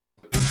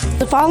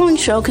The following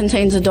show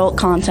contains adult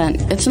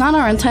content. It's not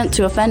our intent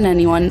to offend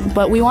anyone,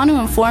 but we want to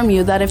inform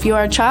you that if you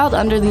are a child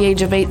under the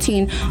age of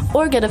 18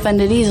 or get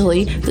offended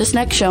easily, this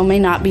next show may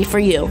not be for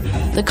you.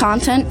 The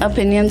content,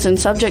 opinions, and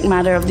subject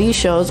matter of these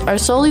shows are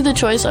solely the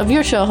choice of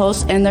your show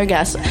hosts and their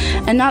guests,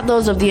 and not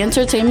those of the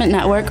Entertainment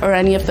Network or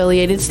any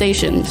affiliated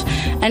stations.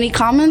 Any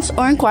comments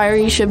or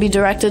inquiries should be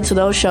directed to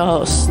those show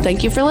hosts.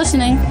 Thank you for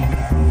listening.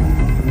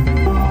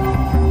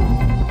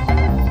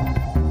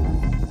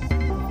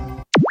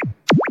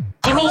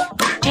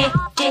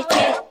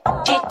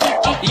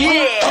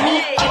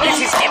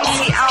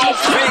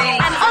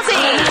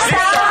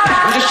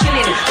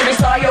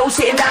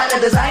 Sitting down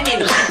and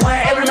designing,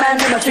 where every man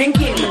in my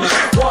thinking,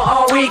 what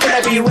are we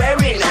gonna be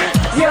wearing?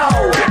 Yo,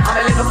 I'm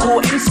a Liverpool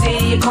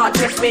MC, you can't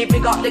test me,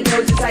 big up the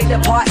girls inside the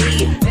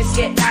party, let's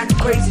get down to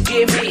crazy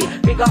Jimmy,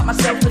 big up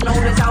myself and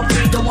known as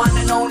Alfie, the one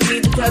and only,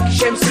 the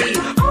Turkish MC,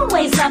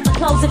 always love the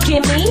clothes of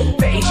Jimmy,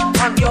 British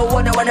punk, yo,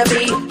 what I wanna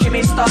be,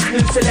 Jimmy Star's new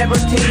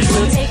celebrity,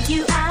 we'll take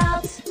you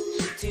out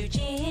to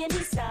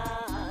Jimmy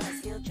Star's,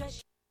 he'll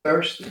trust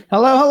First.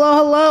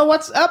 Hello.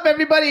 What's up,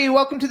 everybody?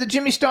 Welcome to the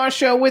Jimmy Star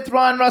Show with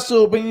Ron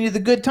Russell, bringing you the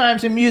good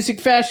times in music,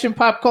 fashion,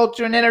 pop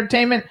culture, and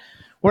entertainment.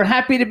 We're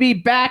happy to be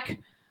back,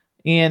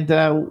 and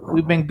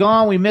we've been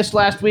gone. We missed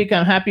last week.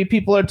 I'm happy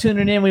people are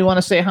tuning in. We want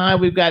to say hi.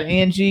 We've got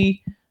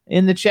Angie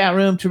in the chat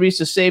room,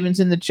 Teresa Sabins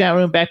in the chat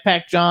room,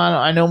 Backpack John.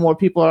 I know more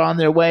people are on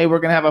their way. We're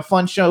going to have a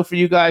fun show for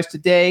you guys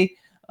today.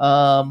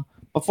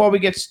 Before we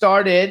get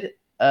started,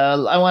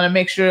 I want to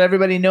make sure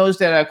everybody knows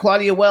that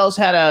Claudia Wells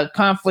had a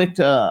conflict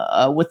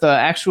with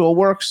actual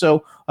work,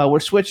 so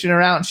we're switching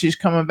her out, and she's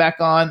coming back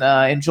on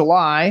in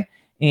July.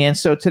 And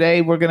so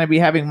today we're going to be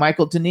having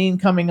Michael Dineen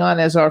coming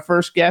on as our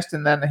first guest,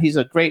 and then he's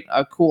a great,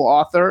 cool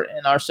author.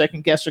 And our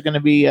second guests are going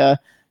to be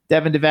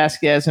Devin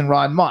DeVasquez and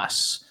Ronn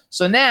Moss.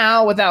 So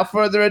now, without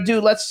further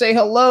ado, let's say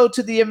hello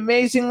to the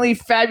amazingly,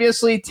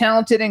 fabulously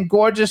talented and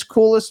gorgeous,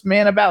 coolest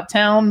man about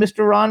town,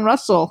 Mr. Ron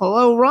Russell.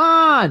 Hello,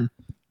 Ron.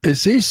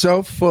 Is he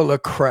so full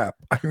of crap?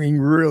 I mean,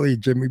 really,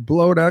 Jimmy,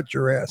 blow it out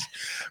your ass.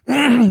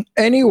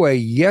 Anyway,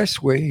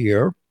 yes, we're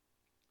here.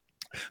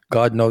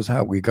 God knows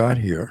how we got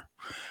here.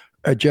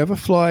 Did you ever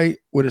fly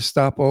with a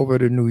stopover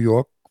to New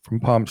York from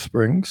Palm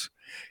Springs?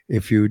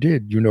 If you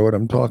did, you know what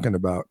I'm talking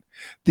about.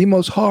 The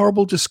most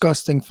horrible,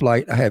 disgusting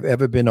flight I have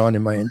ever been on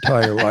in my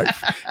entire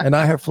life. And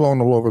I have flown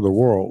all over the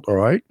world, all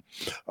right?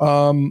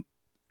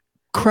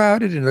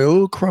 Crowded in a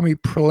little crummy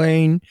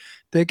plane.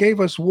 They gave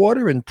us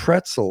water and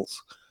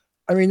pretzels.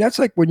 I mean, that's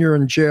like when you're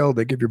in jail,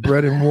 they give you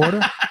bread and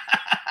water.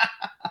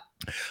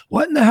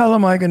 What in the hell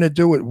am I going to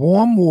do with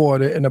warm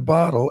water in a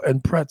bottle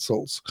and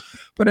pretzels?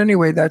 But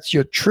anyway, that's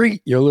your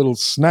treat, your little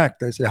snack.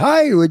 They say,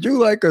 hi, would you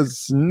like a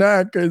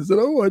snack? I said,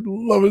 oh, I'd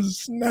love a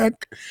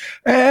snack.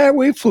 And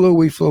we flew.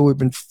 We've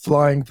been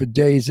flying for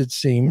days, it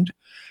seemed.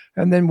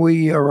 And then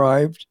we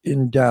arrived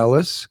in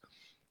Dallas.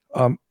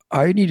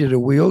 I needed a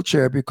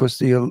wheelchair because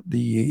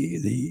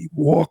the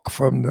walk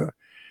from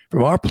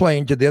our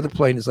plane to the other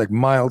plane is like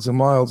miles and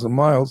miles and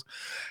miles.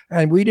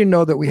 And we didn't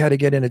know that we had to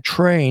get in a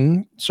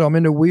train. So I'm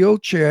in a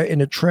wheelchair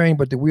in a train,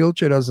 but the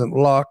wheelchair doesn't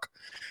lock.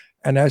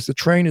 And as the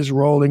train is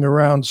rolling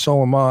around,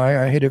 so am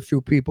I. I hit a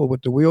few people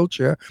with the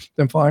wheelchair.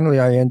 Then finally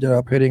I ended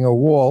up hitting a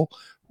wall,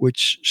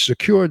 which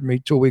secured me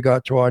till we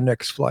got to our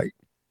next flight.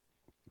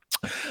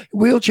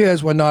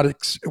 Wheelchairs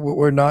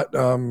were not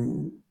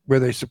where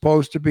they're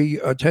supposed to be.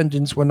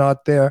 Attendants were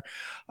not there.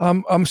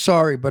 I'm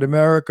sorry, but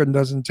America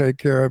doesn't take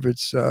care of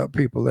its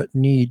people that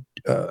need.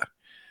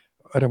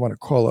 I don't want to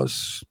call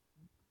us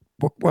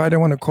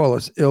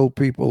ill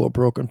people or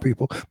broken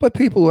people, but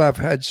people who have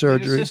had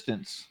surgery.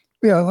 Assistance.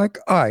 Yeah, like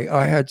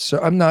I had.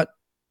 I'm not.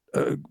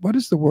 What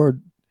is the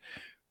word?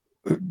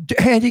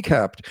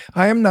 Handicapped.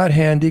 I am not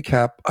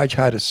handicapped. I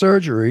had a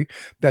surgery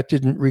that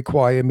didn't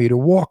require me to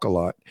walk a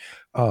lot.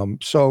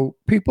 So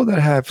people that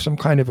have some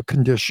kind of a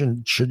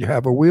condition should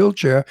have a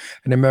wheelchair,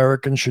 and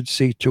Americans should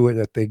see to it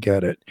that they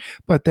get it.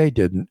 But they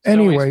didn't. So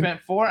anyway, we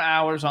spent 4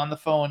 hours on the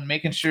phone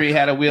making sure he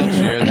had a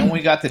wheelchair. Then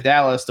we got to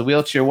Dallas, the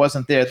wheelchair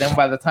wasn't there. Then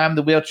by the time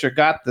the wheelchair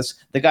got this,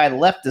 the guy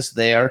left us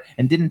there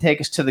and didn't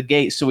take us to the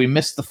gate, so we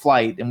missed the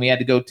flight, and we had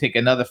to go take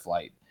another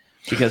flight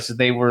because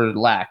they were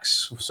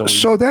lax.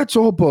 So that's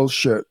all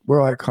bullshit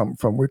where I come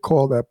from. We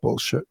call that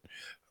bullshit.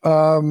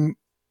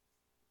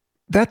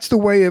 That's the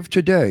way of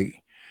today.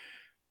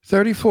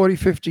 30, 40,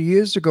 50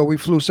 years ago, we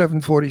flew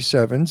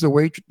 747s.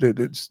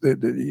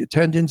 The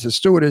attendants, the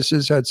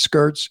stewardesses had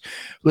skirts,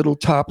 little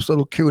tops,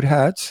 little cute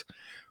hats.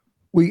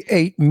 We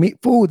ate meat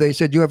food. They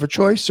said, you have a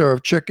choice, sir,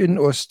 of chicken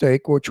or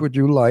steak. Which would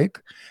you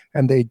like?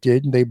 And they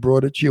did. And they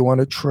brought it to you on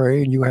a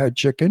tray, and you had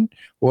chicken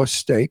or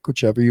steak,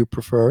 whichever you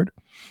preferred,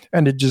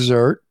 and a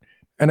dessert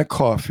and a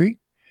coffee.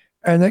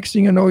 And next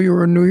thing you know, you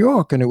were in New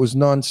York, and it was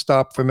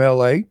nonstop from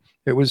LA.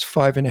 It was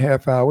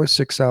 5.5 hours,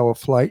 6-hour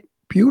flight.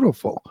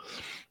 Beautiful.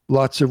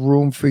 Lots of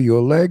room for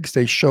your legs.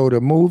 They showed a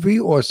movie,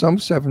 or some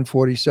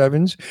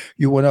 747s.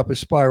 You went up a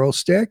spiral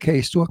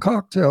staircase to a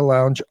cocktail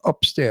lounge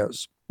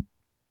upstairs.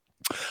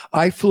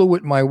 I flew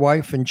with my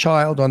wife and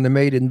child on the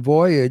maiden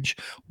voyage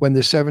when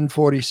the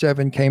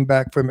 747 came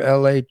back from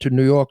LA to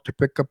New York to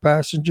pick up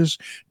passengers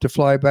to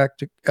fly back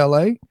to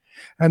LA.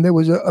 And there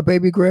was a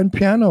baby grand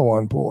piano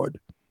on board.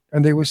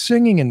 And they were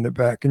singing in the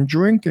back and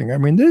drinking. I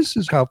mean, this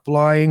is how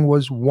flying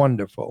was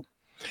wonderful.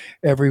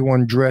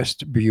 Everyone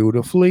dressed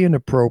beautifully and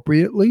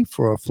appropriately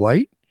for a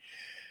flight.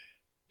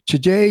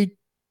 Today,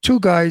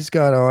 two guys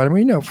got on. I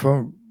mean,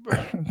 from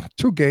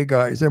two gay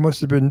guys. They must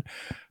have been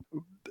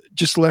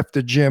just left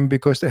the gym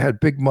because they had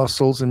big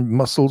muscles and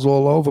muscles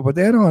all over. But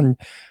they had on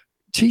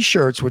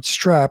T-shirts with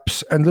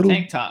straps and little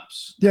tank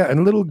tops. Yeah,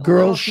 and little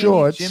girl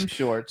shorts. Gym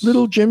shorts.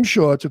 Little gym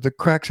shorts with the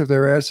cracks of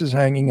their asses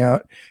hanging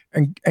out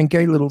and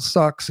gay little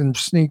socks and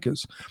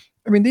sneakers.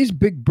 I mean, these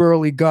big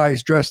burly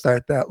guys dressed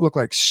like that look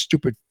like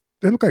stupid.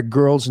 They look like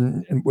girls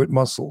with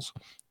muscles.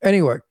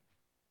 Anyway.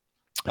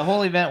 The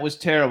whole event was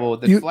terrible.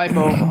 The flight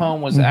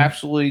home was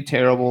absolutely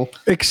terrible.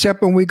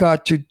 Except when we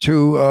got to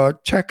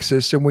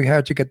Texas and we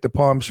had to get the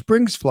Palm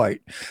Springs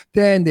flight.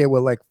 Then there were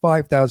like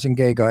 5,000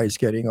 gay guys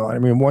getting on. I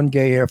mean, one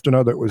gay after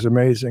another. It was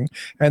amazing.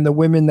 And the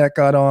women that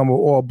got on were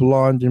all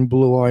blonde and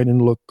blue-eyed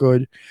and looked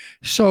good.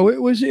 So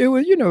it was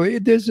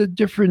there's a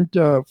different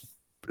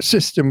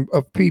system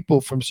of people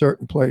from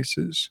certain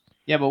places.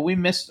 Yeah, but we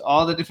missed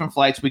all the different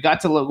flights. We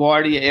got to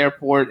LaGuardia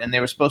Airport, and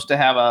they were supposed to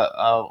have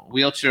a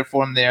wheelchair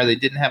for them there. They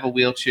didn't have a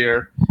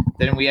wheelchair.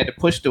 Then I had to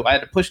push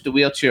the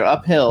wheelchair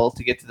uphill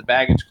to get to the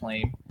baggage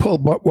claim.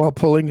 While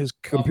pulling his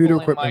computer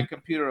equipment. My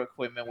computer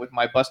equipment with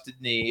my busted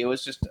knee. It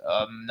was just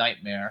a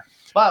nightmare.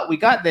 But we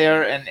got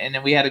there, and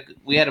then we had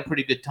a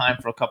pretty good time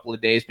for a couple of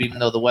days, even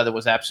though the weather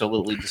was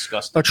absolutely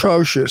disgusting.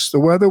 Atrocious. The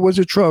weather was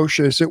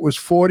atrocious. It was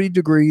 40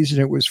 degrees, and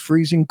it was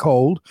freezing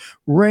cold.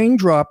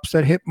 Raindrops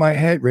that hit my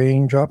head.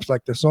 Raindrops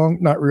like the song?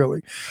 Not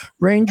really.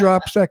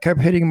 Raindrops that kept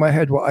hitting my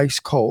head were ice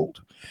cold.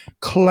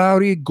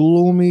 Cloudy,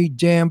 gloomy,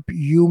 damp,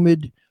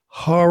 humid,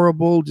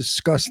 horrible,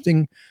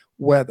 disgusting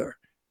weather.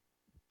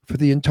 For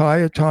the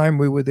entire time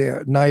we were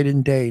there, night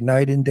and day,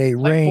 rain.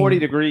 Like 40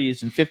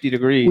 degrees and 50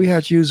 degrees. We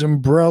had to use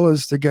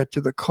umbrellas to get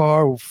to the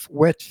car,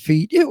 wet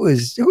feet.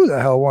 Who the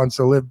hell wants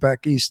to live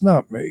back east?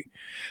 Not me.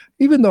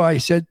 Even though I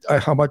said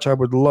how much I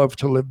would love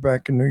to live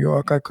back in New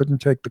York, I couldn't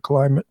take the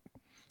climate.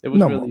 It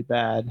was really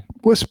bad.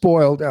 We're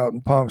spoiled out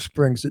in Palm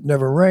Springs. It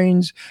never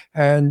rains,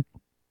 and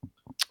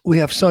we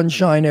have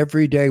sunshine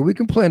every day. We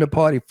can plan a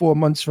party 4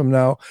 months from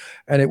now,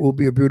 and it will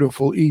be a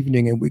beautiful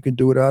evening, and we can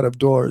do it out of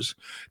doors.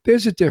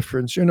 There's a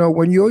difference.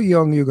 When you're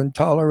young, you can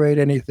tolerate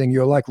anything.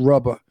 You're like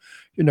rubber.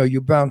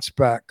 You bounce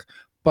back.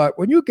 But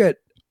when you get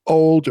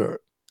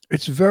older,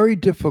 it's very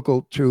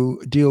difficult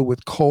to deal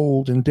with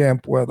cold and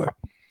damp weather.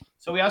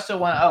 So we also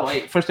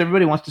first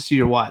everybody wants to see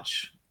your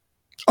watch.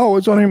 Oh,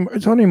 it's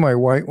only my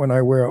white one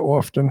I wear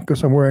often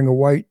because I'm wearing a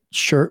white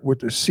shirt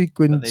with a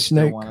sequined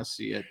snake. Still want to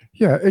see it.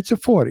 Yeah, it's a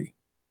 40.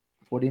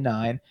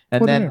 49.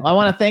 And then I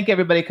want to thank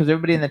everybody because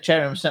everybody in the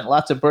chat room sent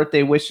lots of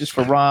birthday wishes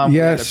for Ron.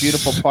 Yes. We had a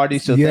beautiful party,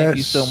 so thank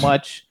you so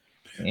much.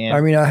 And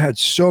I mean, I had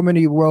so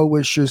many well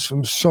wishes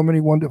from so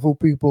many wonderful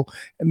people,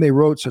 and they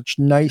wrote such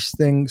nice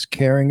things,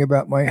 caring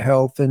about my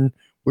health and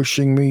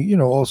wishing me,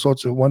 all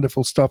sorts of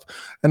wonderful stuff.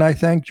 And I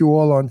thank you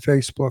all on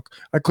Facebook.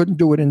 I couldn't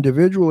do it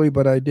individually,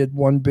 but I did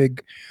one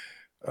big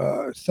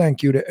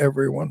thank you to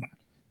everyone.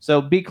 So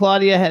B.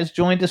 Claudia has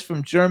joined us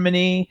from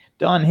Germany.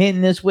 Dawn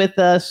Hinton is with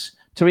us.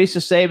 Teresa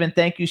Saban,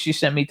 thank you. She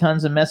sent me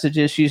tons of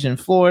messages. She's in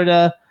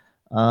Florida.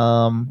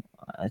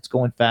 It's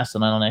going fast,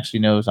 and I don't actually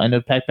know. I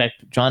know Pack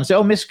John said,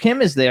 Miss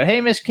Kim is there. Hey,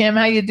 Miss Kim,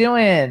 how you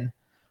doing?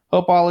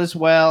 Hope all is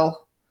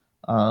well.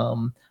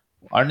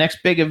 Our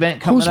next big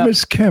event coming up. Who's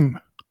Miss Kim?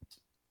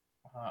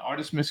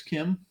 Artist Miss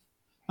Kim.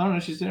 I don't know.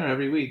 She's there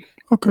every week.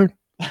 Okay.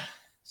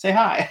 Say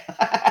hi.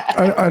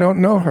 I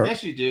don't know her.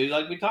 Yes, you do.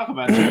 Like we talk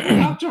about her.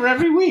 We talk to her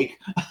every week.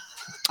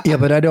 Yeah,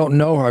 but I don't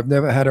know her. I've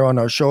never had her on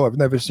our show. I've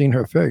never seen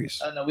her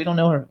face. No, we don't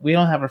know her. We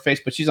don't have her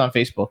face, but she's on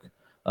Facebook.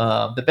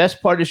 The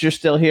best part is you're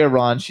still here,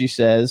 Ron, she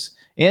says.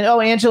 And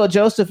Angela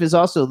Joseph is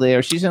also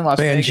there. She's in Las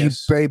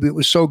Vegas. Baby, it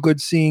was so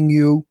good seeing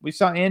you. We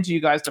saw Angie,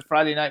 you guys, the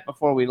Friday night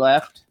before we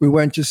left. We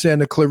went to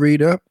Santa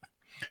Clarita,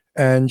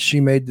 and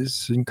she made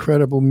this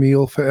incredible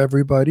meal for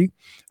everybody.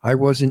 I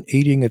wasn't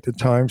eating at the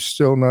time,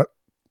 still not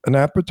an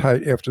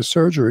appetite after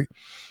surgery.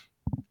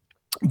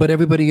 But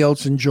everybody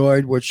else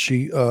enjoyed what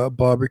she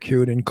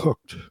barbecued and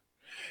cooked.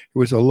 It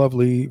was a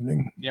lovely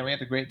evening. Yeah, we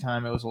had a great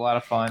time. It was a lot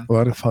of fun. A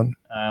lot of fun.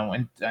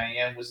 When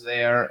Diane was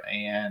there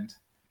and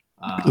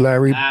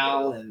Larry.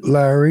 Al and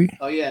Larry.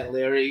 Oh, yeah,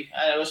 Larry.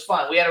 It was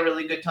fun. We had a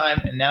really good time,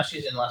 and now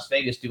she's in Las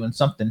Vegas doing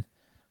something.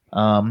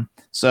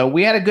 So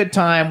we had a good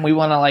time. We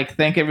want to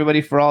thank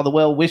everybody for all the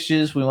well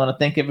wishes. We want to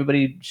thank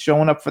everybody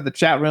showing up for the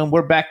chat room.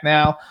 We're back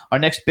now. Our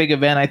next big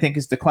event, I think,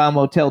 is the Clown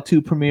Motel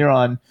 2 premiere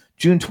on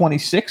June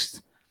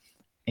 26th.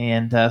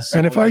 And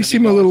if I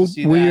seem a little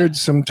weird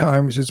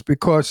sometimes, it's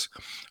because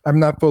I'm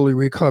not fully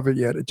recovered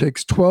yet. It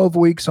takes 12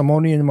 weeks. I'm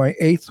only in my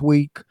 8th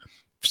week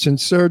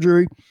since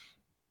surgery.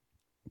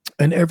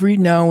 And every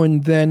now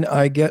and then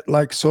I get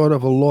sort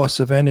of a loss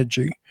of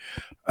energy.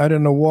 I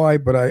don't know why,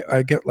 but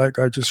I get like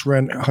I just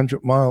ran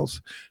 100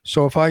 miles.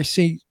 So if I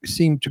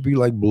seem to be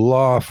like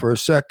blah for a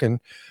second,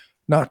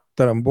 not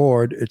that I'm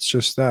bored, it's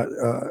just that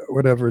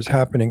whatever is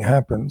happening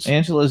happens.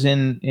 Angela's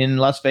in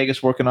Las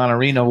Vegas working on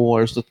Arena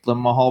Wars, the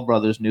Mahal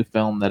brothers' new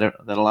film that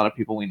a lot of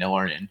people we know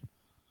are in.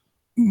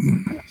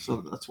 So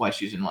that's why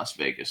she's in Las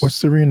Vegas.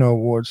 What's the Reno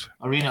Awards?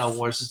 Arena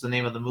Wars is the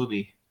name of the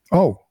movie.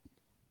 Oh,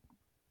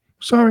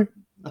 sorry.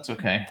 That's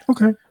okay.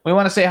 Okay. We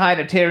want to say hi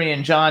to Terry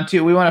and John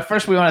too. We want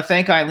to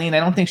thank Eileen. I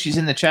don't think she's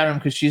in the chat room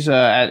because she's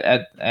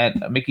at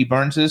Mickey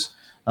Burns's.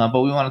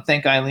 But we want to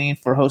thank Eileen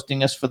for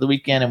hosting us for the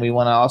weekend, and we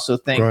want to also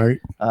thank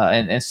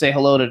and say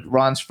hello to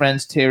Ron's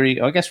friends, Terry.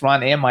 I guess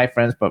Ron and my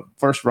friends, but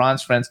first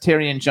Ron's friends,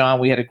 Terry and John.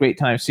 We had a great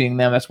time seeing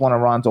them. That's one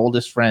of Ron's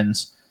oldest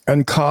friends.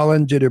 And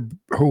Colin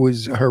who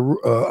is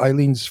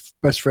Eileen's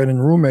best friend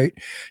and roommate,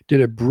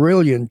 did a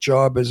brilliant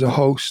job as a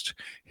host.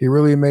 He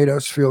really made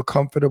us feel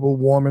comfortable,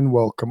 warm, and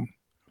welcome.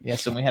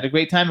 Yes, and we had a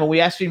great time. And we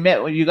actually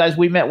met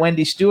we met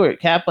Wendy Stewart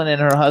Kaplan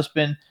and her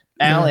husband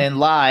Alan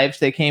live.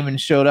 They came and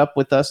showed up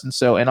with us,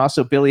 and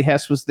also Billy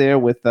Hess was there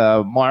with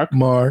Mark.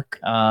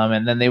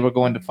 And then they were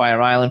going to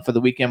Fire Island for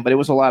the weekend, but it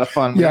was a lot of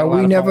fun.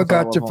 We never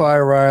got to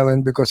Fire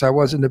Island because I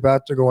wasn't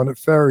about to go on a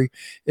ferry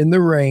in the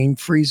rain,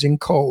 freezing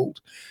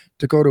cold,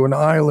 to go to an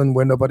island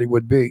where nobody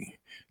would be.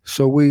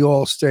 So we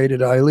all stayed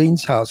at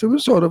Eileen's house. It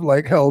was sort of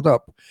like held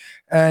up.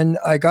 And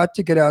I got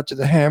to get out to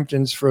the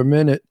Hamptons for a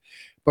minute,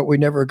 but we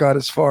never got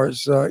as far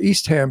as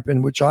East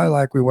Hampton, which I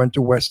like. We went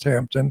to West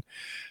Hampton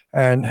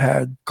and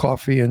had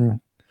coffee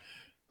and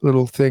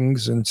little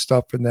things and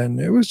stuff. And then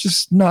it was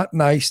just not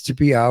nice to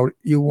be out.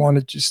 You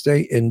wanted to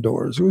stay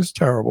indoors. It was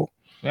terrible.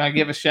 I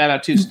give a shout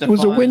out to Stefan. It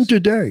was a winter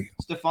day.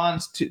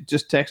 Stefan's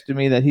just texted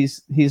me that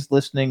he's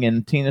listening,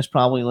 and Tina's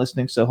probably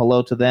listening. So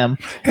hello to them.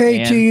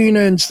 Hey,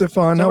 Tina and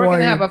Stefan, so how are you? We're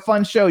gonna have a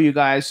fun show, you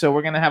guys. So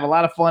we're gonna have a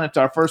lot of fun. It's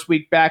our first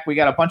week back. We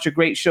got a bunch of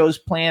great shows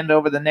planned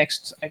over the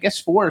next, I guess,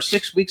 4 or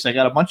 6 weeks. I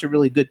got a bunch of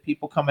really good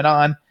people coming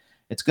on.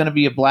 It's gonna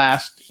be a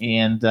blast,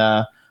 and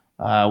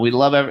we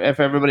love if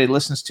everybody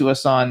listens to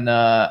us on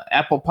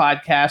Apple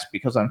Podcasts,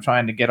 because I'm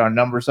trying to get our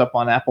numbers up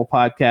on Apple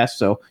Podcasts.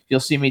 So you'll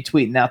see me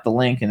tweeting out the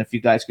link, and if you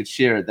guys could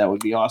share it, that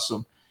would be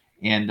awesome.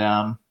 And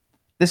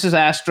this is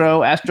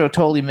Astro. Astro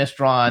totally missed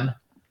Ron.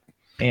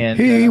 And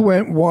he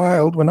went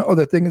wild when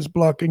the thing is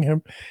blocking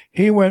him.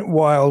 He went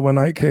wild when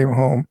I came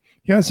home.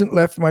 He hasn't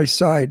left my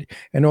side,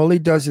 and all he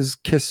does is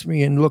kiss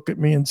me and look at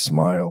me and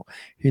smile.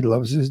 He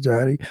loves his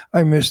daddy.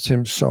 I missed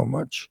him so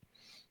much.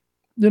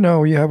 You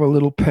know, you have a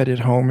little pet at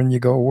home and you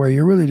go away.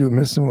 You really do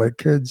miss them like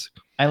kids.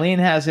 Eileen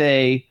has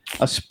a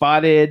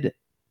spotted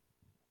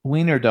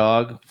wiener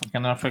dog.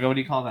 I forget, what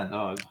do you call that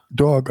dog?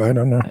 Dog, I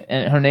don't know.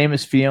 And her name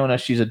is Fiona.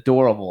 She's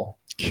adorable.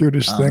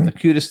 Cutest thing. The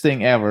cutest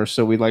thing ever.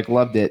 So we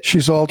loved it.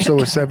 She's also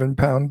a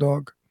 7-pound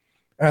dog.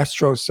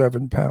 Astro,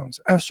 7 pounds.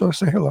 Astro,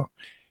 say hello.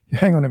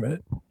 Hang on a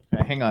minute.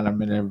 Okay, hang on a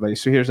minute, everybody.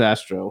 So here's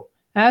Astro.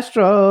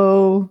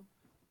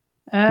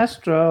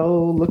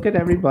 Astro, look at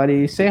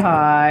everybody. Say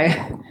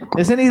hi.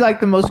 Isn't he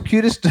like the most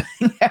cutest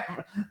thing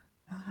ever?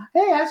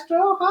 Hey,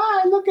 Astro.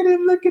 Hi. Look at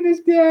him. Look at his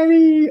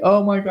daddy.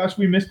 Oh, my gosh.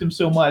 We missed him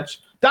so much.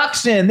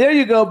 Dachshund. There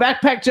you go.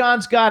 Backpack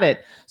John's got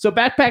it. So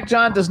Backpack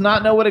John does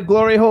not know what a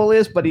glory hole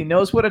is, but he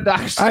knows what a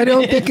dachshund is. I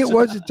don't think it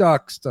was a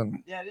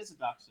dachshund. Yeah, it is a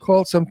dachshund.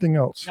 Called something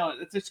else. No,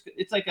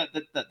 it's like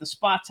the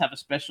spots have a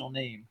special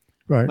name.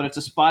 Right. But it's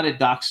a spotted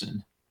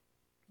dachshund.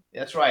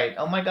 That's right.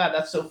 Oh, my God.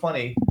 That's so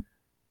funny.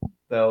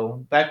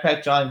 So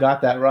Backpack John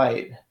got that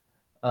right.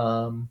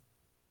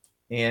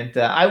 And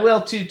I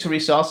will too,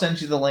 Teresa. I'll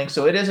send you the link.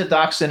 So it is a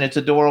dachshund. It's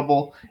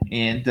adorable.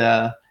 And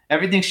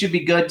everything should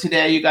be good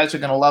today. You guys are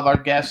going to love our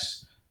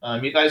guests.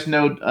 You guys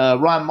know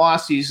Ronn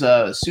Moss. He's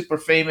a super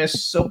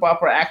famous soap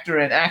opera actor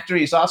and actor.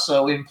 He's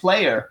also in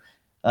Player,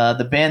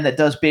 the band that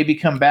does Baby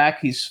Come Back.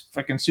 He's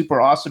freaking super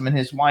awesome. And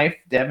his wife,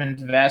 Devin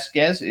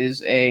DeVasquez,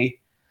 is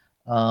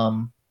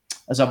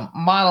as a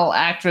model,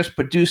 actress,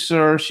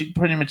 producer. She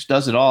pretty much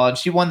does it all. And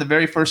she won the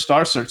very first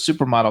Star Search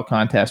Supermodel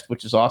contest,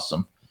 which is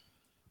awesome.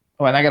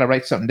 Oh, and I got to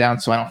write something down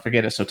so I don't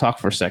forget it. So talk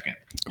for a second.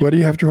 What do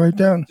you have to write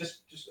down?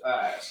 Just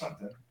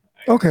something.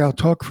 Okay, I'll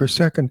talk for a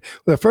second.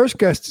 The first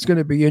guest is going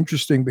to be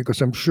interesting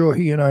because I'm sure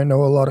he and I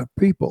know a lot of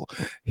people.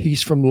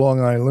 He's from Long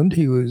Island.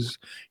 He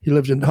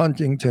lived in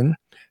Huntington,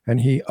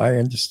 and I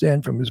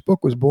understand from his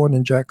book, was born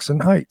in Jackson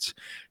Heights.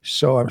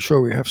 So I'm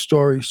sure we have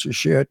stories to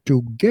share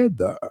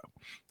together.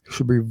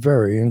 Should be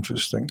very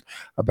interesting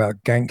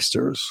about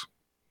gangsters.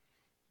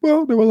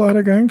 Well, there were a lot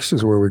of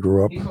gangsters where we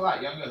grew up. He's a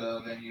lot younger,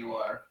 though, than you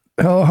are.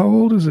 How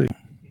old is he?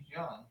 He's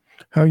young.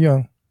 How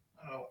young?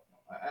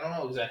 I don't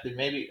know exactly.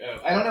 Maybe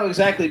I don't know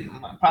exactly.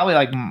 Probably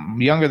like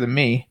younger than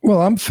me.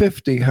 Well, I'm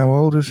 50. How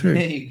old is he?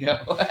 There you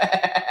go.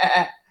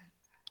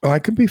 I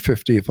could be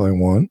 50 if I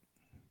want.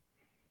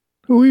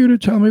 Who are you to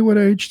tell me what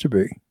age to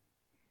be?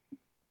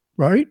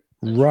 Right?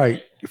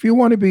 Right. If you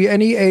want to be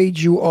any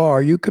age you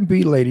are, you can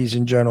be, ladies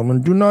and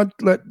gentlemen. Do not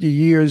let the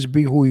years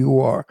be who you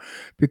are,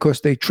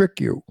 because they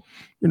trick you.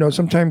 You know,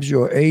 sometimes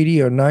you're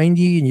 80 or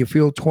 90 and you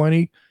feel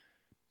 20.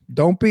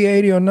 Don't be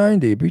 80 or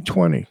 90. Be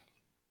 20.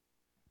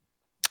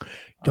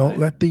 Don't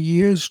let the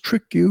years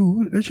trick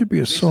you. That should be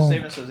a Lisa song.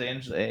 Saban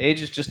says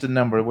age is just a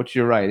number, which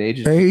you're right.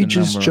 Age Age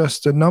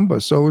just a number.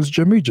 So is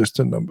Jimmy just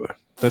a number.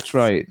 That's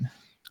right.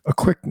 A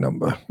quick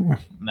number.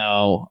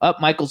 No.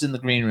 Michael's in the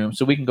green room,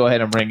 so we can go ahead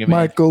and bring him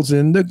Michael's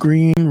in the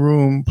green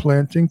room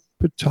planting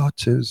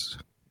potatoes.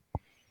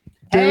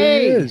 There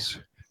he is.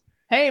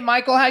 Hey,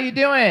 Michael, how you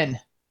doing?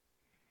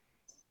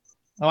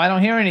 Oh, I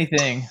don't hear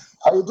anything.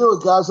 How you doing,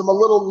 guys? I'm a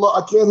little low.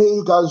 I can't hear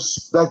you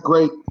guys that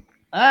great.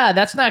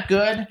 That's not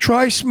good.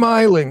 Try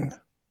smiling.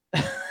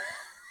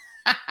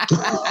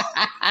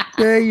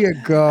 There you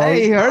go.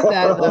 Hey, you heard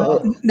that.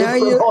 Now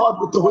It's been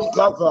hard with the week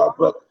I've had,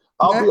 but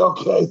I'll be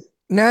okay.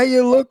 Now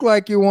you look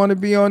like you want to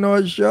be on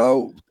our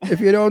show. If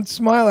you don't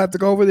smile, I have to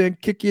go over there and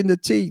kick you in the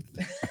teeth.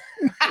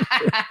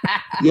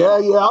 Yeah,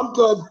 I'm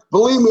good.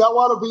 Believe me, I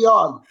want to be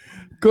on.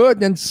 Good,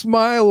 then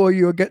smile or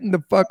you're getting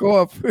the fuck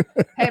off.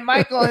 Hey,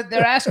 Michael,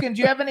 they're asking,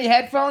 do you have any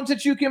headphones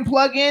that you can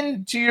plug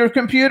in to your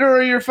computer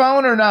or your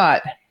phone or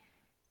not?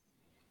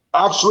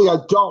 Actually, I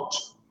don't.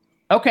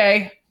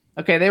 Okay,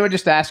 they were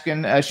just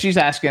asking. She's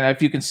asking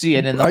if you can see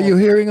it. Are you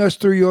hearing us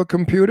through your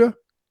computer?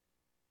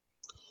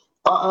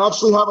 I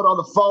actually have it on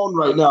the phone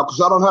right now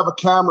because I don't have a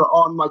camera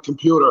on my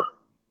computer.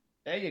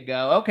 There you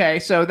go. Okay,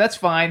 so that's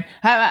fine.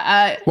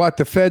 What,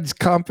 the feds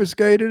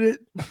confiscated it?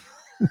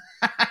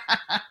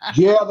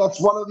 Yeah, that's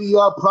one of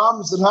the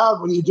problems that have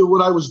when you do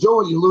what I was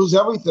doing. You lose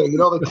everything.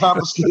 They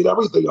confiscate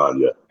everything on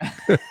you.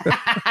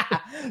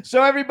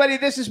 So everybody,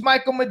 this is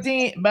Michael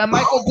Dineen.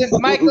 Michael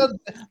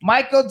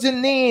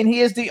Dineen.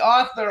 He is the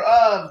author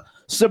of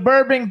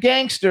Suburban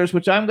Gangsters,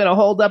 which I'm going to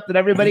hold up that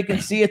everybody can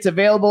see. It's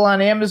available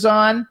on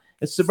Amazon.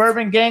 It's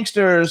Suburban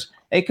Gangsters,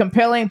 a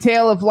compelling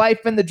tale of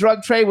life in the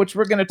drug trade, which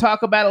we're going to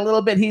talk about a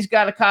little bit. He's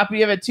got a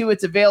copy of it too.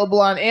 It's available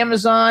on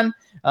Amazon.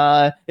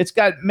 It's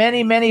got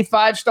many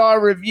 5-star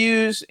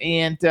reviews,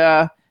 and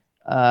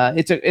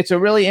it's a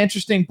really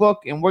interesting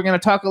book. And we're going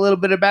to talk a little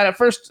bit about it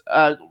first,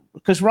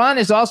 because Ron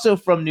is also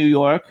from New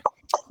York.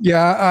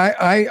 Yeah,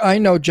 I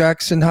know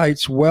Jackson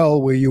Heights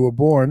well, where you were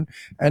born,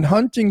 and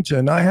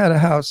Huntington. I had a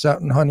house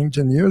out in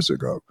Huntington years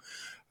ago.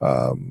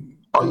 Oh,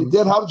 you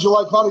did? How did you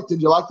like Huntington?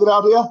 You liked it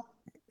out here?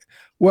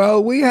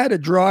 Well, we had a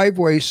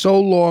driveway so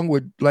long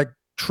with like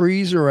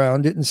trees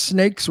around it, and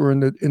snakes were in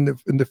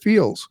the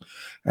fields,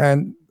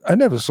 and I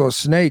never saw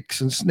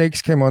snakes, and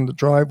snakes came on the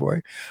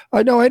driveway.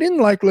 I know I didn't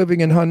like living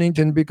in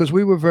Huntington because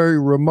we were very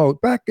remote.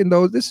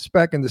 This is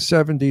back in the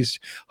 70s.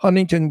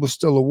 Huntington was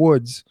still a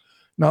woods,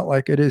 not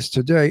like it is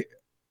today.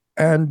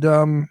 And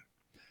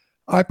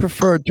I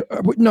preferred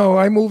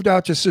I moved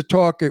out to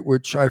Setauket,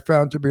 which I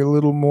found to be a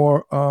little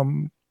more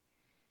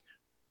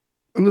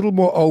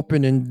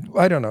open, and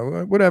I don't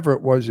know, whatever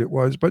it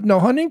was. But no,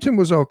 Huntington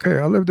was okay.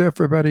 I lived there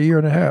for about a year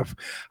and a half.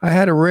 I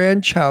had a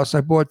ranch house I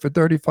bought for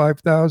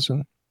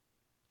 $35,000.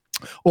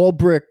 All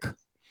brick.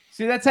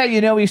 See, that's how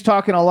you know he's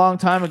talking a long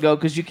time ago,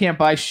 because you can't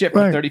buy shit for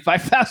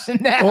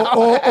 $35,000 now.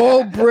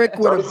 All brick.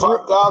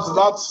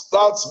 $35,000.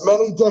 That's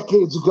many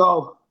decades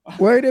ago.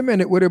 Wait a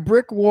minute, with a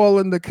brick wall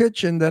in the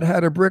kitchen that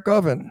had a brick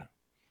oven.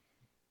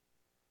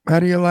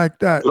 How do you like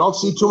that? You don't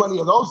see too many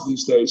of those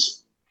these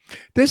days.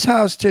 This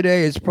house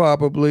today is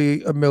probably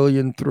 $1.3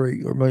 million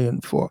or $1.4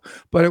 million,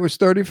 but it was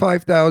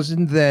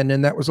 $35,000 then,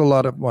 and that was a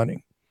lot of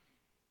money.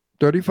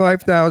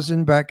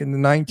 $35,000 back in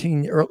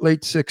the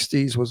late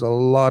 60s was a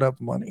lot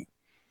of money.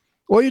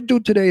 All you do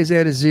today is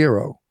add a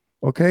zero.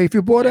 Okay, if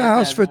you bought a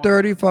house for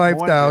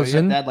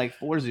 $35,000, add like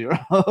 4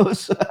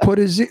 zeros.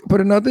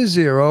 put another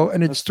zero,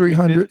 and it's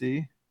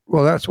 $300.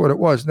 Well, that's what it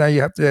was. Now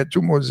you have to add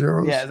 2 more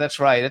zeros. Yeah, that's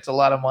right. It's a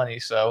lot of money.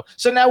 So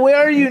now, where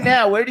are you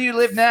now? Where do you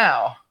live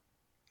now?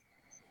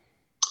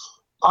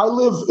 I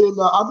live in.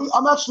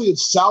 I'm actually in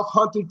South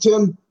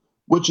Huntington,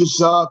 which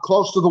is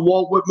close to the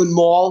Walt Whitman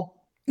Mall.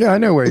 Yeah, I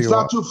know where it's you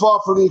are. It's not too far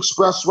from the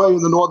Expressway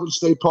and the Northern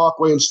State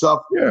Parkway and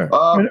stuff. Yeah.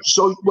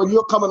 So when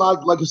you're coming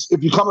out, like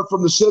if you're coming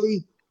from the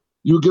city,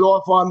 you get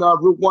off on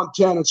Route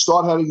 110 and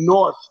start heading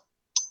north.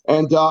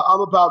 And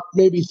I'm about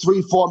maybe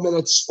 3-4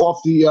 minutes off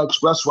the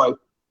Expressway.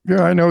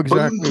 Yeah, I know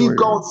exactly. But you can keep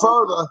going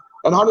further,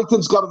 and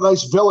Huntington's got a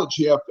nice village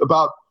here,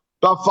 about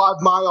 5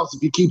 miles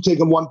if you keep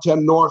taking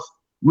 110 north.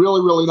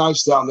 Really, really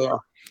nice down there.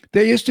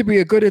 There used to be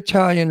a good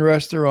Italian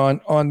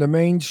restaurant on the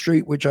main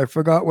street, which I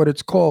forgot what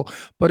it's called,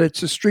 but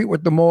it's a street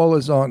what the mall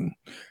is on,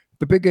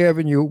 the big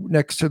avenue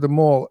next to the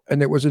mall.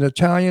 And it was an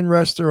Italian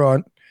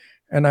restaurant,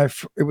 and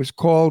it was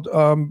called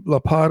La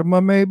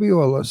Parma maybe,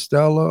 or La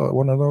Stella, or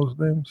one of those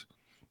names.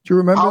 Do you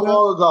remember How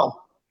long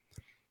ago?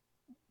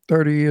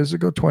 30 years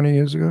ago, 20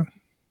 years ago.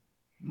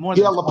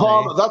 Yeah, La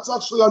Parma. That's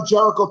actually on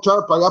Jericho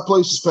Turnpike. That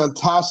place is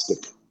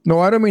fantastic. No,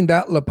 I don't mean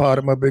that La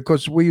Parma,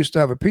 because we used to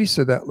have a piece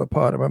of that La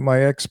Parma.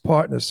 My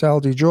ex-partner,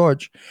 Sal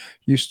DeGeorge,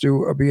 used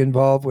to be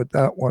involved with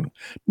that one.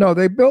 No,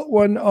 they built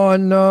one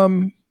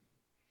on,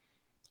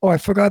 I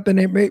forgot the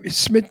name, maybe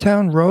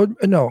Smithtown Road?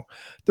 No,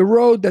 the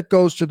road that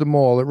goes to the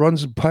mall. It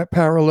runs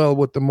parallel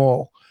with the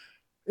mall.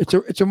 It's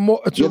a road.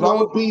 That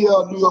would be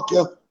New York.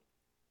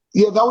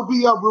 Yeah, that would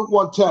be Route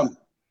 110.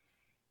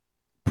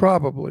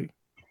 Probably.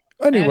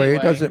 Anyway,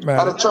 it doesn't And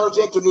matter. it turns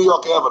into New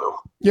York Avenue.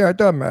 Yeah, it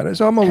doesn't matter.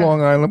 So I'm on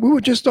Long Island. We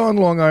were just on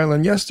Long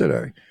Island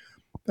yesterday,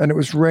 and it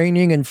was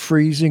raining and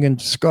freezing and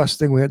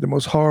disgusting. We had the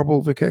most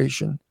horrible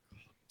vacation.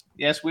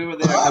 Yes, we were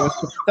there.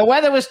 The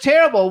weather was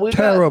terrible.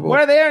 Terrible.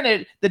 We're there,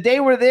 and the day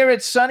we're there,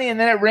 it's sunny, and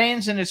then it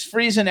rains, and it's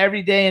freezing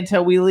every day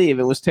until we leave.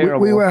 It was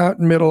terrible. We were out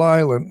in Middle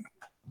Island.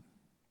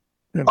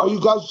 Oh, you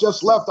guys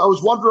just left. I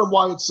was wondering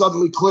why it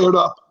suddenly cleared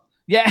up.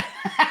 Yeah.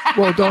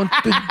 Well,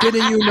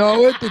 didn't you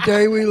know it the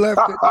day we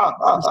left?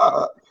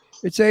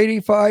 It's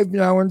 85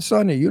 now and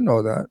sunny. You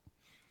know that.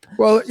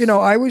 Well,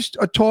 I was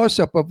a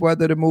toss-up of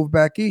whether to move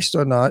back east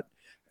or not,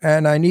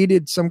 and I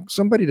needed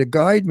somebody to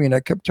guide me, and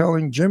I kept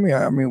telling Jimmy,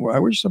 I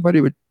wish somebody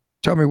would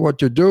tell me what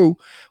to do.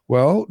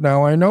 Well,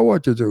 now I know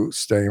what to do.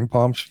 Stay in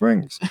Palm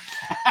Springs,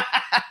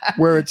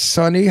 where it's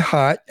sunny,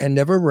 hot, and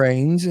never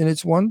rains, and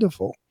it's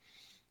wonderful.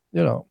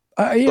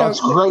 That's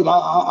great.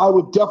 I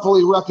would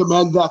definitely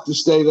recommend that to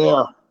stay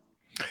there.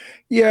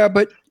 Yeah,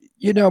 but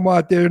you know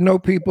what? There are no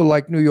people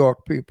like New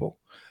York people.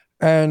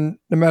 And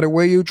no matter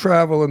where you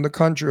travel in the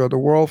country or the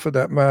world for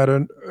that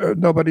matter,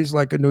 nobody's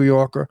like a New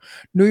Yorker.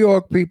 New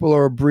York people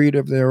are a breed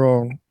of their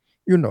own.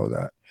 You know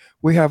that.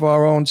 We have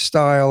our own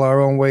style, our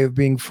own way of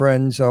being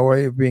friends, our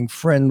way of being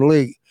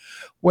friendly.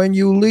 When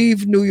you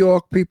leave New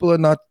York, people are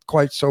not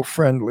quite so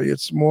friendly.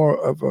 It's more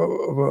of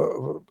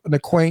an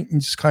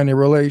acquaintance kind of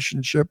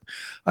relationship.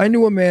 I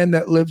knew a man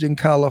that lived in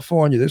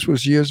California. This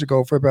was years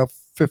ago, for about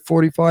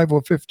 45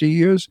 or 50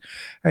 years.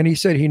 And he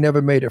said he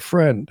never made a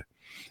friend.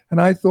 And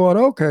I thought,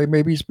 okay,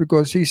 maybe it's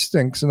because he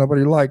stinks and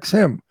nobody likes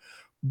him.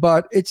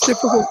 But it's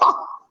difficult.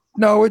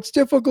 No, it's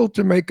difficult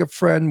to make a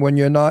friend when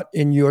you're not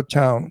in your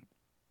town.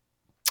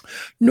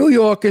 New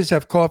Yorkers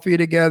have coffee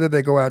together.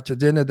 They go out to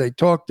dinner. They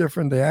talk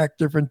different. They act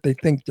different. They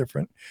think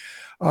different.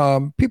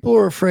 People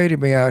are afraid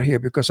of me out here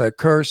because I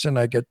curse and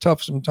I get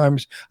tough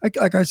sometimes.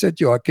 Like I said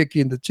to you, I kick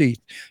you in the teeth.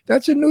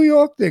 That's a New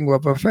York thing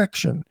of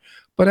affection.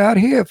 But out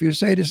here, if you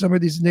say to some of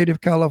these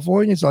native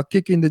Californians, I'll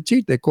kick you in the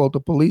teeth, they call the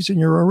police and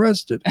you're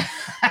arrested.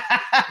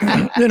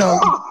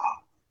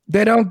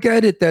 They don't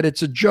get it that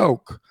it's a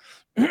joke.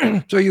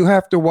 So you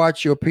have to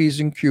watch your P's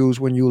and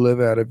Q's when you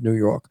live out of New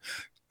York.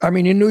 I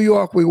mean, in New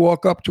York, we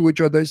walk up to each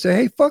other and say,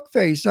 hey,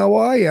 fuckface, how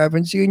are you? I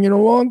haven't seen you in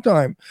a long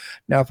time.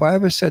 Now, if I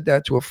ever said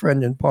that to a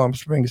friend in Palm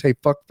Springs, hey,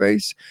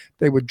 fuckface,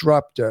 they would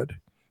drop dead.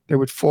 They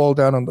would fall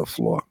down on the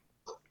floor.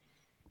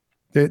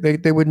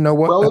 They wouldn't know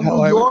what the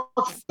hell in New York,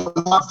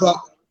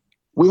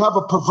 we have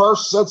a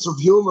perverse sense of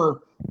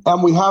humor,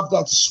 and we have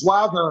that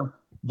swagger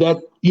that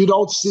you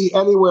don't see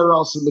anywhere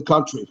else in the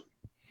country.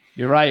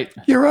 You're right.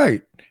 You're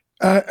right.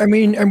 And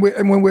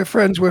when we're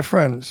friends, we're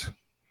friends.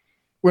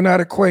 We're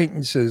not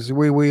acquaintances.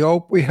 We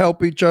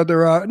help each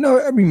other out.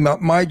 No, I mean,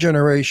 my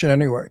generation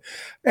anyway.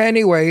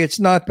 Anyway, it's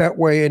not that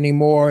way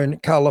anymore in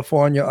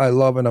California. I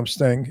love it. I'm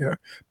staying here.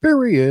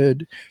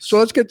 Period. So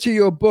let's get to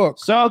your book.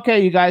 So,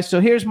 okay, you guys. So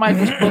here's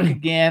Michael's book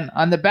again.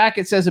 On the back,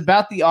 it says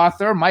about the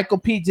author. Michael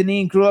P.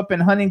 Dineen grew up in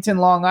Huntington,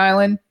 Long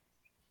Island,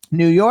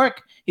 New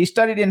York. He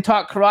studied and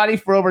taught karate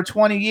for over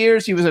 20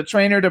 years. He was a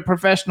trainer to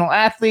professional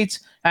athletes.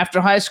 After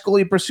high school,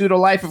 he pursued a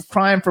life of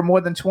crime for more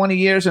than 20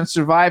 years and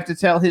survived to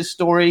tell his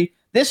story.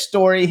 This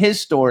story, his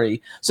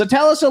story. So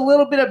tell us a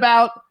little bit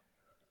about,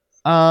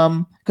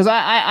 because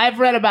I've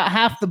read about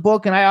half the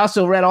book, and I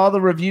also read all the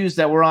reviews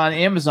that were on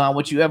Amazon,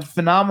 which you have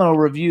phenomenal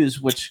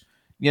reviews, which,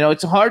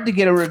 it's hard to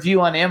get a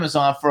review on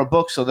Amazon for a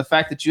book. So the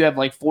fact that you have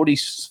like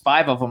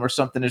 45 of them or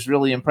something is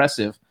really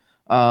impressive.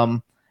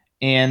 So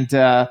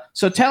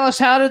tell us,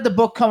 how did the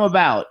book come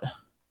about?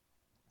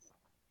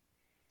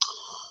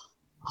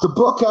 The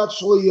book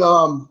actually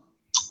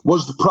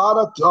was the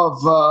product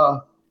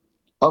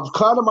of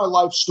kind of my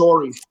life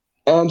story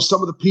and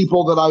some of the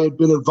people that I had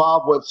been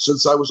involved with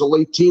since I was a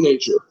late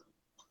teenager.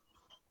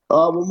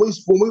 When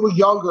we were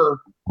younger,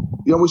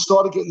 we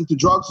started getting into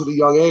drugs at a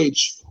young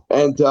age.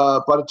 And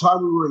by the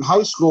time we were in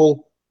high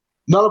school,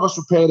 none of us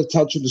were paying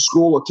attention to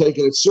school or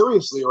taking it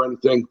seriously or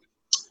anything.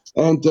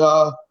 And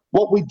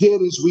what we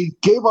did is we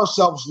gave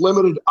ourselves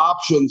limited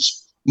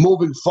options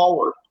moving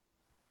forward.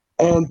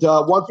 And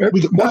once we were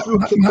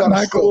kicked out of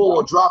school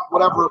or dropped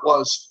whatever it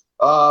was,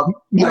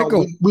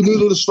 Michael, we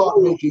needed to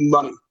start making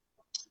money.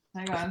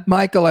 Hang on.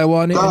 Michael, I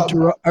want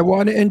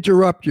to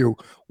interrupt you.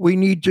 We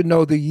need to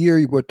know the year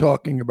you were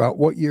talking about.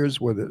 What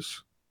years were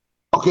this?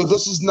 Okay,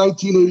 this is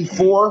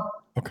 1984.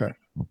 Okay.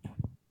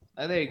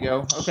 There you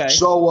go. Okay.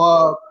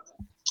 So,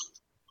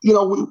 we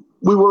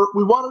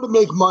wanted to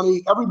make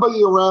money.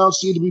 Everybody around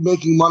seemed to be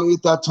making money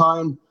at that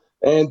time,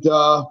 and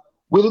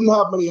we didn't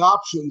have many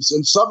options.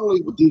 And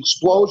suddenly, with the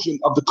explosion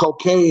of the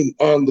cocaine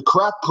and the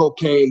crack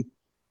cocaine,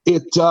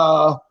 it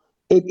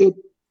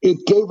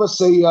gave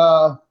us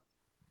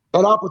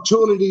an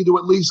opportunity to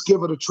at least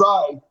give it a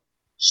try.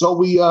 So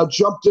we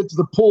jumped into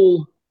the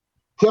pool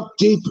hip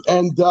deep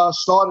and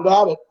started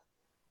at it.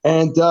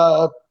 And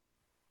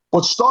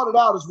what started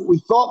out as what we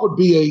thought would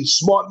be a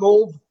smart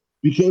move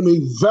became a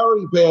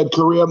very bad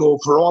career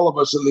move for all of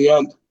us in the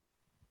end.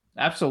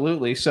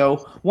 Absolutely. So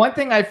one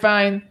thing I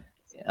find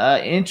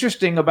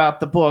interesting about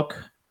the book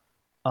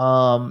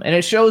And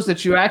it shows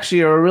that you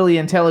actually are a really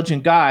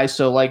intelligent guy.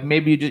 So like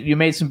maybe you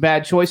made some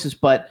bad choices,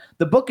 but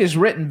the book is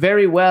written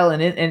very well.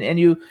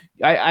 And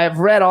I've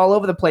read all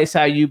over the place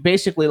how you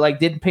basically like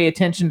didn't pay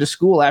attention to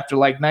school after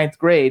like ninth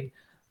grade.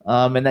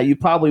 And that you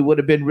probably would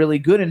have been really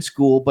good in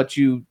school, but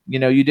you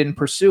didn't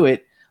pursue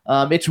it.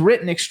 It's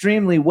written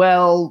extremely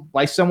well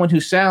by someone who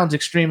sounds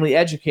extremely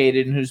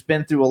educated and who's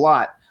been through a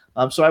lot.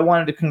 So I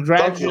wanted to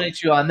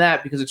congratulate you on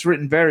that because it's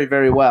written very,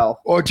 very well.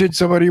 Or did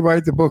somebody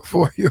write the book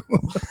for you?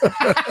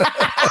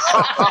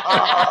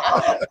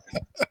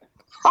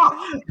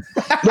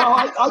 No,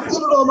 I did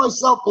it all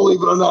myself,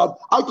 believe it or not.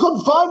 I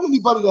couldn't find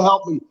anybody to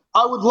help me.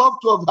 I would love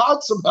to have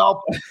had some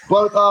help,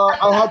 but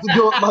I had to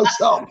do it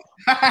myself.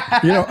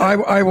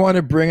 I want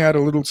to bring out a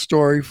little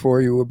story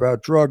for you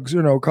about drugs,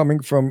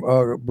 coming from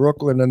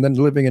Brooklyn and then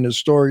living in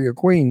Astoria,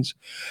 Queens.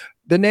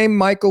 The name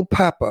Michael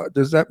Papa,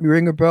 does that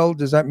ring a bell?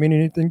 Does that mean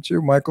anything to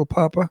you, Michael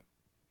Papa?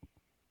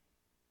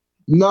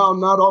 No,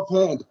 not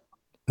offhand.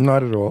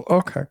 Not at all.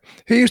 Okay.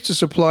 He used to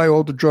supply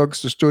all the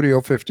drugs to Studio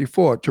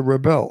 54, to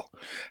Rebel.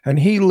 And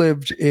he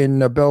lived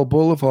in Bell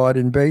Boulevard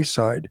in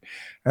Bayside.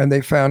 And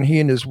they found he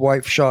and his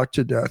wife shot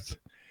to death.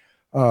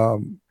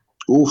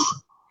 Oof.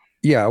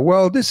 Yeah,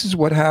 well, this is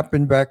what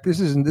happened back. This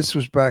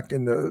was back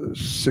in the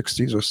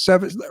 60s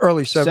or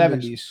early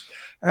 70s.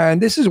 And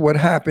this is what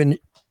happened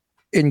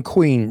in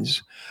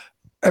Queens.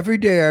 Every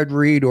day I'd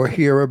read or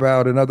hear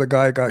about another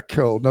guy got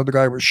killed, another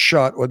guy was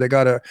shot, or they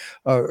got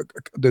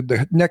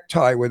the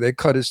necktie where they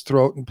cut his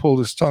throat and pulled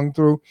his tongue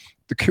through.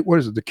 What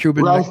is it? The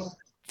Cuban right.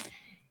 neck.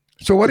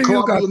 So what have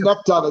you got?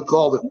 Necktie, they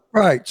called it.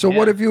 Right. So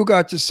what have you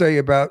got to say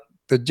about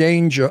the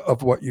danger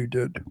of what you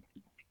did?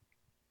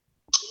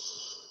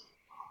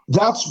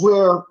 That's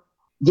where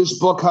this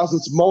book has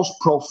its most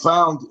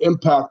profound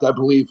impact, I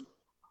believe.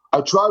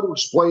 I try to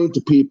explain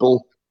to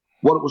people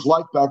what it was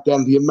like back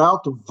then, the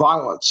amount of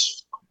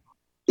violence.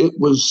 It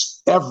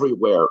was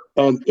everywhere,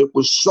 and it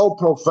was so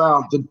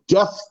profound. The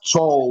death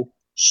toll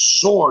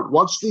soared.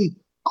 Once the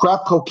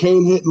crack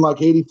cocaine hit in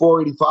like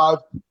 84, 85,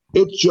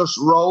 it just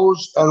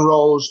rose and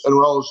rose and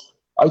rose.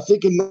 I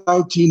think in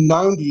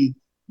 1990,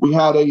 we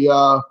had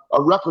a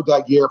record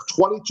that year of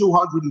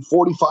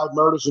 2,245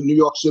 murders in New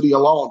York City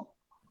alone.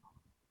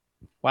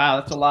 Wow,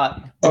 that's a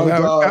lot. And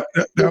it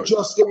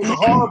was a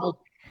horrible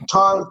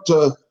time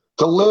to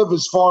live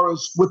as far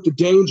as with the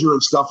danger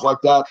and stuff like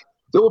that.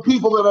 There were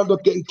people that ended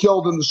up getting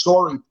killed in the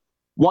story.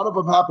 One of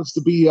them happens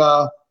to be,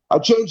 I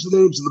changed the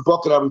names in the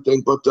book and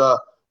everything, but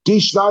Dee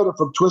Snider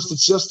from Twisted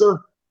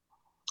Sister,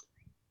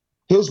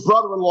 his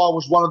brother-in-law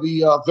was one of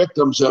the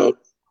victims in it.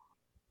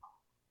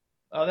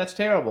 Oh, that's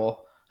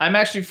terrible. I'm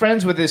actually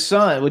friends with his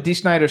son, with Dee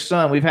Snider's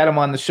son. We've had him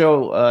on the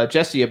show,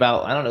 Jesse,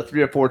 about,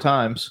 3 or 4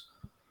 times.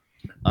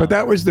 But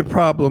that was the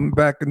problem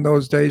back in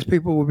those days.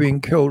 People were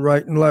being killed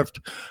right and left.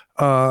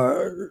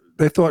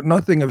 They thought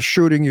nothing of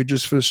shooting you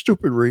just for a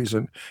stupid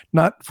reason,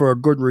 not for a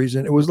good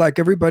reason. It was like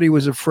everybody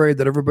was afraid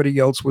that everybody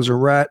else was a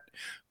rat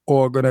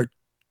or going to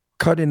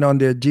cut in on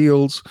their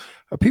deals.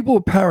 People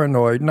were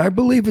paranoid, and I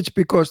believe it's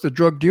because the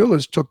drug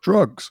dealers took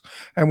drugs.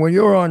 And when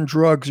you're on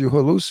drugs, you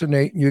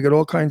hallucinate and you get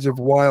all kinds of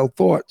wild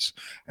thoughts.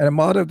 And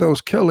a lot of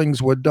those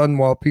killings were done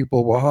while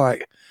people were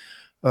high.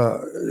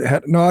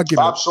 Had an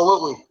argument.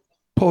 Absolutely.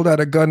 Pulled out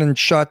a gun and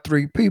shot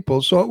 3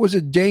 people. So it was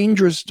a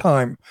dangerous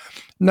time.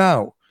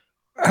 Now,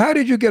 how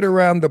did you get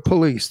around the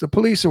police? The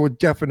police were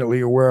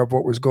definitely aware of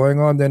what was going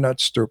on. They're not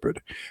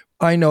stupid.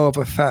 I know of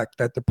a fact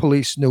that the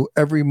police knew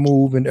every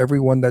move and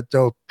everyone that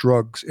dealt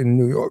drugs in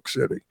New York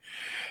City.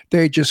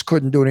 They just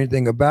couldn't do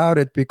anything about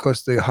it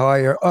because the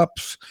higher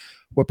ups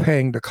were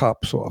paying the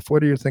cops off.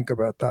 What do you think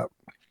about that?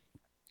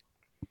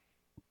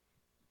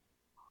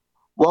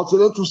 Well, it's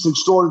an interesting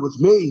story with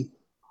me.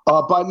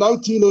 By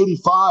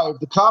 1985,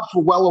 the cops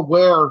were well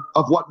aware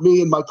of what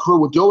me and my crew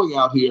were doing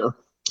out here.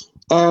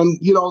 And,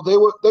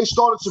 they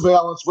started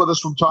surveillance with us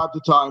from time to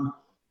time,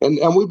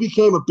 and we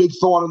became a big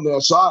thorn in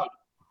their side.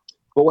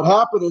 But what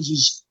happened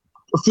is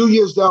a few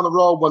years down the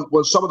road,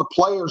 when some of the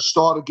players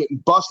started getting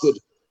busted,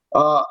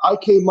 I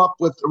came up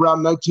with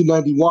around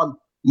 1991,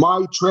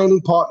 my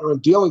training partner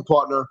and dealing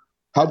partner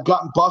had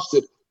gotten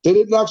busted. They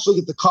didn't actually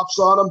get the cuffs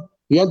on him.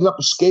 He ended up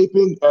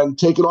escaping and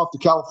taking off to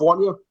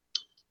California,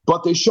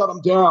 but they shut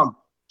him down.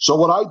 So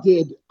what I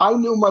did, I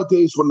knew my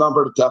days were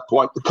numbered at that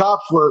point. The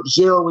cops were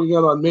zeroing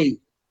in on me.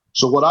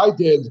 So what I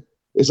did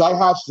is I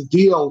hatched a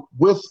deal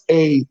with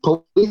a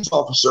police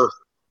officer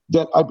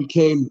that I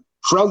became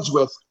friends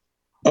with,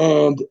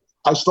 and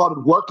I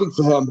started working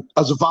for him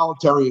as a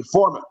voluntary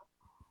informant.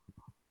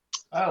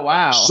 Oh,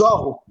 wow.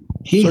 So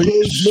he gave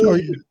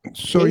me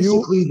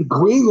basically the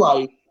green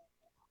light.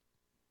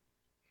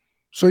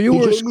 So he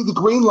gave me the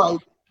green light.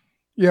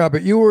 Yeah,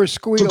 but you were a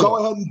squealer. To go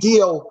ahead and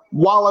deal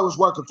while I was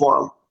working for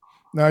him.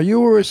 Now, you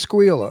were a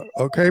squealer,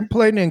 okay?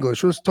 Plain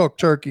English. Let's talk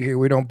turkey here.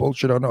 We don't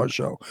bullshit on our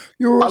show.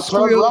 You were a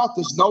squealer.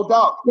 There's no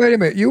doubt. Wait a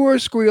minute. You were a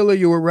squealer.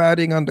 You were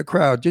ratting on the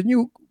crowd. Didn't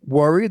you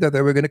worry that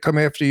they were going to come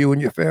after you and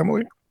your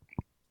family?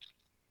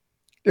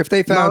 If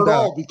they found out. Not at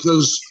all,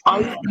 because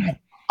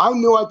I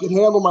knew I could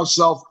handle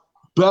myself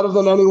better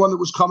than anyone that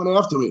was coming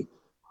after me.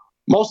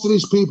 most of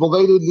these people,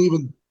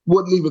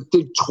 wouldn't even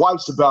think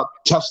twice about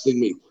testing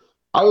me.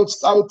 I had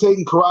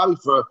taken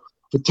karate for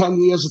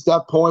 10 years at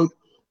that point.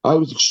 I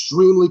was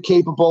extremely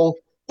capable,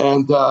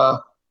 and I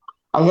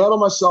handled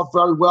myself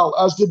very well,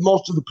 as did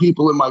most of the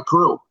people in my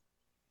crew.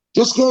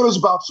 This game is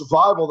about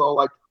survival, though.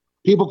 Like,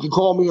 people can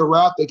call me a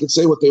rat, they can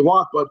say what they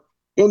want, but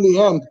in the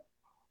end,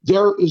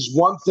 there is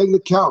one thing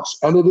that counts,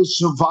 and it is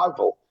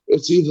survival.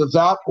 It's either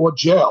that or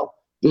jail.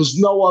 There's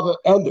no other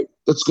ending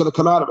that's going to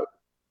come out of it.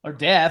 Or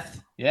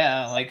death.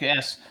 Yeah, like,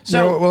 yes.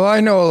 So, well, I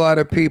know a lot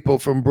of people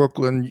from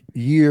Brooklyn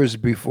years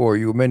before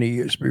you, many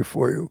years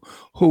before you,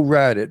 who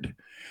ratted.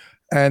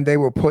 And they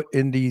were put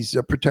in these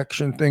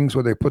protection things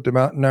where they put them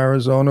out in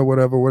Arizona,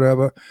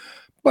 whatever.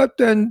 But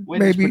then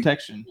witness maybe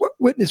protection.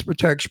 Witness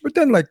protection. But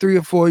then like 3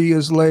 or 4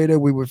 years later,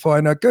 we would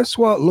find out, guess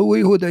what? Louis,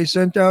 who they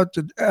sent out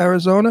to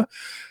Arizona,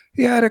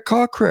 he had a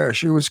car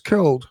crash. He was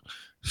killed.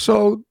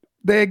 So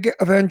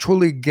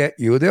eventually get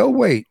you. They'll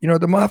wait. You know,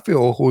 the mafia,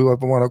 or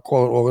whoever want to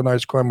call it,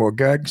 organized crime or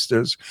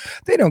gangsters,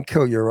 they don't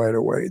kill you right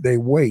away. They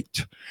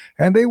wait.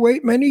 And they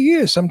wait many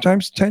years,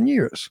 sometimes 10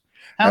 years.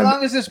 How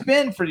long has this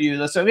been for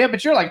you? So, yeah,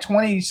 but you're like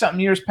 20-something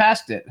years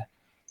past it.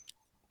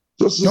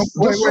 This all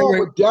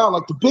went down.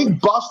 Like the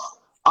big bust,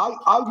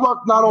 I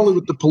worked not only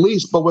with the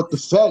police, but with the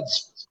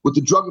feds, with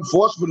the Drug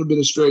Enforcement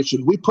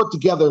Administration. We put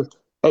together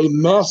a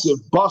massive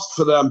bust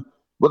for them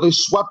where they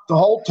swept the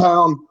whole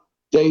town.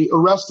 They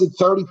arrested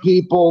 30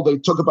 people. They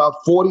took about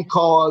 40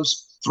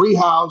 cars, 3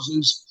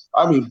 houses,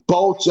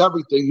 boats,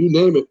 everything, you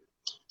name it.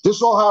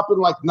 This all happened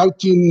like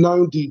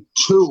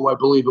 1992, I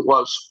believe it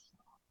was.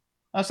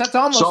 Oh, so that's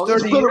almost 30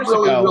 years ago. So it's been a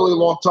really, really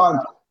long time.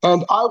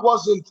 And I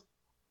wasn't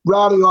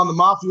ratting on the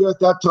mafia at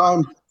that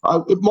time.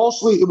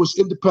 It was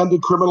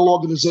independent criminal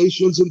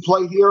organizations in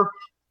play here.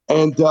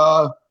 And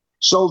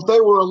so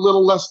they were a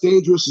little less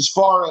dangerous as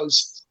far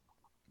as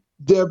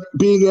their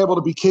being able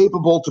to be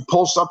capable to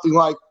pull something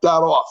like that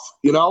off,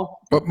 you know?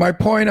 But my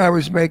point I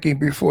was making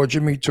before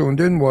Jimmy tuned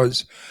in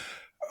was,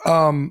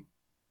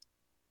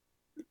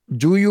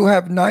 do you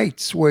have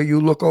nights where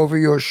you look over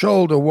your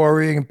shoulder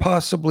worrying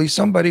possibly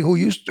somebody who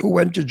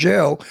went to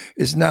jail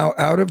is now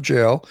out of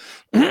jail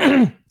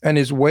and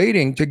is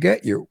waiting to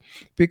get you?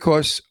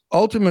 Because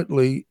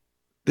ultimately,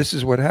 this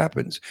is what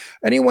happens.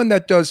 Anyone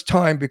that does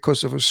time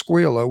because of a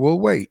squealer will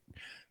wait.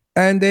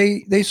 And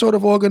they sort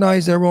of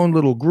organize their own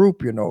little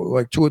group, you know,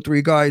 like 2 or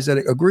 3 guys that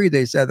agree.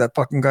 They said that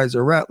fucking guy's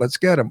a rat. Let's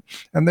get him.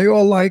 And they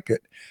all like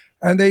it.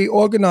 And they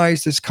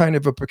organize this kind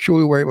of a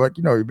peculiar way, like,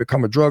 you know, you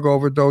become a drug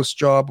overdose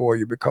job, or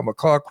you become a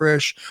car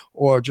crash,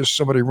 or just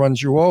somebody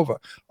runs you over.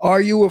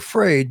 Are you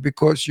afraid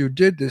because you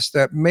did this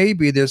that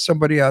maybe there's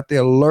somebody out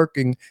there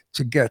lurking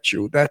to get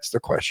you? That's the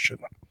question.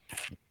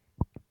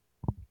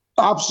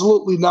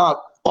 Absolutely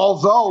not.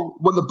 Although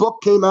when the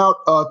book came out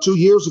 2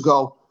 years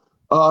ago,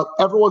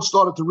 everyone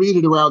started to read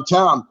it around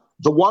town.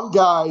 The one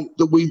guy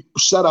that we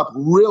set up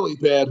really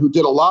bad, who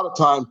did a lot of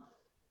time,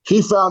 he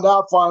found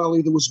out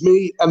finally there was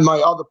me and my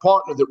other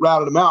partner that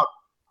ratted him out.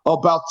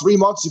 About 3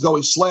 months ago,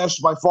 he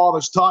slashed my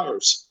father's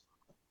tires.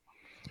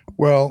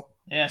 Well,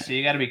 yeah, so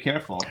you got to be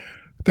careful.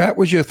 That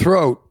was your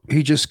throat.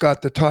 He just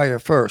got the tire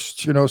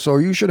first, you know, so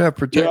you should have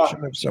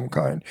protection of some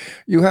kind.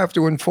 You have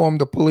to inform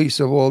the police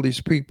of all these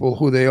people,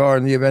 who they are.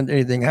 In the event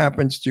anything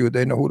happens to you,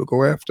 they know who to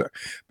go after.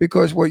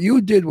 Because what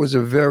you did was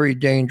a very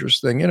dangerous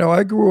thing. You know,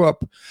 I grew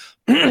up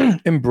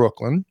in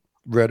Brooklyn,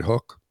 Red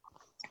Hook,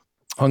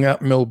 hung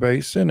out in Mill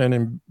Basin and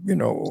in, you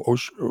know,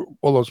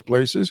 all those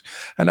places.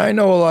 And I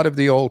know a lot of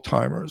the old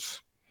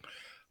timers.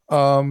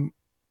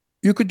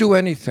 You could do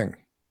anything,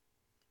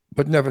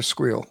 but never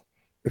squeal.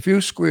 If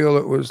you squeal,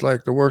 it was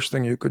like the worst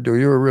thing you could do.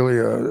 You were really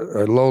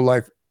a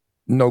low-life,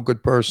 no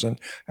good person,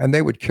 and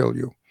they would kill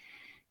you.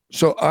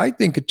 So I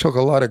think it took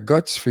a lot of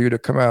guts for you to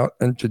come out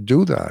and to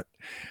do that.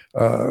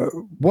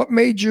 What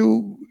made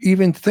you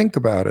even think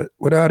about it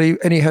without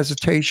any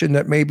hesitation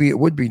that maybe it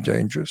would be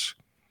dangerous?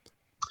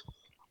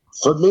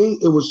 For me,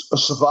 it was a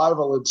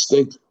survival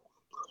instinct.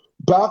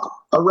 Back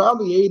around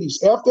the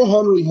 80s, after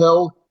Henry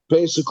Hill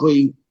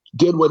basically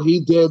did what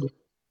he did,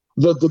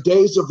 the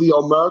days of the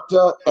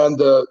omerta and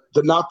the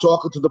not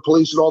talking to the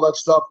police and all that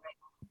stuff,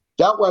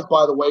 that went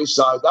by the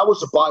wayside. That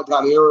was a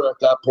bygone era at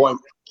that point.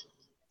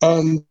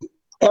 And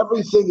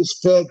everything is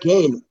fair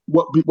game.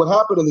 What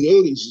happened in the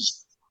 80s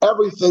is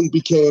everything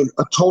became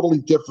a totally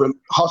different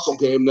hustle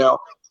game now,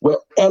 where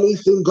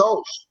anything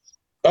goes.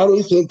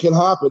 Anything can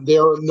happen.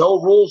 There are no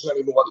rules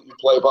anymore that you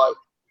play by,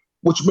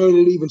 which made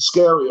it even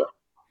scarier.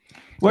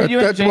 Were you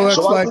in jail?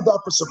 So I did that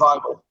for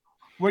survival.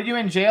 Were you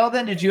in jail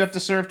then? Did you have to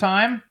serve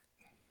time?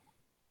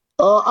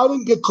 I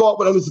didn't get caught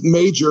with anything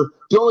major.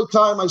 The only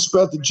time I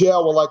spent in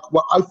jail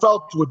I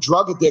fell to a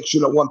drug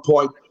addiction at one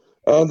point,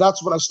 and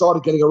that's when I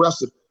started getting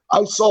arrested.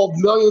 I sold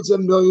millions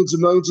and millions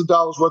and millions of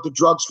dollars worth of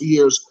drugs for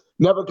years,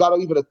 never got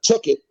even a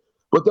ticket.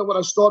 But then when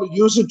I started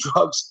using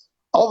drugs,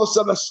 all of a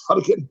sudden I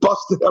started getting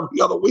busted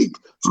every other week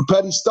for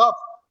petty stuff.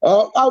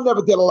 I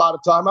never did a lot of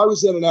time. I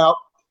was in and out,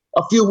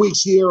 a few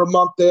weeks here, a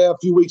month there, a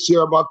few weeks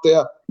here, a month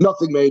there,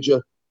 nothing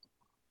major.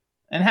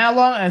 And how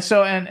long?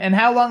 And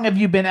how long have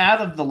you been out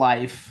of the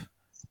life?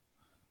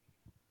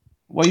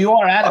 Well, you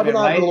are out I've of it, been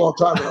out of right? it a long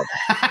time now.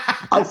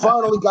 I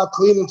finally got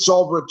clean and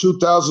sober in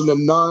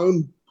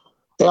 2009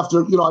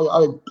 after,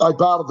 I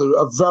battled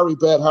a very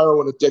bad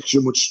heroin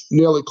addiction, which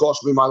nearly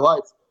cost me my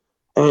life.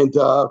 And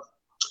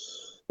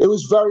it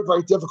was very,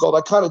 very difficult.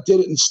 I kind of did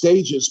it in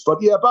stages. But,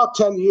 yeah, about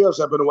 10 years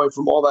I've been away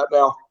from all that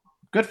now.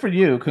 Good for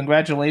you.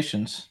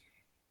 Congratulations.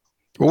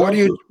 Well, what do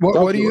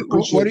you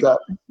Appreciate that.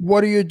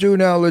 what do you do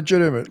now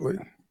legitimately?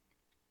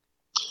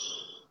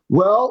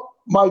 Well,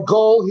 my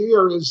goal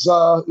here is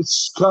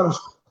it's kind of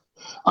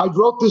I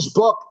wrote this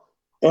book,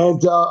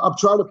 and I'm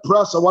trying to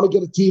press. I want to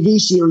get a TV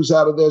series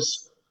out of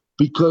this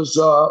because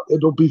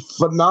it'll be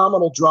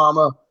phenomenal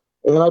drama.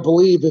 And I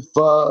believe if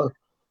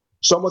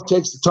someone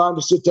takes the time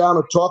to sit down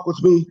and talk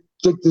with me,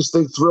 think this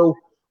thing through,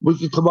 we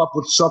can come up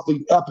with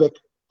something epic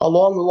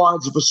along the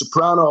lines of a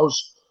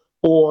Sopranos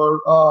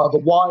or The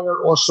Wire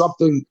or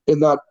something in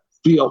that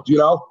field,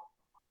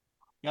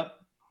 Yep.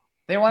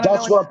 They want to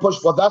That's what I'm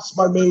pushing for. That's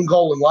my main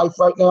goal in life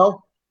right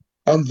now.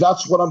 And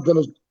that's what I'm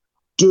going to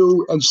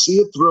do and see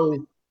it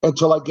through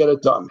until I get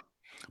it done.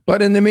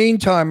 But in the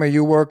meantime, are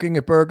you working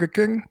at Burger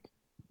King?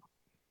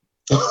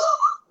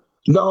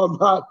 No, I'm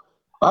not.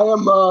 I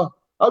am.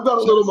 I've got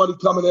a little money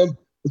coming in.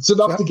 It's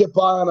enough to get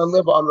by on and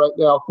live on right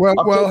now. Well,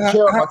 I'm taking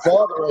care of my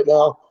father right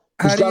now.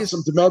 He's got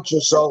some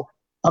dementia, so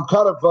I'm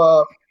kind of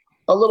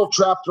a little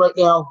trapped right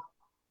now.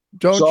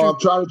 I'm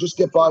trying to just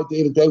get by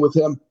day to day with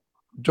him.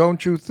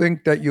 Don't you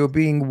think that you're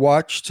being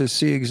watched to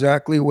see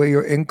exactly where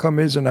your income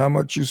is and how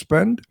much you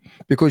spend?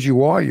 Because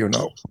you are,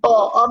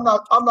 Oh, I'm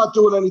not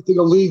doing anything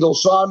illegal,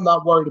 so I'm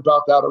not worried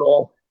about that at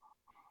all.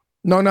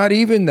 No, not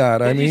even that.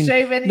 Did you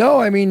save any? No,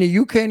 I mean,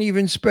 you can't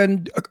even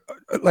spend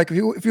like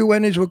if you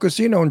went into a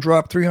casino and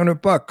dropped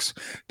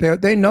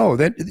 $300, they know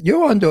that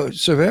you're under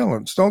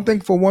surveillance. Don't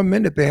think for 1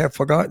 minute they have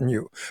forgotten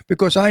you,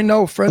 because I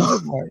know friends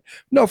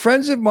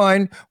of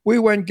mine. We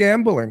went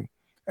gambling,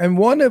 and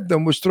one of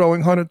them was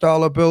throwing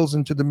 $100 bills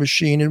into the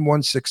machine and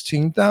won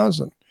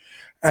 $16,000,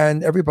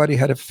 and everybody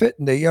had a fit,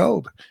 and they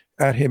yelled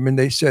at him and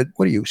they said,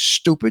 "What are you,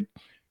 stupid?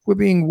 We're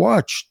being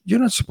watched. You're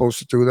not supposed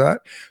to do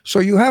that." So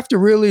you have to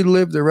really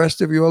live the rest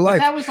of your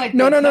life. That was like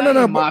no. It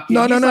doesn't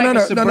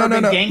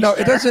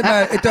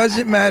matter. It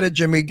doesn't matter,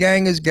 Jimmy.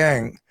 Gang is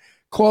gang.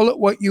 Call it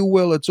what you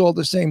will. It's all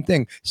the same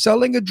thing.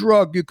 Selling a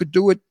drug, you could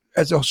do it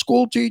as a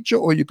school teacher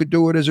or you could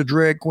do it as a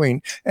drag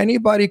queen.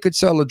 Anybody could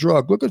sell a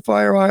drug. Look at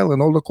Fire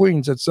Island, all the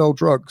queens that sell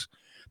drugs.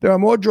 There are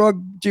more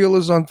drug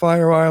dealers on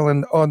Fire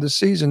Island on the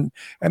season,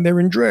 and they're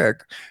in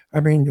drag.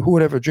 I mean, who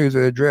would ever choose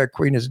a drag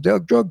queen as a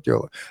drug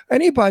dealer?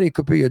 Anybody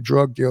could be a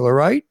drug dealer,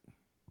 right?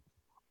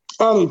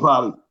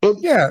 Anybody.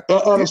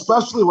 And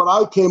especially when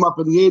I came up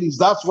in the 80s,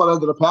 that's what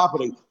ended up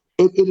happening.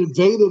 It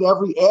invaded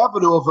every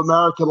avenue of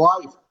American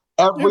life.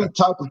 Every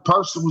type of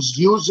person was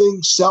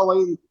using,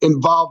 selling,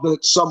 involved in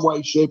it some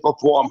way, shape, or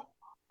form.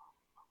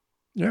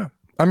 Yeah.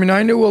 I mean,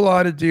 I knew a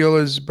lot of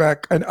dealers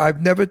back, and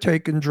I've never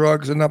taken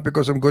drugs, and not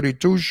because I'm goody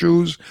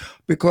two-shoes,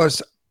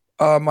 because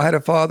I had a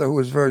father who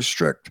was very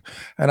strict,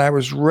 and I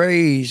was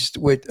raised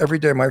with every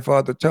day my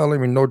father telling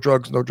me, no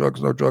drugs, no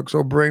drugs, no drugs,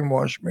 so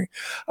brainwashed me.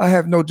 I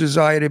have no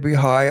desire to be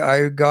high.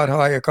 I got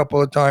high a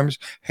couple of times,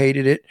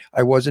 hated it.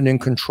 I wasn't in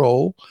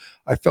control.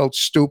 I felt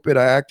stupid.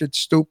 I acted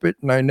stupid,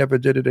 and I never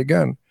did it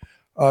again.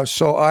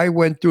 So I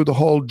went through the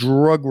whole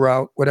drug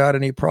route without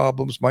any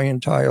problems my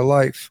entire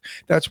life.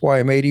 That's why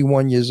I'm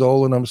 81 years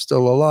old and I'm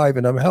still alive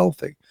and I'm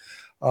healthy.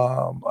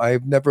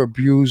 I've never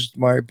abused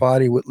my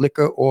body with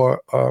liquor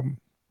or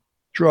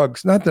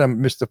drugs. Not that I'm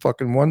Mr.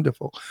 fucking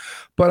wonderful,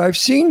 but I've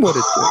seen what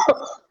it did.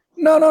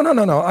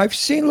 No. I've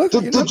seen. Look.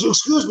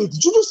 Excuse me.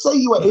 Did you just say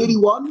you were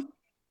 81?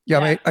 Yeah,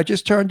 mate. I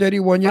just turned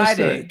 81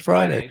 yesterday.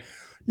 Friday.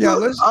 Yeah.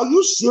 Are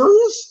you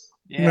serious?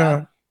 Yeah.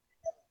 No.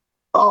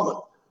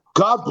 Oh.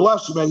 God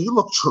bless you, man. You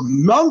look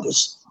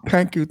tremendous.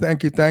 Thank you.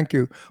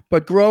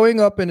 But growing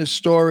up in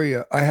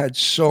Astoria, I had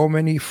so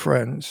many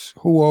friends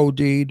who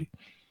OD'd,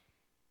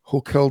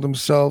 who killed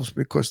themselves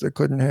because they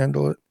couldn't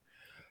handle it.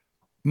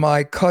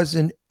 My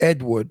cousin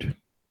Edward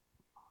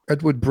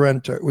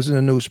Brenter, it was in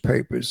the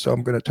newspapers, so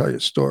I'm going to tell you a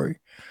story.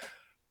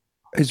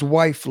 His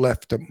wife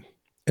left him,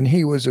 and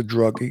he was a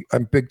druggie, a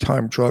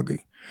big-time druggie.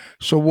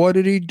 So what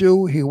did he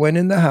do? He went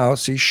in the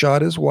house, he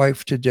shot his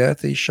wife to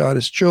death, he shot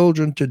his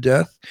children to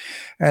death,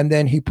 and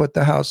then he put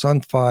the house on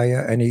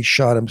fire and he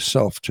shot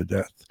himself to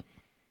death.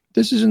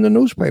 This is in the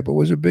newspaper. It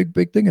was a big,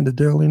 big thing in the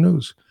Daily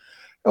News.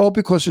 All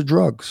because of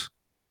drugs.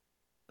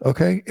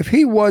 Okay? If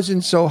he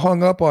wasn't so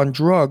hung up on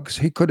drugs,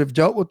 he could have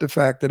dealt with the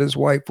fact that his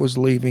wife was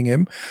leaving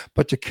him,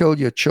 but to kill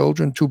your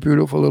children, two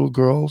beautiful little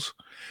girls,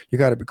 you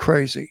got to be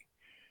crazy.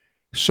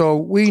 So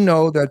we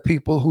know that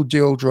people who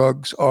deal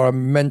drugs are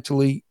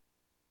mentally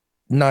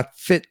not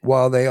fit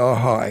while they are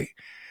high.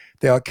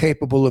 They are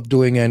capable of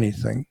doing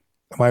anything.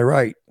 Am I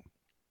right?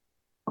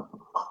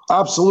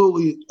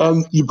 Absolutely.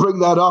 And you bring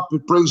that up,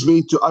 it brings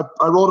me to,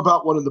 I wrote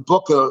about one in the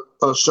book,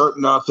 a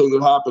certain thing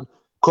that happened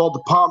called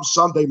the Palm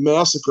Sunday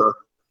Massacre.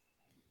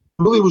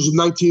 I believe it was in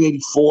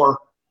 1984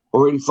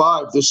 or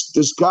 85.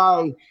 This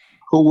guy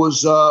who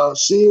was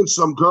seeing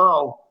some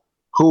girl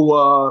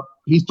who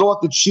he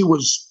thought that she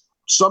was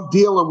some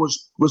dealer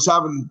was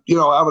having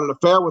an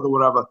affair with or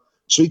whatever.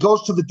 So he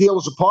goes to the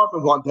dealer's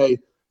apartment one day.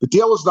 The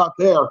dealer's not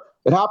there.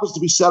 It happens to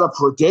be set up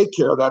for a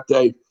daycare that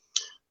day.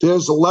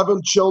 There's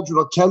 11 children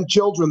or 10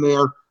 children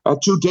there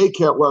and 2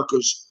 daycare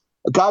workers.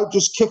 A guy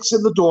just kicks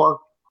in the door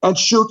and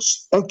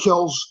shoots and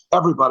kills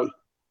everybody.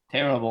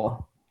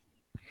 Terrible.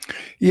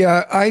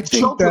 Yeah, I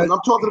think children. that I'm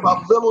talking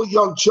about little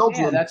young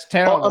children. Yeah, that's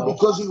terrible. And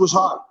because he was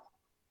hot.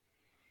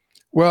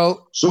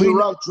 Well, so you're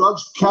right.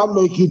 Drugs can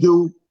make you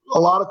do a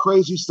lot of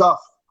crazy stuff.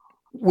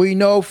 We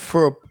know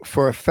for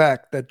a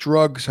fact that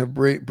drugs have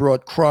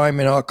brought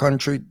crime in our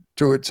country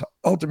to its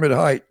ultimate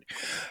height.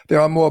 There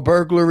are more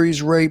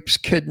burglaries, rapes,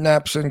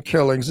 kidnaps, and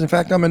killings. In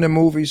fact, I'm in a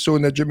movie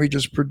soon that Jimmy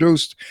just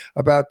produced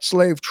about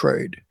slave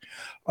trade.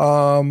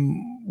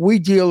 We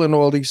deal in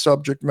all these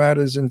subject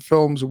matters in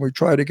films, and we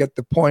try to get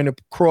the point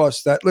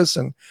across that,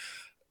 listen,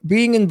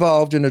 being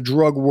involved in a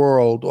drug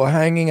world or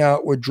hanging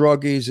out with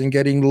druggies and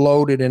getting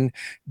loaded and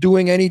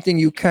doing anything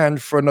you can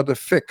for another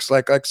fix,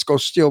 like let's go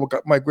steal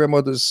my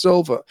grandmother's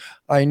silver.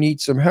 I need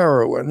some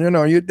heroin.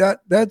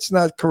 That's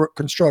not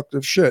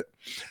constructive shit.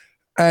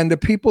 And the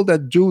people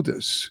that do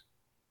this,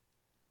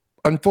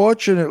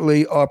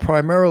 unfortunately, are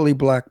primarily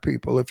black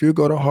people. If you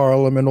go to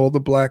Harlem and all the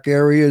black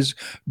areas,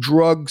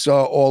 drugs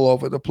are all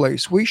over the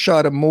place. We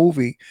shot a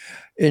movie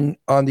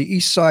on the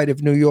east side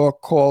of New York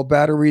called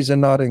Batteries Are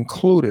Not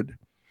Included.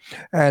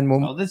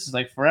 And this is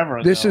like forever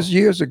ago. This is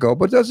years ago,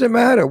 but it doesn't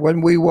matter.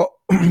 When we were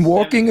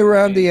walking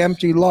around the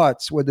empty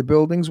lots where the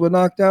buildings were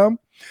knocked down,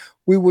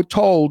 we were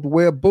told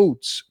wear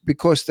boots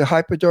because the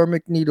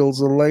hypodermic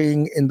needles are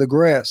laying in the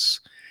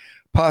grass,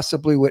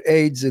 possibly with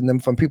AIDS in them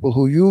from people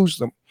who use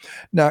them.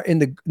 Now, in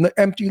the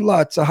empty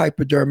lots of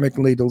hypodermic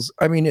needles,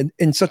 I mean,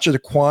 in such a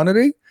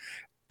quantity,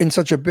 in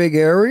such a big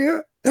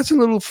area, that's a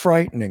little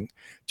frightening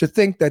to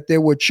think that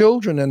there were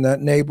children in that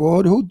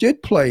neighborhood who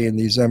did play in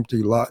these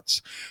empty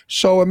lots.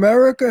 So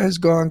America has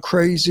gone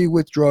crazy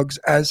with drugs,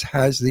 as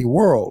has the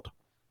world.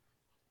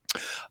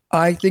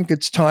 I think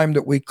it's time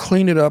that we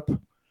clean it up,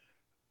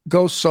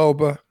 go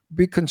sober,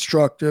 be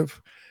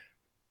constructive.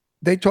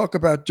 They talk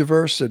about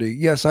diversity.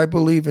 Yes, I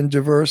believe in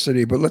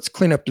diversity, but let's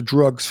clean up the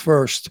drugs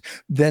first,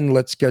 then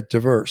let's get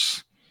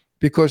diverse.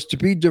 Because to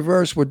be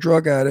diverse with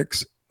drug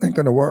addicts ain't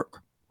going to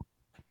work.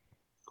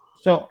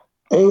 So,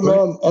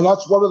 amen. And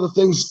that's one of the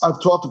things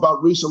I've talked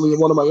about recently in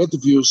one of my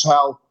interviews,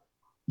 how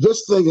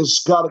this thing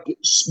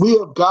we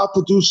have got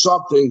to do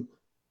something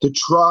to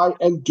try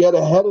and get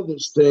ahead of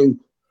this thing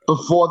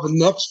before the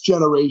next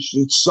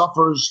generation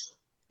suffers,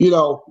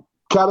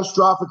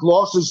 catastrophic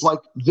losses like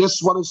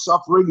this one is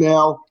suffering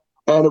now.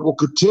 And it will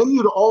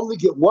continue to only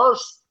get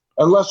worse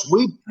unless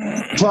we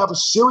have a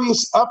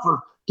serious effort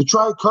to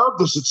try and curb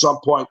this at some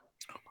point.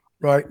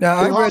 Right.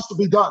 Now, it has to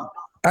be done.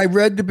 I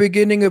read the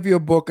beginning of your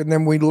book, and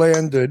then we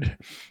landed,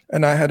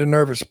 and I had a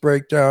nervous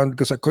breakdown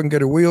because I couldn't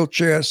get a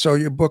wheelchair, so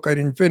your book I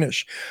didn't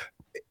finish.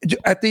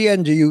 At the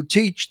end, do you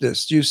teach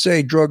this? Do you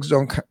say drugs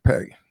don't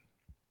pay?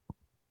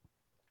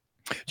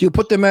 Do you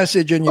put the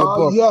message in your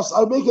book? Yes,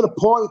 I make it a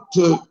point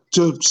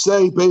to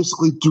say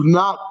basically do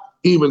not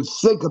even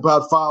think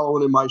about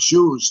following in my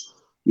shoes.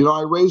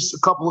 I raised a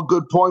couple of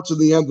good points in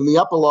the end in the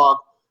epilogue.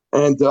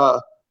 And,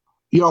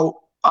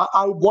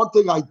 one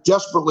thing I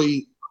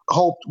desperately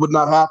hoped would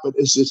not happen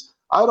is this.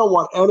 I don't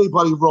want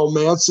anybody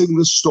romancing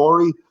this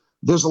story.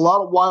 There's a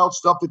lot of wild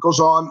stuff that goes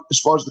on as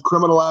far as the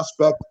criminal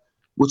aspect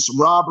with some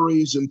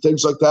robberies and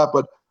things like that.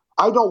 But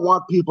I don't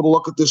want people to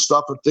look at this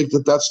stuff and think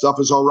that stuff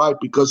is all right,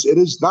 because it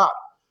is not.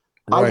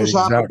 Right, I just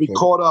happen to be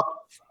caught up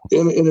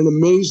in an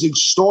amazing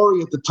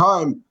story at the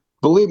time.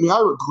 Believe me, I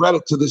regret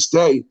it to this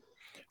day,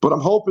 but I'm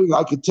hoping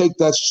I could take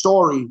that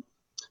story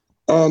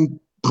and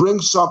bring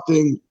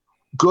something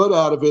good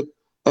out of it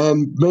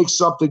and make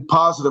something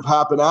positive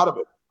happen out of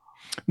it.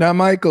 Now,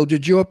 Michael,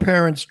 did your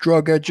parents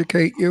drug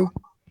educate you?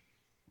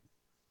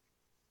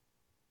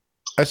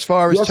 As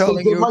far as yes, telling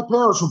they did. you? My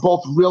parents were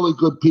both really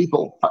good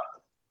people.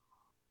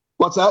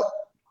 What's that?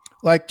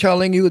 Like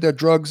telling you that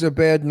drugs are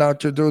bad, not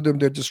to do them,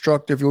 they're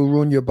destructive, you'll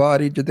ruin your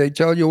body. Did they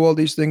tell you all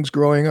these things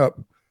growing up?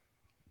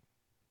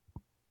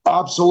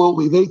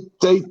 Absolutely. They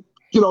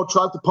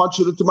tried to punch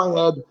it into my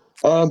head,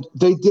 and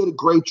they did a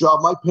great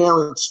job. My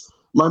parents,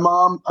 my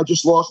mom, I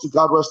just lost her,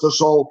 God rest her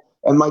soul,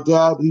 and my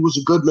dad, he was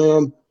a good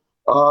man.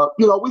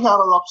 We had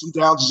our ups and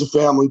downs as a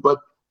family, but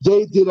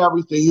they did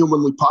everything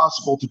humanly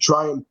possible to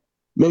try and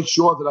make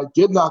sure that I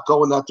did not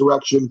go in that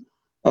direction.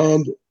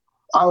 And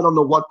I don't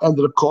know what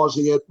ended up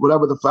causing it,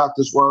 whatever the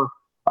factors were.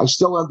 I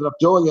still ended up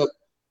doing it,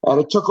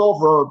 and it took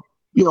over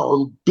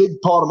a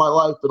big part of my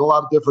life in a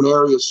lot of different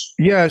areas.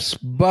 Yes,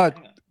 but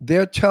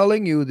they're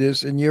telling you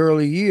this in your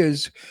early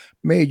years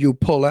made you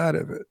pull out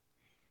of it.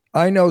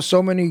 I know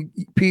so many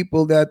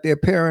people that their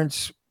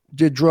parents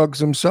did drugs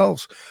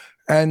themselves,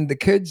 and the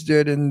kids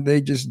did, and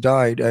they just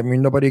died. I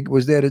mean, nobody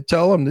was there to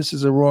tell them this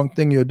is a wrong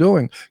thing you're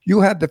doing.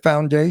 You had the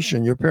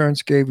foundation. Your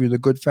parents gave you the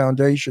good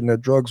foundation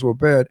that drugs were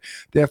bad.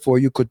 Therefore,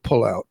 you could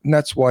pull out. And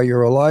that's why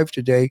you're alive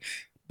today.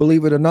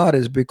 Believe it or not,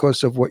 is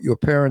because of what your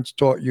parents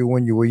taught you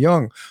when you were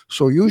young.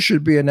 So you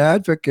should be an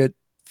advocate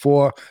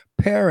for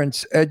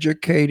parents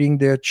educating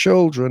their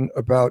children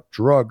about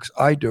drugs.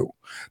 I do.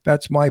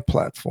 That's my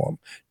platform.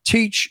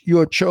 Teach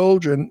your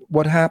children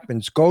what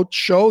happens. Go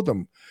show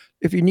them.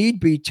 If you need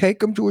be, take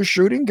them to a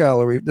shooting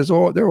gallery.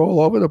 They're all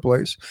over the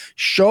place.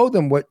 Show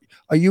them what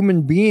a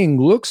human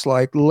being looks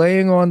like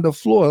laying on the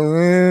floor.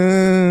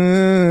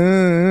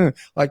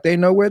 Like they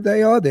know where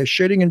they are. They're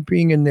shitting and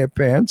peeing in their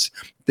pants.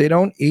 They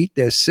don't eat.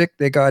 They're sick.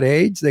 They got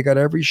AIDS. They got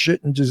every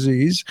shit and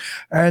disease.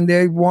 And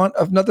they want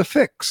another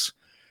fix.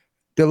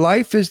 Their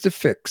life is the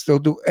fix. They'll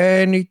do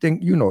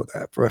anything. You know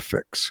that for a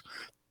fix.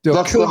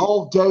 That's the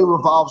whole day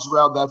revolves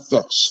around that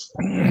fix.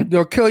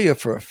 They'll kill you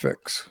for a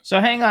fix.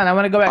 So hang on. I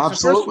want to go back.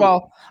 Absolutely. So first of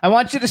all, I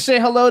want you to say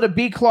hello to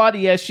B.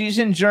 Claudia. She's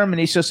in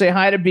Germany. So say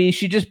hi to B.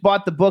 She just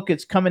bought the book.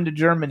 It's coming to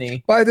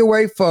Germany. By the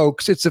way,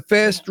 folks, it's a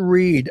fast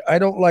read. I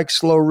don't like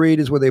slow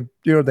readers where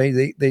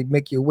they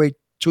make you wait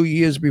 2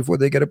 years before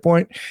they get a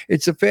point.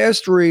 It's a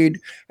fast read.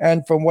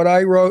 And from what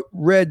I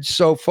read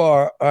so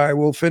far, I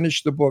will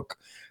finish the book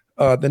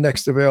the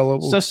next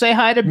available. So say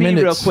hi to B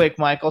real quick,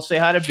 Michael. Say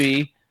hi to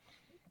B.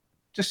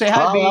 Just say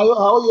hi, Hi, B.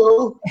 how are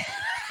you?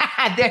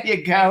 There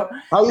you go.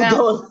 How you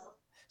doing?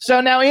 So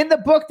now in the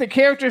book, the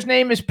character's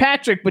name is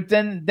Patrick, but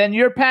then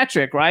you're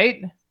Patrick,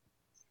 right?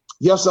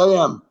 Yes, I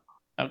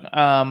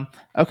am.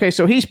 Okay,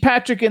 so he's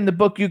Patrick in the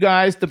book, you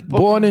guys. The book,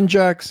 Born in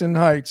Jackson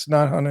Heights,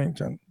 not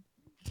Huntington.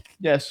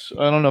 yes,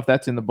 I don't know if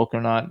that's in the book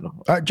or not.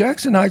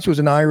 Jackson Heights was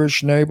an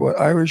Irish neighborhood,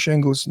 Irish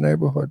English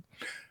neighborhood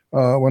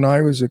when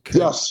I was a kid.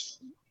 Yes.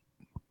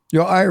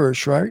 You're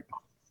Irish, right?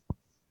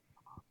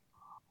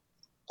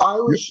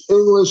 Irish,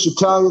 English,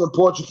 Italian, and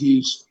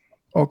Portuguese.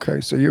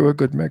 Okay, so you're a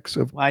good mix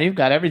of. Wow, you've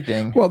got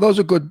everything. Well, those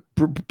are good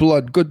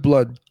blood. Good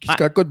blood. He's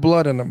got good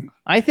blood in them.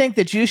 I think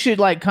that you should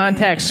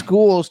contact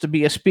schools to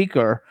be a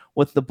speaker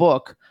with the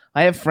book.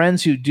 I have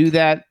friends who do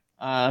that,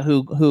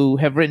 who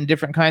have written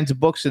different kinds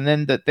of books, and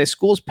then the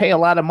schools pay a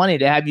lot of money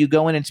to have you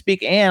go in and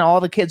speak, and all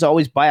the kids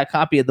always buy a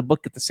copy of the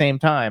book at the same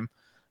time.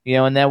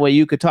 And that way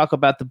you could talk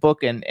about the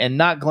book and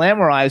not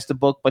glamorize the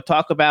book, but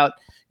talk about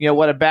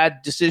what a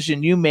bad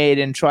decision you made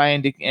and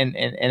trying to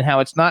and how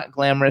it's not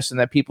glamorous and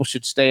that people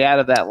should stay out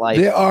of that life.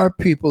 There are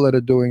people that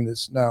are doing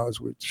this now as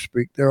we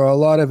speak. There are a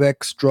lot of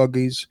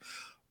ex-druggies,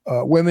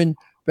 women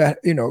that,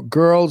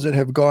 girls that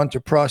have gone to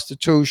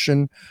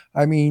prostitution.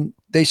 I mean,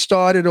 they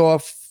started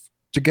off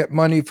to get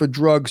money for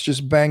drugs,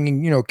 just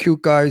banging,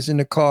 cute guys in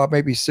the car,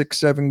 maybe 6,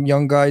 7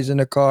 young guys in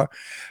the car.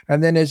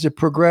 And then as it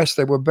progressed,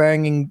 they were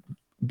banging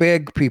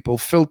bag people,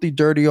 filthy,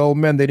 dirty old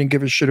men. They didn't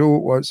give a shit who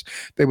it was.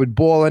 They would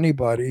ball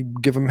anybody,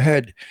 give them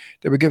head.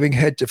 They were giving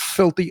head to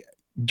filthy,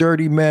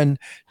 dirty men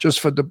just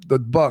for the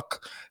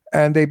buck.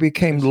 And they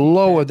became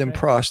lower than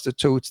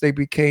prostitutes. They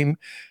became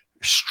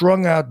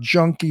strung out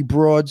junkie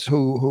broads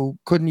who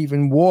couldn't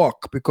even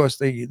walk because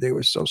they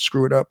were so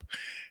screwed up.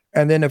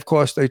 And then, of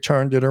course, they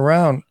turned it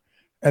around.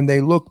 And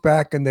they look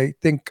back and they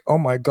think, oh,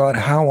 my God,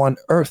 how on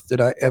earth did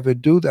I ever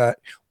do that?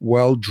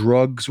 Well,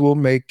 drugs will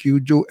make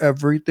you do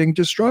everything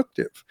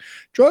destructive.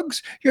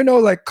 Drugs,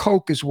 like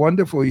Coke is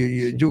wonderful.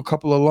 You do a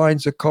couple of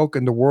lines of Coke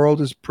and the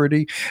world is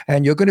pretty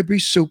and you're going to be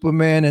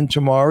Superman and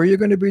tomorrow you're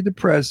going to be the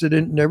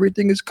president and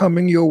everything is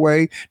coming your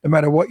way. No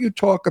matter what you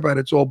talk about,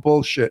 it's all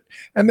bullshit.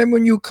 And then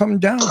when you come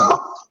down,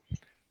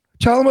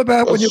 tell them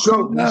about when you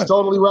come down. That's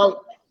totally right.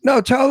 No,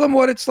 tell them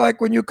what it's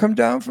like when you come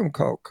down from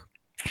Coke.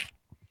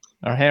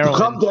 Or heroin. The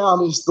come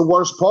down is the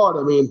worst part.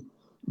 I mean,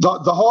 the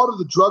harder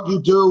the drug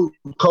you do,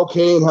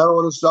 cocaine,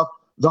 heroin and stuff,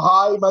 the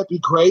high might be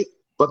great,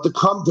 but the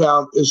come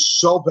down is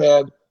so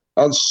bad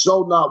and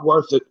so not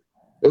worth it.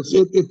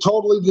 It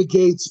totally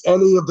negates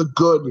any of the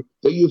good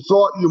that you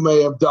thought you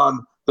may have done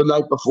the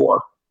night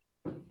before.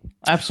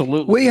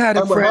 Absolutely. We had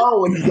a and with friend.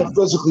 heroin, you get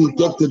physically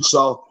addicted,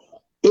 so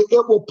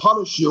it will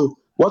punish you.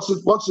 Once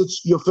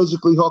you're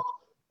physically hooked,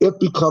 it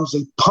becomes a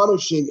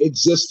punishing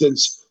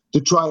existence to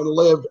try and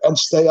live and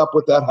stay up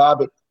with that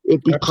habit.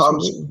 It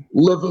becomes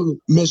living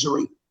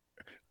misery.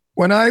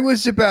 When I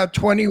was about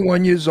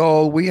 21 years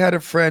old, we had a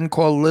friend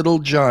called Little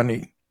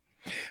Johnny.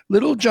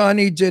 Little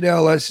Johnny did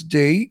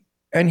LSD,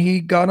 and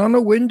he got on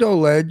a window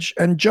ledge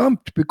and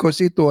jumped because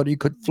he thought he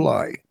could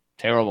fly.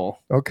 Terrible.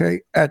 Okay.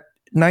 At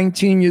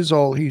 19 years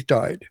old, he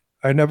died.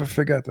 I never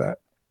forget that.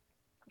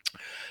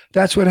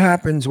 That's what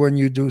happens when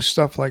you do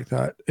stuff like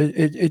that.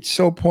 It's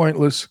so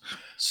pointless.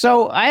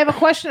 So I have a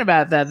question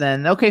about that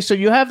then. Okay, so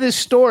you have this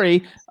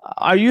story.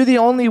 Are you the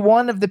only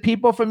one of the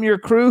people from your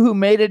crew who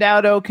made it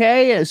out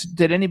okay?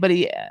 Did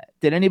anybody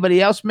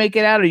else make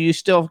it out? Or you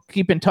still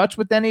keep in touch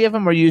with any of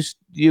them? Or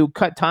you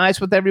cut ties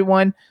with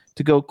everyone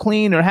to go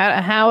clean? Or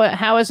how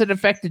has it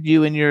affected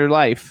you in your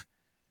life?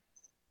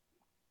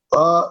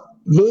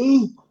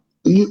 Me?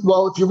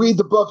 If you read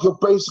the book, you'll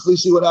basically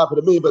see what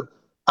happened to me. But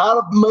out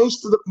of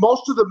most of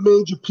the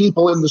major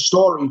people in the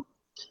story,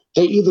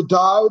 they either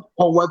died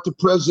or went to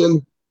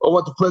prison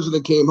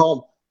and came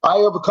home. I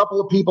have a couple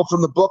of people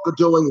from the book are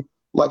doing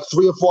like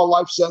 3 or 4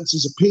 life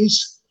sentences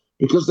apiece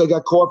because they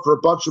got caught for a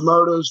bunch of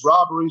murders,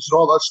 robberies, and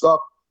all that stuff.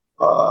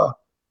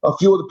 A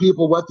few of the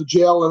people went to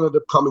jail and ended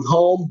up coming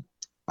home,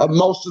 and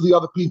most of the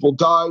other people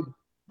died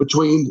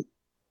between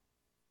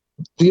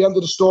the end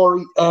of the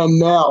story, and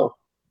now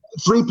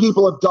 3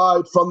 people have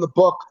died from the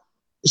book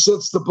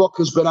since the book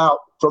has been out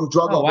from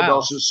drug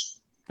overdoses.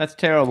 That's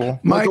terrible.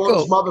 My daughter's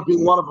Michael, mother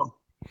being one of them.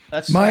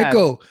 That's sad.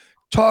 Michael,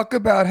 talk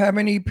about how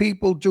many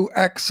people do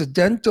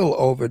accidental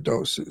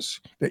overdoses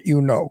that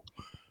you know.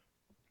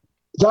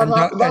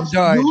 That's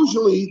died.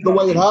 usually the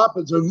way it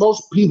happens. And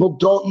most people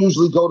don't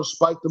usually go to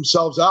spike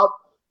themselves out.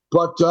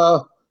 But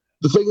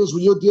the thing is,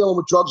 when you're dealing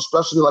with drugs,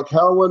 especially like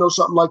heroin or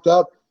something like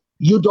that,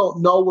 you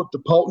don't know what the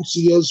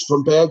potency is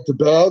from bag to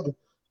bag,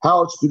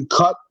 how it's been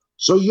cut.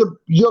 So you're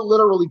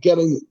literally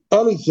getting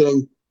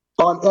anything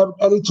on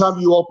anytime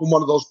you open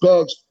one of those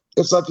bags.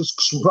 It's like a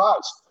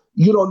surprise.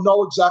 You don't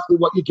know exactly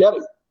what you're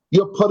getting.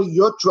 You're putting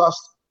your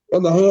trust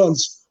in the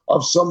hands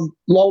of some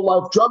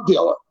low-life drug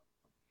dealer.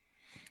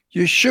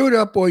 You shoot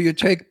up or you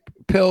take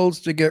pills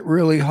to get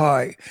really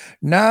high.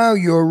 Now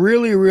you're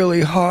really,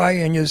 really high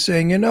and you're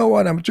saying, you know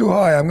what, I'm too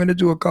high. I'm going to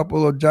do a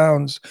couple of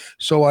downs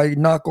so I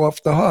knock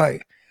off the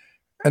high.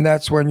 And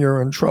that's when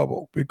you're in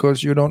trouble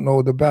because you don't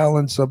know the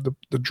balance of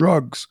the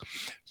drugs.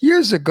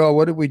 Years ago,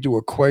 what did we do?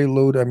 A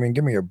Quaalude? I mean,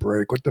 give me a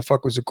break. What the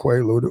fuck was a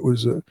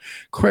Quaalude?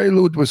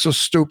 Quaalude was so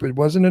stupid.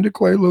 Wasn't it a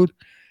Quaalude?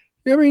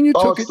 I mean,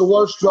 it's the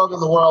worst drug in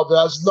the world. It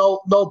has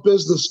no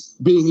business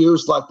being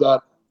used like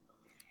that.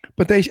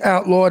 But they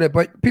outlawed it.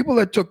 But people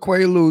that took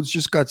Quaaludes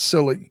just got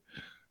silly.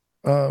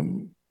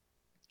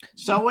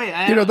 So wait,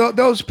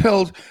 those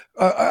pills.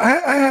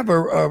 I have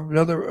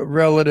another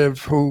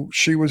relative who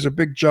she was a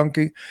big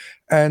junkie,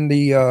 and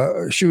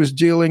she was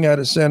dealing out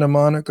of Santa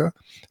Monica,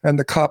 and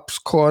the cops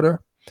caught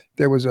her.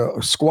 There was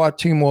a SWAT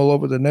team all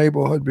over the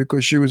neighborhood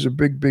because she was a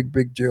big, big,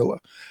 big dealer,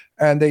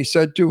 and they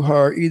said to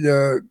her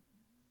either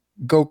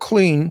go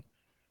clean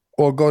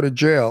or go to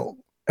jail.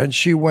 And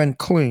she went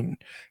clean,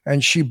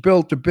 and she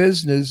built a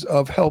business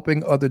of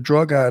helping other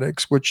drug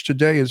addicts, which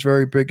today is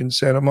very big in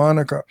Santa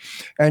Monica.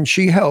 And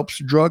she helps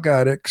drug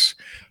addicts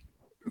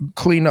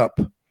clean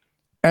up.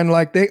 And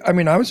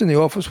I was in the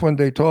office one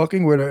day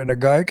talking with her, and a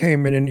guy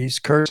came in and he's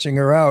cursing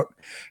her out.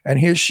 And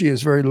here she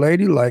is, very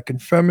ladylike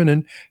and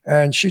feminine.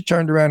 And she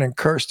turned around and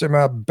cursed him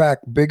out back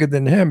bigger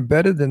than him,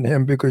 better than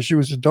him, because she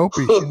was a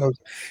dopey.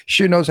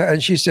 She knows how.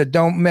 And she said,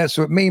 "Don't mess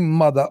with me,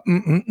 mother.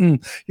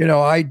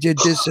 I did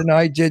this and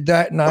I did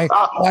that. And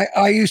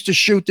I used to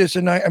shoot this.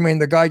 And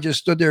the guy just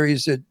stood there. He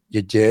said,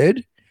 "You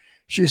did?"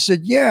 She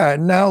said, "Yeah.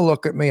 And now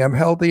look at me. I'm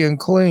healthy and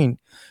clean."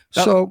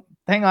 So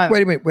hang on.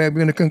 Wait a minute. I'm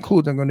going to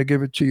conclude. I'm going to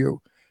give it to you.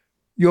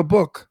 Your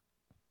book,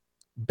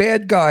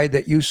 bad guy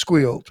that you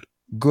squealed,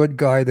 good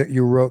guy that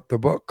you wrote the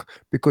book,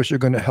 because you're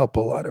going to help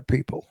a lot of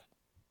people.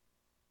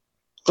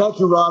 Thank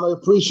you, Ron. I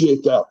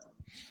appreciate that.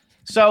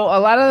 So a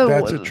lot of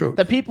That's the truth.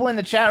 The people in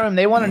the chat room,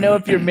 they want to know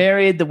if you're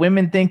married. The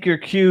women think you're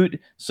cute.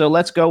 So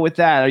let's go with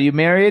that. Are you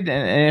married?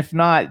 And if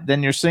not,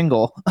 then you're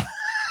single.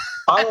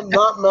 I am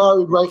not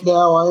married right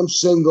now. I am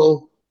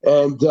single.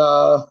 And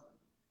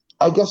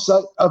I guess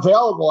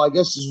available, I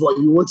guess is what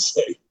you would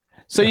say.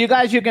 So you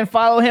guys, you can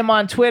follow him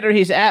on Twitter.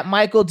 He's at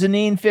Michael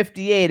Dineen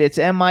 58. It's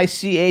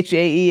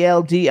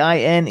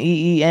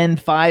MichaelDineen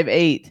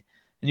 58.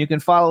 And you can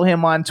follow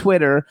him on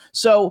Twitter.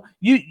 So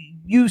you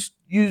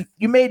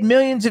made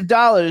millions of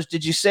dollars.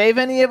 Did you save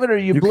any of it, or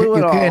you blew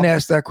it all? You can't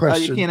ask that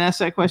question. You can't ask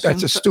that question.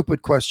 That's a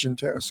stupid question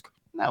to ask.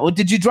 No. Well,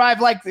 did you drive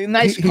like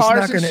nice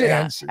cars and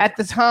shit at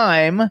the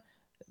time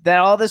that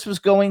all this was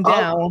going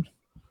down?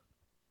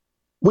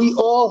 We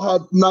all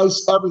had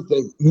nice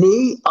everything.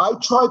 Me, I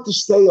tried to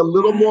stay a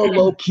little more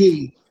low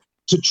key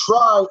to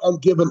try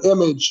and give an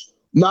image,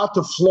 not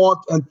to flaunt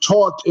and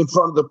taunt in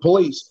front of the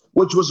police,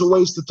 which was a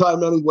waste of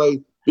time anyway,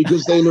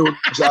 because they knew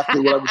exactly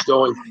what I was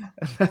doing.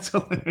 That's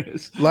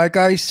hilarious. Like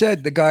I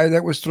said, the guy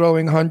that was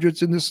throwing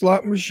hundreds in the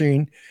slot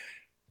machine,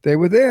 they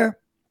were there.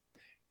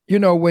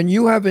 When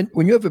you have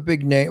a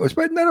big name,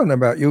 I don't know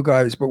about you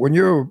guys, but when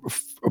you're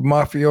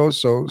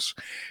mafiosos,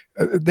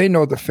 they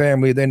know the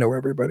family, they know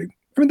everybody.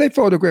 They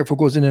photograph who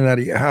goes in and out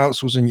of your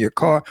house, who's in your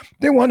car.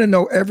 They want to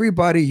know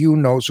everybody you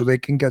know so they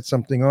can get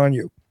something on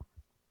you.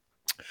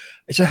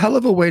 It's a hell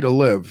of a way to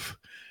live,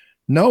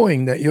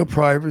 knowing that your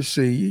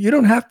privacy, you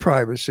don't have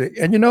privacy.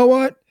 And you know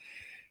what?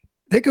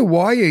 They could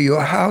wire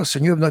your house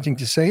and you have nothing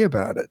to say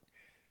about it.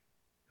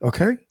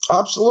 Okay?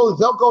 Absolutely.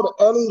 They'll go to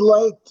any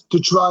length to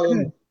try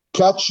and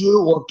catch you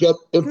or get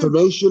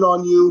information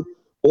on you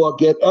or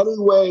get any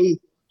way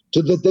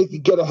that they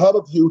could get ahead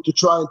of you to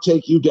try and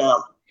take you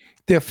down.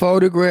 They're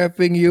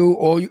photographing you,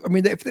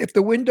 if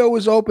the window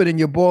is open and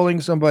you're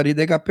bawling somebody,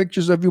 they got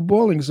pictures of you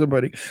bawling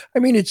somebody.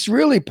 It's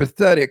really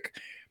pathetic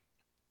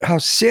how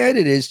sad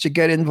it is to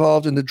get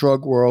involved in the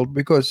drug world,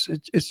 because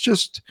it's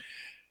just,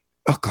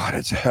 oh God,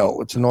 it's hell.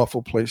 It's an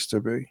awful place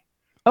to be.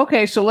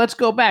 Okay, so let's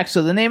go back.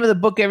 So the name of the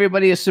book,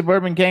 everybody, is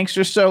Suburban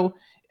Gangster. So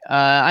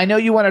I know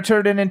you want to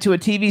turn it into a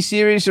TV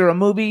series or a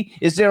movie.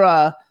 Is there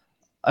a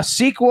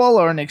sequel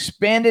or an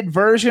expanded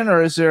version,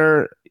 or is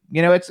there...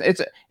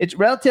 it's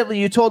relatively,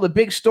 you told a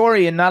big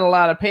story and not a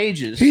lot of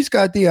pages. He's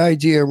got the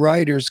idea.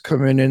 Writers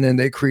come in and then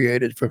they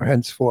create it from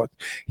henceforth.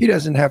 He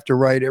doesn't have to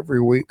write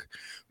every week.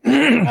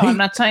 No, I'm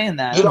not saying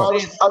that.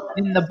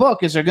 In the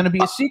book, is there going to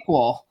be a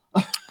sequel?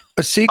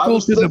 A sequel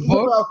was to the thinking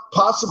book? about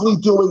possibly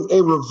doing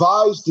a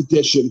revised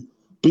edition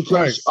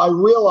because I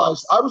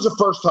realized I was a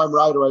first-time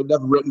writer. I'd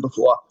never written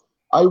before.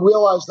 I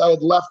realized I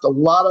had left a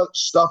lot of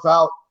stuff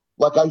out.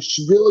 Like I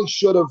really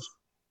should have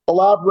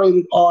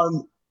elaborated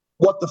on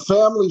what the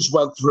families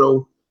went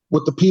through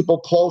with the people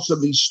close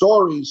in these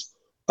stories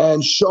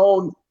and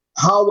shown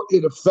how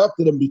it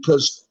affected them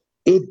because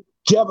it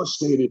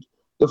devastated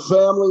the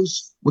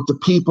families with the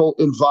people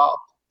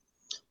involved.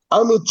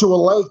 I mean, to a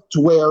length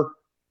to where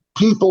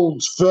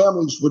people's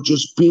families were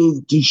just being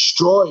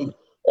destroyed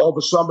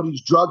over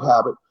somebody's drug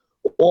habit,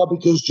 or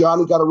because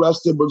Johnny got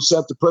arrested and was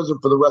sent to prison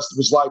for the rest of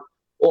his life,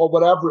 or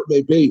whatever it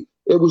may be.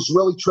 It was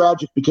really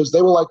tragic because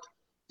they were like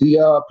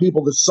the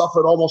people that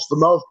suffered almost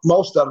the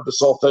most out of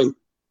this whole thing.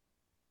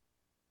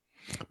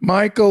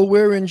 Michael,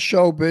 we're in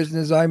show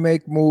business. I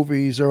make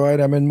movies, all right?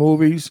 I'm in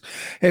movies.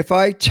 If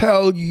I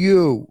tell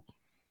you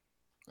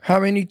how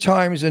many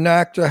times an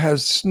actor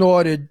has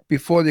snorted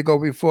before they go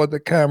before the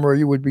camera,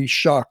 you would be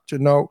shocked to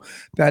know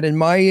that in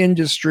my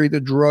industry,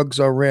 the drugs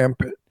are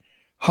rampant.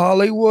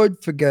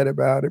 Hollywood, forget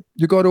about it.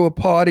 You go to a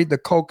party, the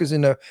Coke is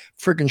in a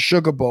freaking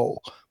sugar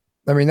bowl.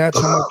 I mean,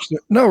 that's how much.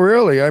 No,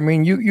 really. I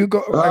mean, you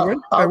go.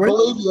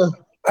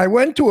 I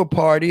went to a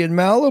party in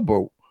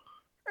Malibu,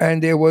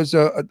 and there was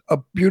a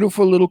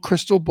beautiful little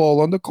crystal bowl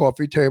on the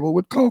coffee table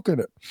with Coke in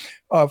it.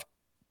 Of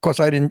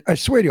course, I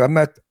swear to you, I'm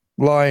not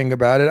lying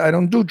about it. I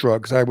don't do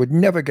drugs. I would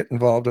never get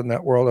involved in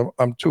that world.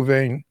 I'm too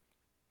vain.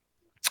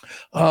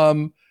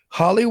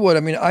 Hollywood,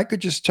 I mean, I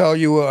could just tell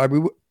you, I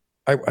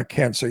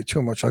can't say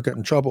too much. I'll get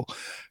in trouble.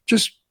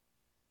 Just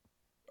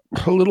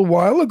a little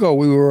while ago,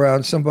 we were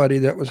around somebody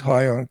that was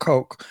high on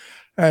Coke,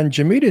 and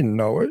Jimmy didn't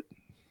know it.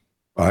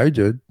 I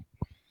did.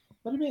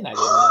 What do you mean I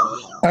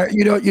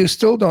didn't know it? You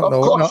still don't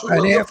know it.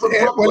 And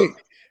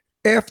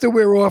after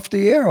we're off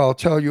the air, I'll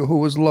tell you who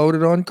was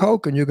loaded on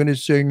Coke, and you're going to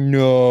say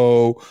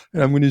no,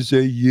 and I'm going to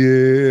say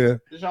yeah.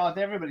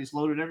 Everybody's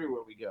loaded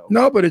everywhere we go.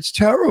 No, but it's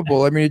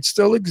terrible. I mean, it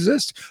still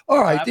exists. All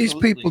right,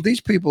 Absolutely.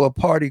 these people are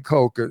party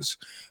cokers,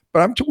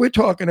 but we're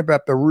talking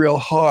about the real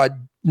hard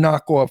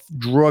knockoff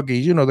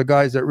druggies. You know, the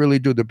guys that really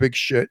do the big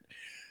shit.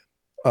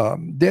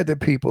 They're the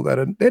people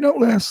they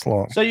don't last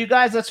long. So you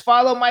guys, let's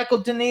follow Michael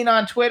Dineen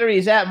on Twitter.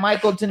 He's at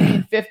Michael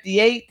Dineen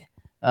 58.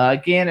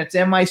 Again, it's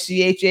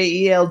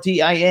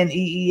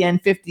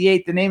MichaelDineen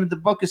 58. The name of the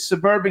book is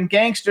Suburban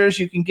Gangsters.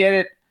 You can get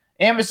it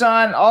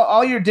Amazon,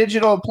 all your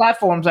digital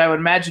platforms, I would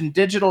imagine,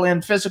 digital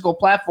and physical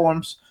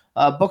platforms,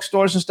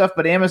 bookstores and stuff,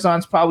 but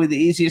Amazon's probably the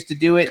easiest to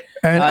do it.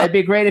 And it'd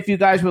be great if you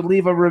guys would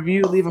leave a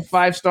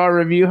 5-star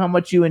review, how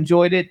much you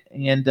enjoyed it.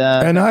 And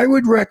I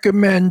would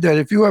recommend that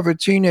if you have a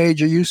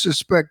teenager you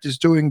suspect is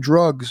doing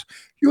drugs,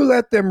 you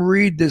let them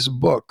read this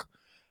book.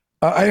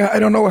 I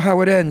don't know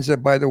how it ends,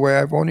 by the way.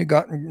 I've only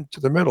gotten to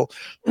the middle.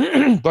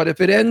 But if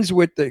it ends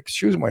with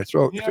excuse my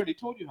throat. He already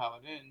told you how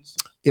it ends.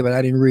 Yeah, but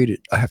I didn't read it.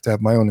 I have to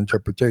have my own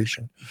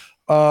interpretation.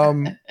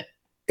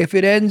 If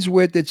it ends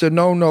with it's a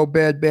no,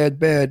 bad,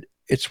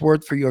 it's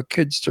worth for your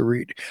kids to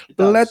read.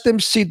 Let them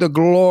see the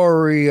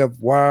glory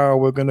of, wow,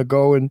 we're going to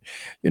go and,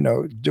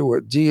 do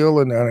a deal,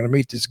 and I'm going to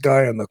meet this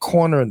guy on the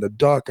corner in the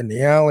dark in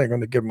the alley. I'm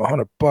going to give him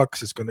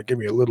 $100. It's going to give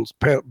me a little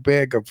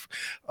bag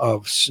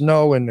of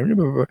snow.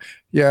 And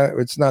yeah,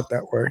 it's not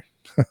that way.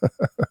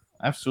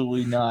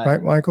 Absolutely not.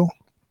 Right, Michael?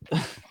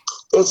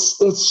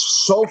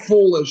 It's so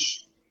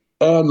foolish.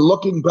 And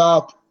looking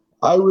back,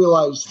 I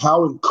realized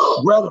how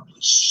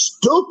incredibly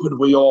stupid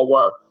we all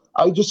were.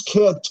 I just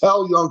can't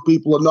tell young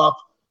people enough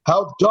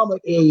how dumb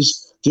it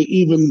is to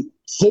even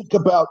think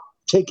about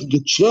taking a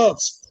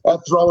chance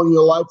at throwing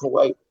your life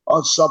away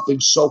on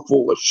something so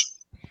foolish.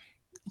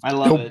 I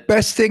love it. The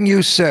best thing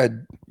you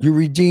said, you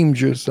redeemed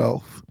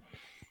yourself.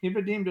 He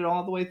redeemed it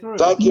all the way through.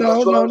 Thank you.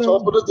 That's what I was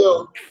hoping to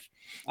do.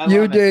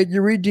 You did.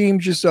 You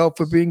redeemed yourself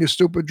for being a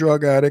stupid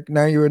drug addict.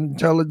 Now you're an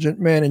intelligent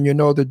man and you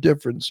know the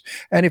difference.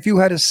 And if you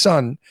had a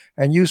son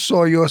and you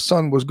saw your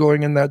son was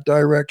going in that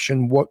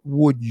direction, what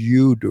would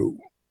you do?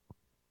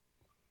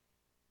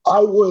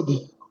 I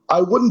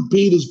wouldn't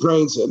beat his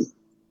brains in.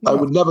 No. I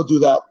would never do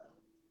that.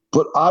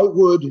 But I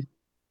would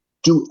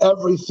do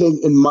everything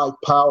in my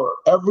power,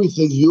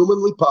 everything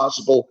humanly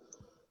possible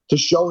to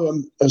show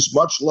him as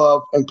much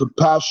love and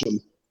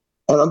compassion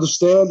and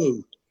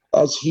understanding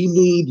as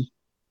he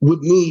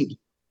would need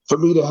for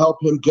me to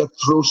help him get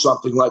through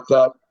something like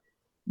that.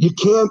 You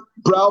can't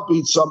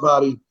browbeat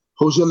somebody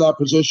who's in that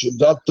position.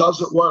 That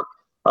doesn't work.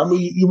 I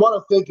mean, you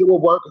want to think it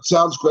will work. It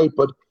sounds great,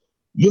 but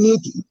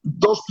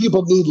those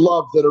people need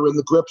love that are in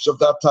the grips of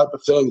that type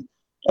of thing.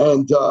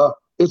 And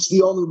it's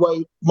the only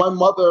way. My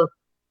mother,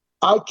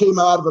 I came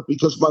out of it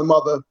because my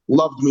mother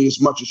loved me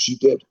as much as she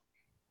did.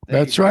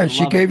 That's right.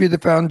 She gave you the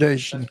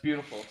foundation. That's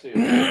beautiful, too.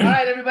 All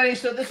right, everybody.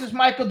 So this is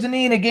Michael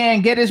Dineen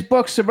again. Get his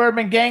book,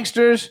 Suburban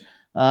Gangsters.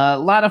 A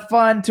lot of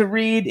fun to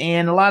read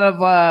and a lot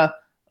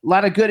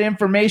of good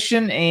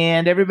information.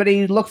 And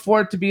everybody look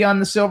forward to be on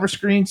the silver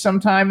screen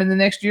sometime in the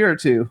next year or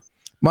two.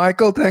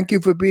 Michael, thank you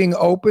for being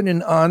open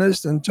and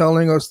honest and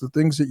telling us the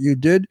things that you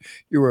did.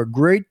 You were a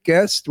great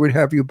guest. We'd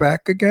have you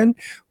back again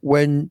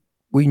when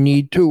we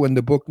need to, and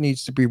the book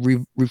needs to be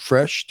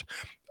refreshed.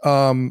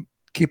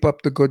 Keep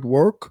up the good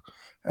work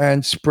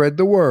and spread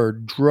the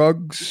word.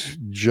 Drugs,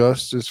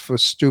 justice for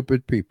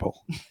stupid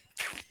people.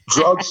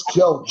 Drugs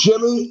kill.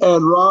 Jimmy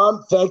and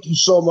Ron, thank you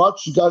so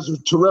much. You guys are a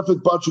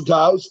terrific bunch of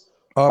guys.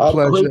 Our I had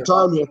pleasure. a great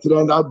time here today,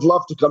 and I'd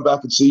love to come back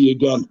and see you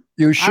again.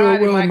 You sure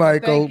Alrighty, will,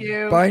 Michael. Thank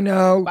you. Bye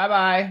now.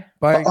 Bye-bye.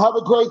 Bye. Have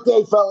a great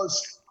day,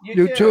 fellas.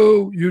 You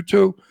too. You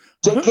too.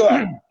 Take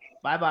care.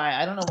 Bye-bye.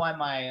 I don't know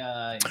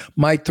why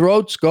My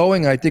throat's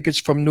going. I think it's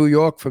from New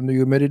York, from the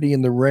humidity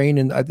and the rain,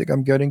 and I think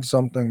I'm getting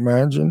something.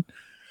 Imagine.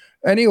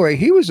 Anyway,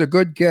 he was a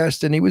good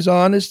guest, and he was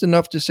honest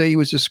enough to say he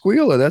was a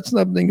squealer. That's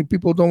nothing that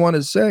people don't want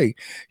to say.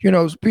 You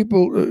know,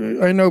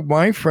 people. I know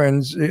my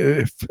friends.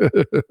 If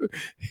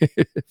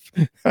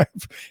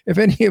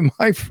any of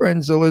my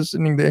friends are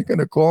listening, they're going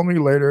to call me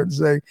later and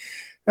say,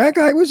 "That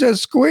guy was a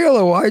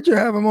squealer. Why'd you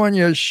have him on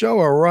your show?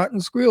 A rotten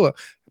squealer."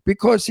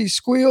 Because he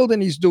squealed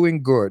and he's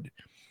doing good.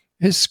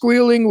 His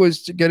squealing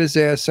was to get his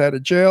ass out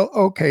of jail.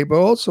 Okay, but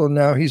also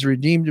now he's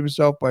redeemed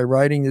himself by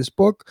writing this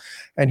book,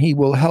 and he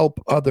will help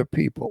other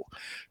people.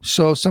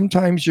 So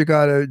sometimes you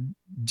got to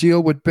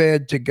deal with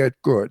bad to get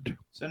good.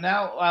 So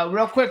now,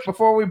 real quick,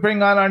 before we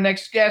bring on our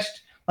next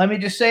guest, let me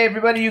just say,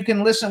 everybody, you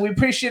can listen. We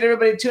appreciate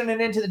everybody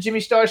tuning into the Jimmy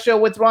Star Show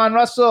with Ron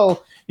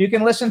Russell. You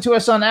can listen to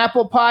us on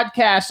Apple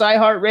Podcasts,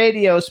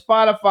 iHeartRadio,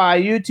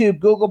 Spotify, YouTube,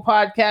 Google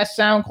Podcasts,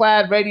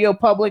 SoundCloud, Radio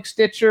Public,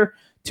 Stitcher,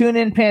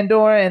 TuneIn,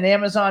 Pandora, and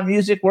Amazon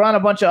Music. We're on a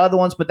bunch of other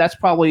ones, but that's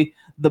probably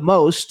the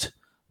most.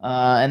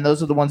 And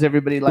those are the ones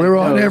everybody likes. We're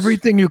on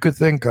everything you could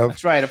think of.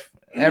 That's right.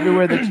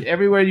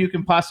 Everywhere you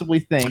can possibly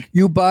think.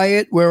 You buy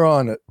it, we're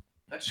on it.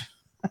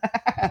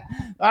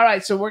 All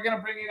right, so we're going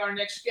to bring in our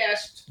next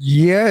guest.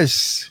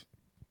 Yes.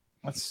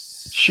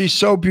 She's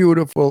so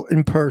beautiful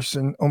in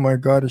person. Oh, my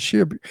God. Is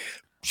she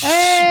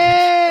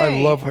Hey!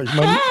 I love her.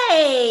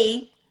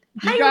 Hey.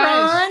 Hi,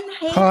 Ron.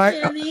 Hey,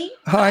 Hi. Jimmy.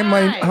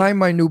 Hi,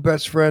 my new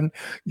best friend.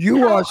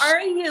 How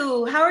are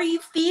you? How are you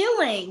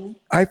feeling?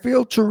 I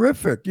feel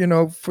terrific. You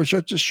know, for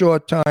such a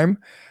short time,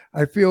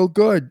 I feel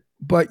good.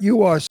 But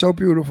you are so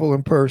beautiful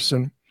in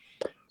person.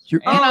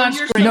 On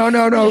screen.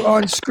 No.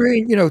 On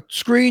screen,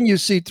 screen you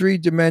see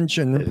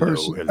 3-dimension in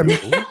person. Hello. I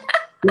mean,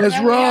 there's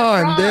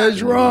Ron.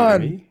 There's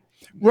Ron.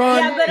 Ron.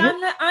 Yeah,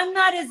 but I'm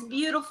not as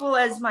beautiful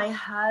as my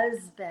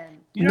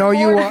husband.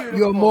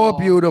 You're more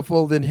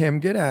beautiful than him.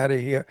 Get out of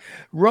here.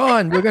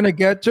 Ron, we're going to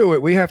get to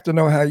it. We have to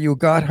know how you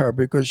got her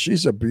because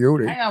she's a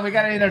beauty. Hang on, we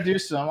got to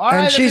introduce them.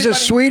 And she's a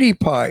sweetie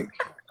pie.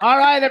 All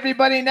right,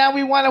 everybody. Now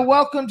we want to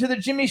welcome to the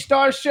Jimmy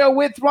Star Show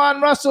with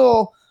Ron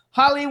Russell,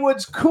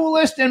 Hollywood's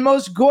coolest and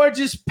most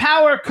gorgeous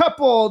power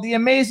couple, the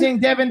amazing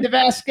Devin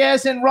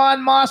DeVasquez and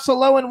Ronn Moss.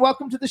 Hello and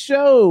welcome to the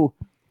show.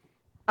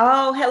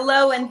 Oh,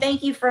 hello, and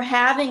thank you for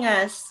having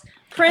us.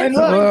 Prince,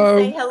 hello.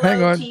 say hello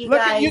Hang on. to you Look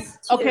guys. at you.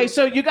 Okay,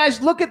 so you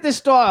guys look at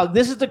this dog.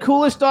 This is the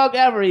coolest dog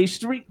ever. He's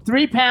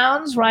 3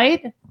 pounds,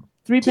 right?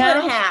 3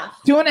 pounds?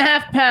 2.5.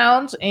 2.5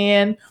 pounds.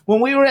 And when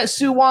we were at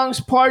Sue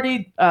Wong's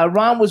party,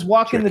 Ron was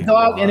walking the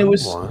dog, and it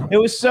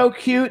was so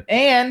cute.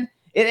 And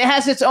it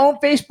has its own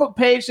Facebook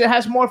page that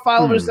has more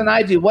followers than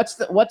I do. What's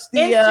the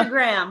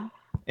Instagram?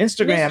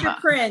 Instagram. Mr.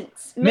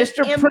 Prince.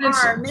 Mr. Prince.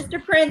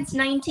 Mr. Prince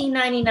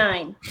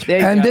 1999.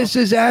 And this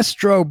is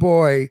Astro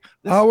Boy,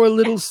 our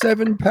little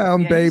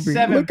 7-pound baby.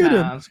 7 Look at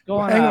him. pounds. Go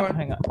on up.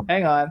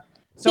 Hang on.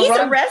 So He's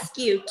Ron, a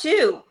rescue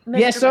too. Mr.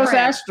 yeah, so's Prince.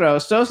 Astro.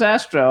 So's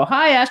Astro.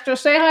 Hi, Astro.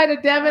 Say hi to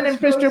Devin and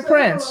Mr.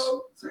 Prince.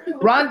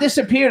 Ron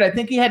disappeared. I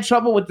think he had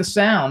trouble with the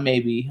sound,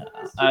 maybe,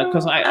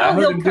 because I heard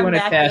he'll him come doing a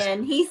back test.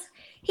 in.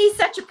 He's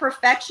such a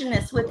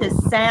perfectionist with his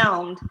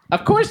sound.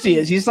 Of course he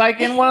is. He's like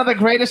in one of the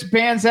greatest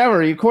bands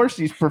ever. Of course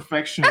he's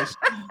perfectionist.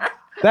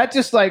 That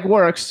just like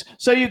works.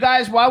 So you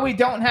guys, while we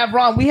don't have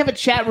Ron, we have a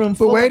chat room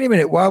full. But wait a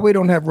minute. While we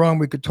don't have Ron,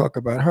 we could talk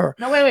about her.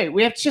 No, wait.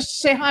 We have to just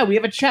say hi. We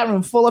have a chat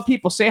room full of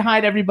people. Say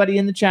hi to everybody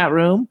in the chat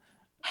room.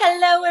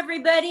 Hello,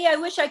 everybody. I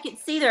wish I could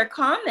see their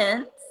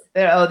comments.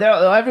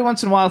 Every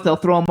once in a while, they'll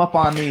throw them up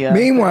on the.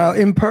 Meanwhile,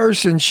 in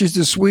person, she's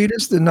the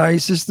sweetest, the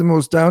nicest, the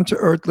most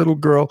down-to-earth little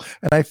girl.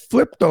 And I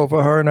flipped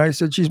over her and I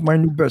said, she's my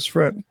new best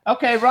friend.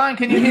 Okay, Ron,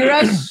 can you hear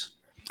us?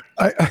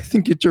 I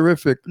think you're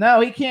terrific.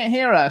 No, he can't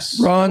hear us.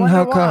 Ron,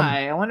 how come?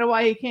 I wonder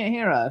why he can't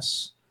hear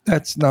us.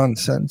 That's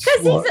nonsense.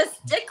 Because he's a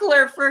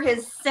stickler for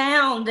his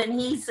sound, and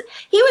he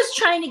was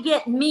trying to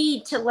get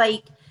me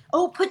to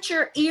put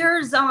your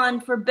ears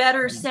on for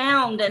better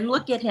sound, and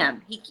look at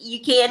him. You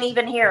can't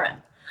even hear him.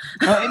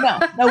 No,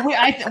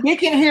 we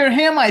can hear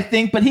him, I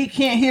think, but he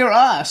can't hear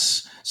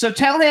us. So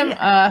tell him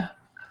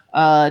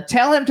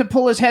to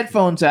pull his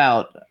headphones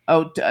out.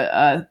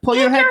 Pull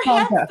your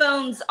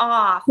headphones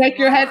off. Take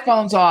your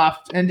headphones off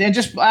and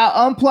just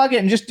unplug it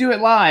and just do it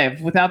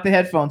live without the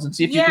headphones and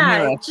see if you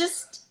can hear us. Yeah,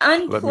 just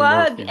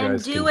unplug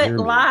and do it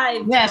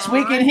live. Yes,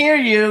 we can hear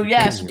you.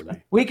 Yes,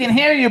 we can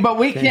hear you, but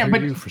we can't.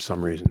 Hear you for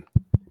some reason.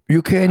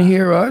 You can't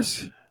hear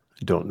us?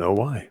 Don't know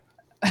why.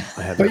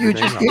 But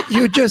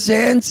you just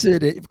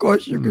answered it. Of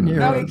course you can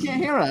hear us. No, he can't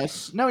hear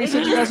us. No, he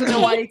said he doesn't know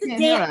why he can't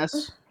hear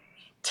us.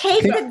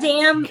 Take the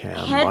damn Cam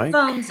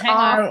headphones Hang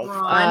off, on,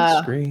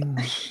 Ron. Screen.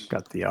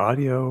 Got the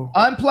audio.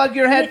 Unplug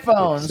your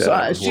headphones. It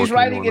said it was She's working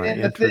writing when it I in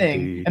the entered thing.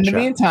 the In the chat.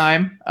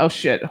 meantime, oh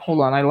shit,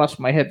 hold on, I lost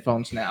my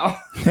headphones now.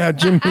 Now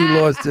Jimmy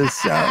lost his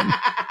sound.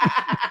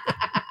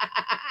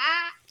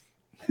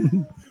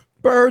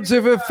 Birds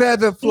of a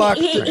feather flock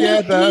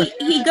together.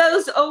 He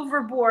goes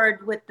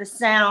overboard with the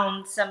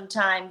sound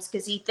sometimes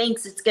because he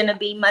thinks it's going to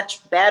be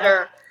much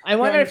better. I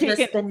wonder than if he just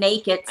can. the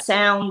naked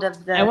sound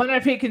of the. I wonder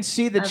if he can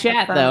see the of the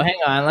chat phone. though. Hang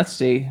on, let's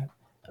see.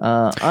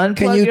 Unplug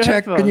Can you your text?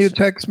 headphones. Can you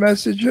text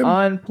message him?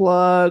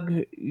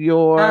 Unplug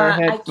your I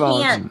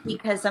headphones. can't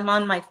because I'm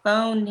on my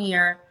phone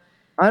here.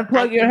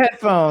 Unplug your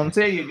headphones.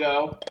 There you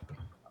go.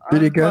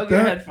 Did he get Unplug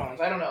your that?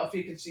 headphones. I don't know if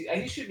he can see.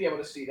 He should be able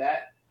to see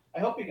that. I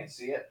hope he can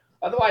see it.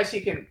 Otherwise, he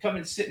can come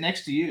and sit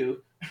next to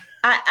you.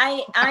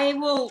 I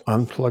will.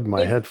 Unplug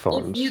my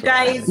headphones. If you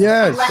guys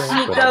Yes. let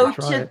me But go I'll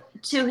try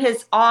to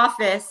his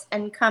office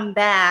and come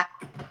back,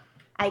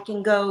 I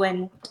can go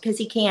and because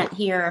he can't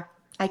hear,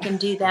 I can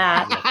do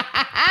that.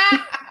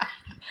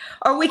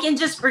 Or we can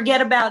just forget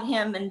about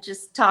him and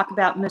just talk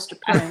about Mr.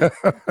 Prince.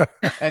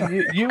 And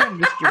you and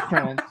Mr.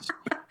 Prince.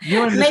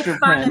 You and Make Mr.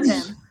 fun Prince.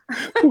 of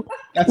him.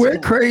 We're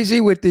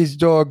crazy with these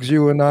dogs,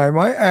 you and I.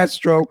 My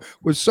Astro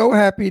was so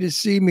happy to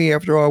see me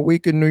after our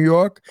week in New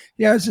York.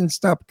 He hasn't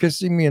stopped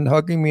kissing me and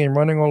hugging me and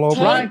running all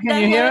over. Ron, Take can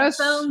the you hear us?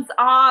 headphones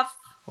off,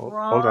 Hold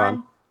Ron.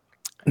 on.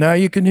 Now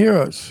you can hear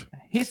us.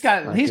 He's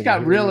I got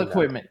can real hear you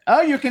equipment.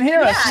 Oh, you can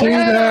hear us. Yeah, See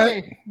that?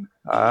 Yay!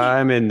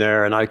 I'm in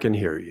there and I can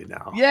hear you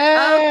now. Okay,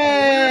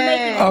 we're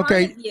making Yay! fun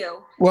Okay. of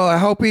you. Well, I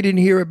hope he didn't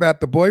hear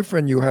about the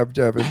boyfriend you have,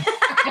 Devin.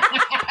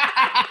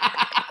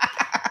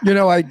 You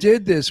know, I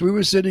did this. We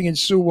were sitting in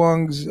Sue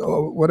Wong's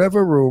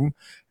whatever room,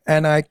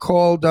 and I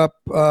called up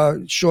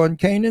Sean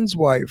Kanan's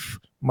wife,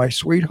 my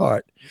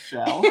sweetheart,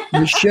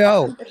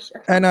 Michelle.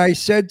 And I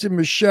said to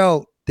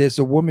Michelle, there's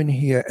a woman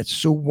here at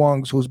Sue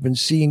Wong's who's been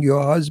seeing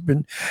your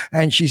husband,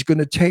 and she's going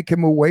to take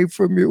him away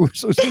from you.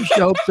 So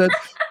Michelle said,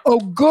 oh,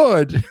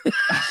 good.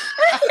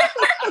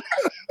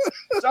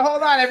 So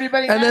hold on,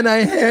 everybody. And now- then I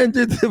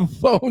handed the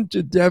phone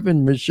to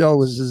Devin. Michelle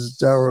was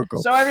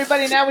hysterical. So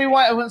everybody, now we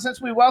want,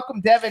 since we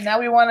welcome Devin, now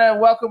we want to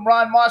welcome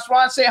Ron Moss.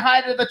 Ron, say hi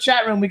to the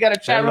chat room. We got a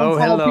chat room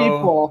full of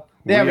people.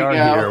 There we are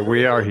go. Here.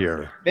 We are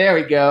here. There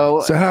we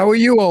go. So how are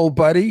you, old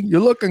buddy?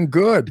 You're looking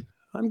good.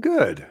 I'm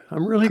good.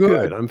 I'm really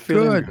Good, good. I'm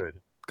feeling good.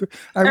 good.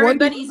 I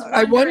wonder Everybody's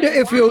if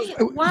wondering,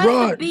 you'll why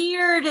Ron. the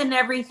beard and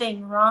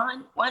everything,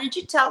 Ron? Why did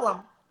you tell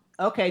him?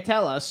 Okay,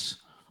 tell us.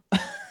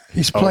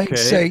 He's playing Okay.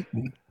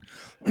 Satan.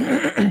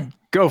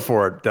 Go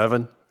for it,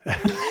 Devin. No,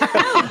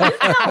 you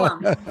tell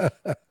him.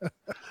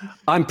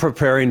 I'm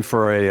preparing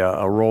for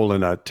a role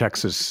in a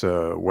Texas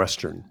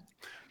Western.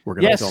 We're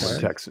going to Yes. film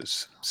in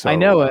Texas. So, I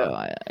know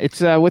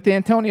it's with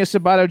Antonio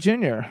Sabato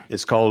Jr.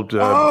 It's called.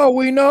 Oh,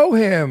 we know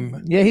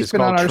him. Yeah, he's It's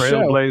been on called our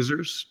show.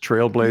 Trailblazers.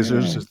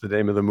 Trailblazers is the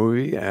name of the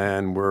movie,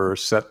 and we're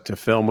set to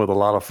film with a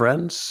lot of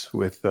friends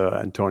with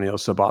Antonio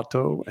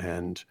Sabato,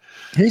 and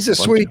He's a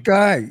sweet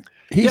guy.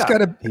 He's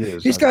got a he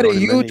is. he's I've got a known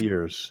him many huge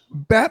years.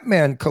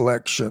 Batman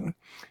collection.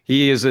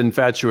 He is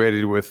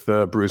infatuated with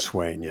Bruce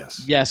Wayne.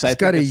 Yes. Yes, He's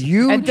got a And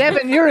huge.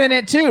 Devin, you're in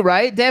it too,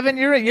 right? Devin,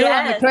 you're on the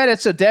Yes.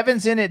 credits, so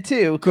Devin's in it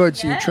too. Good,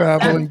 so you're Yes,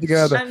 traveling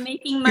together. I'm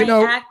making my You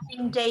know-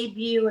 acting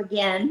debut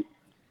again.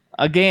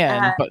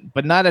 Again,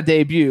 but not a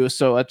debut,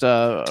 so it's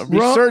a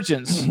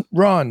resurgence.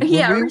 Ron,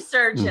 Yeah, when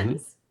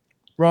resurgence.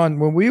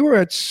 when we were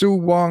at Sue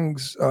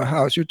Wong's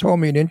house, you told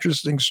me an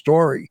interesting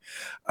story.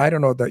 I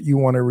don't know that you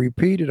want to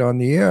repeat it on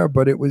the air,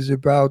 but it was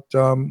about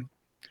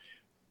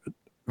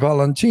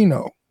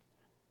Valentino.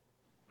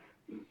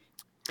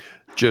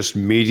 Just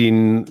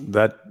meeting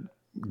that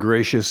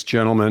gracious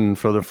gentleman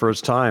for the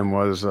first time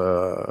was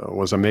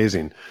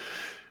amazing.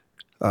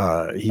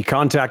 He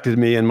contacted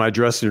me in my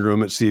dressing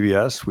room at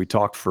CBS. We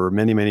talked for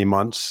many, many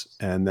months,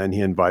 and then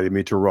he invited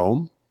me to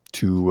Rome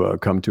to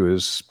come to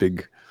his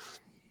big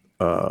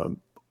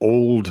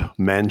old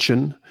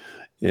mansion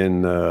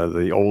in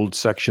the old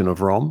section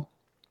of Rome.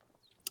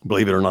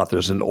 Believe it or not,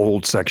 there's an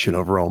old section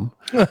of Rome.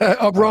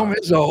 Rome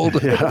is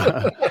old.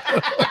 Yeah.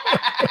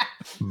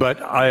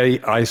 But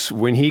I,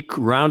 when he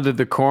rounded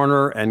the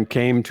corner and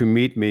came to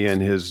meet me in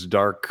his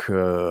dark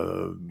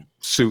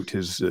suit,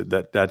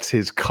 that's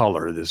his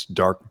color, this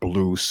dark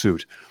blue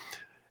suit.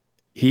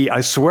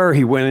 I swear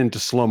he went into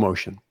slow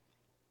motion.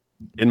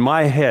 In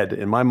my head,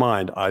 in my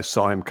mind, I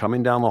saw him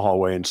coming down the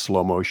hallway in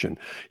slow motion.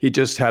 He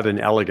just had an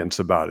elegance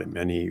about him,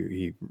 and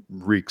he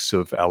reeks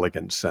of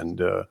elegance,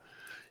 and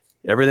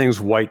everything's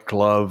white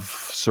glove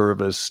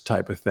service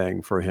type of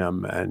thing for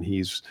him, and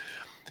he's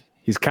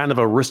kind of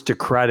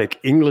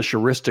English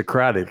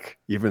aristocratic,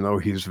 even though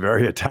he's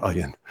very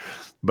Italian.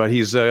 But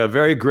he's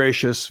very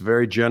gracious,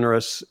 very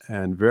generous,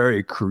 and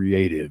very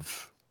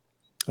creative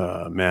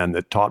man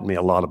that taught me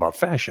a lot about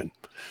fashion.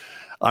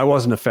 I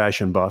wasn't a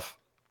fashion buff.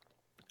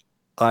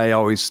 I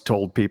always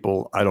told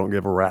people I don't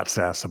give a rat's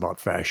ass about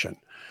fashion.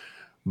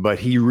 But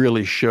he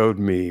really showed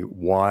me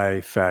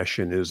why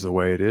fashion is the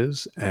way it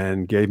is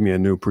and gave me a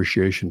new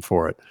appreciation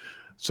for it.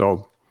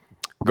 So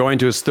going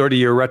to his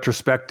 30-year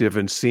retrospective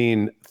and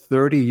seeing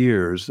 30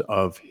 years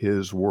of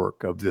his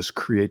work, of this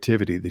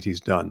creativity that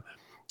he's done.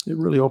 It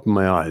really opened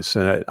my eyes.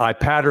 And I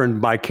patterned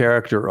my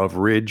character of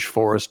Ridge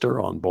Forrester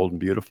on Bold and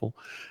Beautiful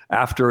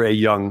after a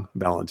young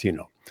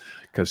Valentino,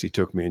 because he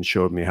took me and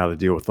showed me how to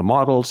deal with the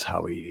models,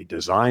 how he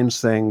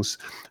designs things,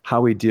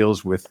 how he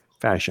deals with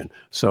fashion.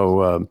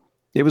 So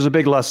it was a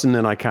big lesson,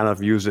 and I kind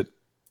of use it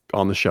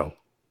on the show.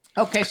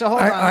 Okay, so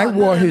hold on. I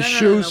wore his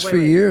shoes for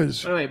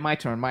years. Wait, my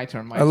turn.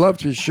 I loved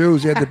his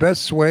shoes. He had the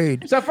best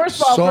suede. So first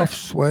of all, soft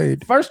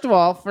suede. First of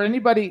all, for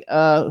anybody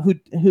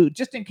who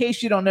just in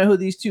case you don't know who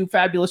these two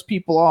fabulous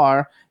people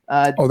are,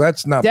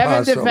 that's not Devin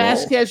possible.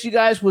 DeVasquez, you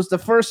guys, was the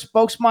first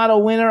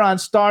spokesmodel winner on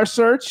Star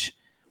Search,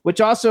 which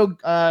also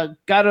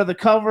got her the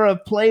cover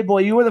of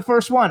Playboy. You were the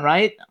first one,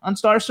 right, on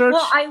Star Search?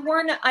 Well, I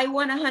won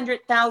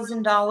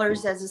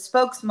 $100,000 as a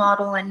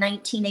spokesmodel in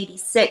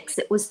 1986.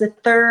 It was the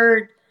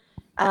third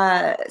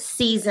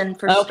season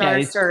for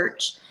Star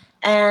Search,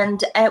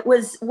 and it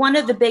was one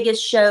of the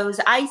biggest shows.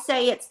 I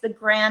say it's the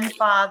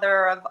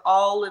grandfather of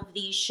all of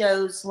these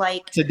shows,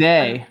 like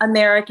today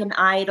American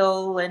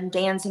Idol and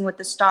Dancing with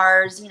the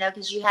Stars,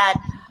 because you had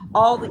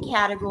all the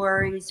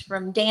categories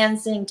from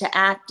dancing to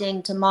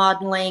acting to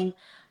modeling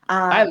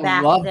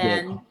back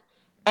then.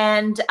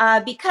 And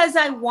because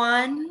I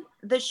won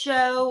the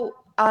show,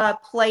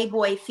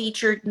 Playboy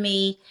featured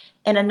me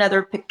in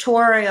another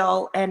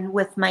pictorial and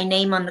with my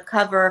name on the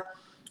cover.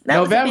 That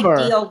was a big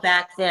deal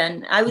back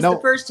then. I was the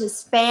first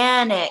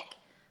Hispanic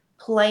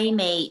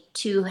playmate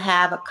to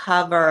have a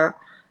cover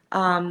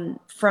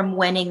from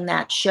winning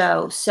that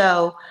show.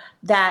 So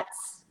that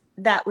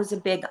was a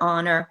big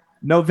honor.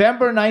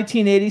 November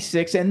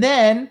 1986. And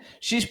then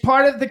she's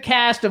part of the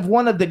cast of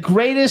one of the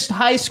greatest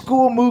high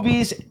school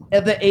movies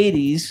of the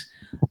 80s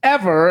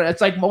ever.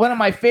 It's like one of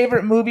my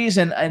favorite movies,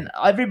 and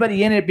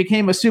everybody in it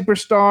became a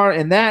superstar,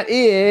 and that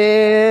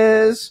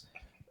is...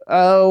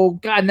 Oh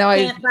God! Now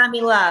Can't Buy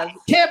Me Love.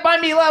 Can't Buy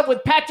Me Love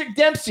with Patrick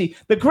Dempsey,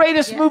 the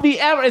greatest movie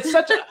ever. It's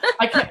such a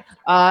I can't.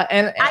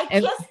 I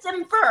kissed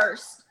him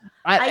first.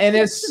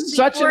 It's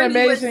such an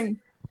amazing.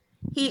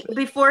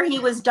 Before he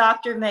was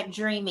Dr.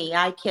 McDreamy,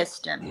 I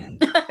kissed him.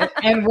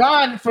 And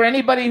Ron, for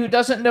anybody who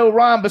doesn't know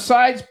Ron,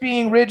 besides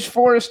being Ridge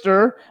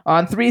Forrester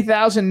on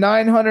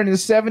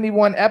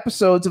 3,971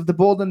 episodes of The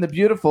Bold and the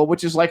Beautiful,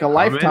 which is like a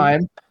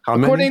lifetime. How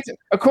many?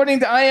 According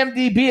to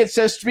IMDb, it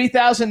says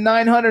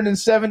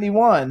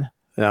 3,971.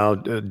 Now,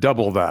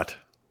 double that.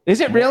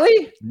 Is it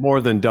really?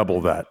 More than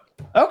double that.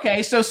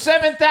 Okay, so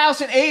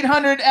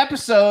 7,800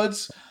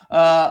 episodes.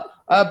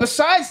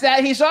 Besides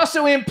that, he's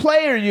also in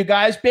Player, you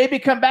guys. Baby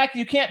Come Back.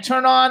 You can't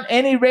turn on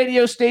any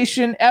radio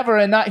station ever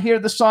and not hear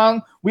the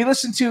song. We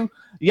listen to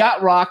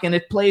Yacht Rock, and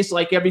it plays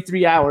like every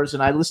 3 hours,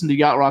 and I listen to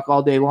Yacht Rock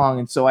all day long,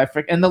 and so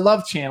and the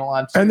Love Channel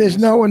on. And there's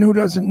no one who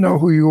doesn't know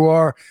who you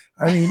are.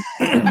 I mean,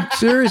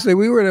 seriously,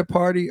 we were at a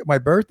party, my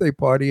birthday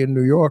party in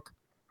New York,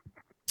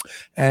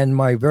 and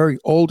my very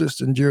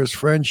oldest and dearest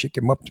friend, she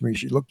came up to me,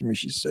 she looked at me,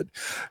 she said,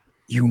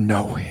 "You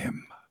know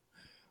him."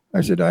 I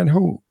said, I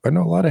know a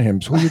lot of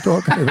hymns. Who are you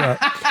talking about?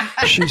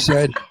 She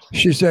said,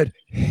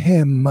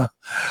 him.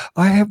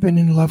 I have been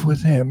in love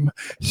with him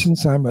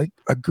since I'm a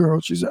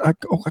girl. She said, I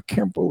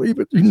can't believe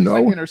it. You know,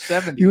 like in her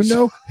 70s. You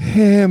know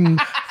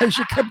him. And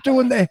she kept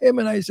doing the him.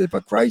 And I said,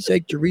 for Christ's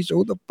sake, Teresa,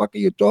 who the fuck are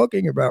you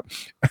talking about?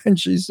 And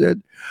she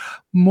said,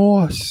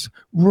 Moss,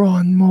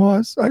 Ronn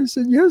Moss. I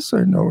said, yes,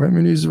 I know him.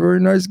 And he's a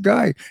very nice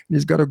guy. And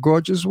he's got a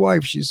gorgeous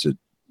wife. She said,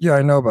 yeah,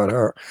 I know about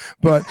her.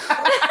 But...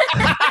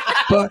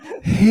 But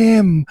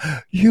him,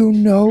 you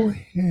know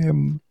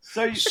him.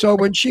 So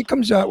when she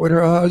comes out with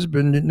her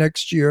husband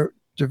next year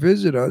to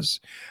visit us,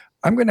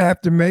 I'm going to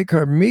have to make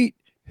her meet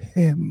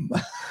him.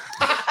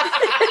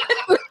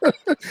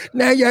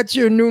 Now that's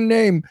your new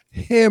name,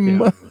 him.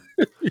 Yeah.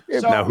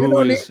 So, now who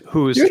is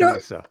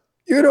Teresa?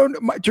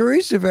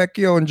 Teresa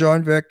Vecchio and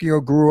John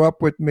Vecchio grew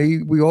up with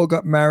me. We all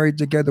got married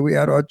together. We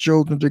had our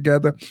children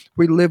together.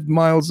 We lived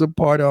miles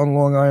apart on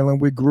Long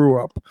Island. We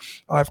grew up.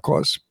 I, of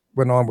course,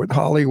 went on with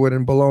Hollywood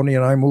and Bologna,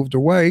 and I moved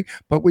away,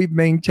 but we've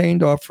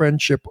maintained our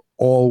friendship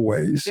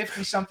always.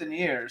 50-something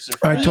years.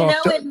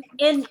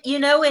 In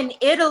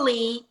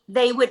Italy,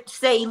 they would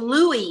say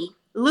Louis.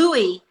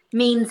 Louis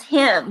means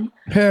him.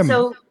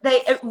 So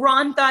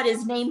Ron thought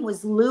his name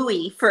was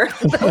Louis for.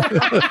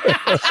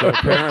 So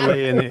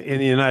apparently, in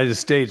the United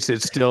States,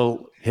 it's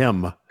still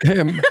him.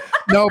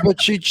 No, but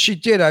she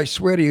did. I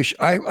swear to you,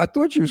 I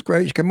thought she was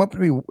great. She came up to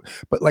me,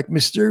 but like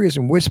mysterious,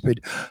 and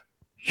whispered,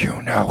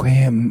 "You know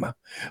him,"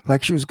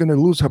 like she was going to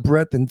lose her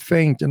breath and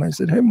faint. And I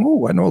said, "Him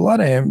who? I know a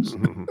lot of hymns."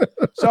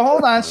 So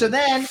hold on.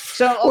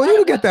 Well,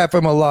 you get that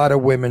from a lot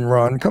of women,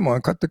 Ron. Come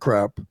on, cut the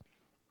crap.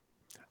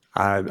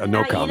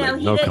 No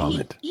comment. No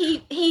comment.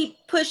 He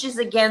pushes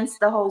against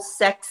the whole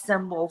sex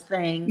symbol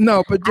thing.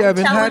 No, but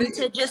Devin, how do you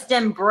to just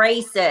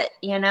embrace it?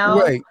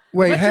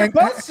 Wait,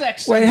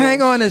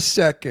 hang on a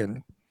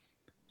second.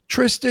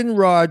 Tristan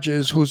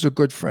Rogers, who's a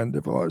good friend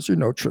of ours, you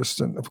know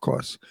Tristan, of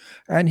course,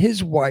 and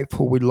his wife,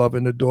 who we love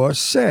and adore,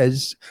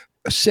 said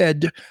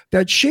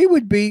that she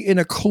would be in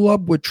a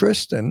club with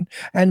Tristan,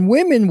 and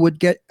women would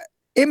get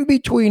in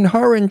between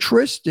her and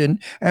Tristan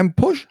and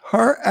push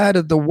her out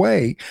of the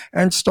way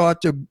and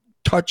start to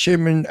touch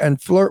him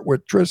and flirt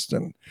with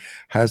Tristan.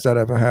 Has that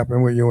ever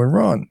happened with you and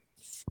Ron?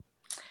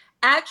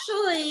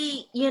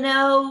 Actually,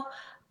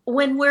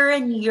 when we're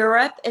in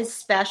Europe,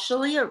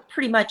 especially, or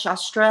pretty much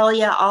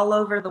Australia, all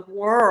over the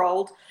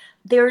world,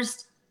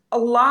 there's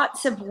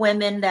lots of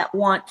women that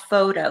want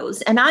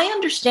photos. And I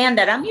understand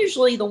that. I'm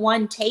usually the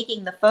one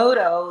taking the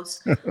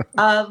photos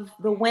of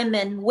the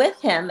women with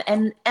him.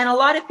 And a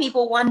lot of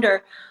people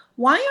wonder,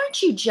 why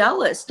aren't you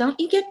jealous? Don't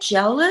you get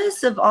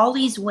jealous of all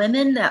these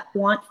women that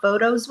want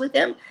photos with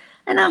him?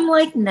 And I'm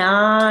like,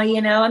 nah,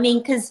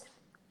 because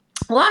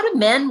a lot of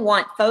men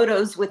want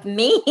photos with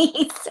me.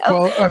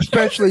 Well,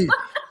 especially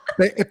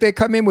if they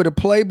come in with a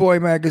Playboy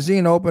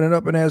magazine, open it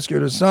up and ask you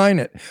to sign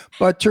it.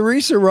 But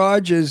Teresa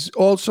Rogers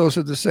also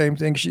said the same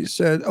thing. She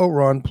said, "Oh,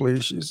 Ron,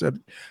 please." She said,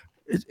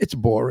 "It's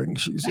boring."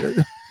 She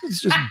said,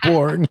 "It's just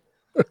boring."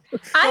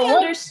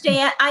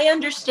 I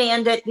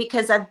understand it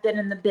because I've been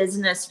in the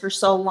business for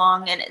so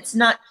long, and it's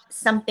not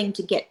something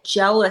to get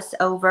jealous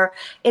over.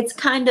 It's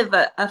kind of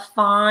a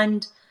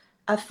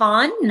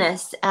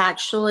fondness,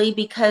 actually,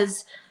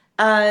 because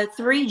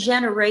 3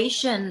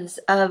 generations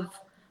of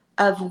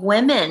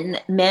women,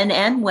 men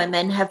and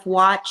women, have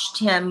watched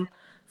him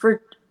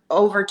for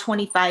over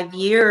 25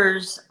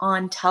 years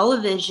on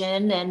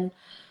television,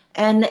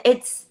 and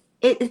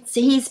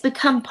he's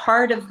become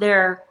part of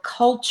their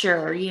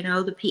culture.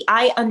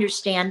 I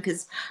understand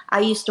because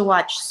I used to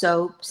watch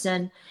soaps,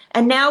 and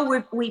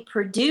now we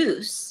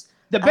produce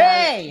The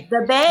Bay.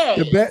 The Bay.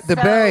 The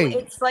Bay.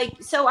 It's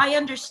like, so I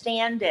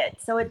understand it.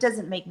 So it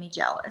doesn't make me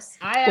jealous.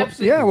 I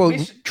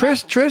absolutely.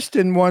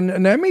 Tristan won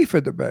an Emmy for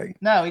The Bay.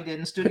 No, he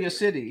didn't. Studio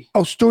City.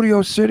 Oh,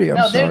 Studio City.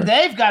 I'm sorry.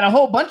 They've got a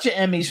whole bunch of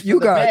Emmys for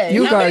The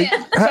Bay.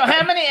 So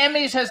how many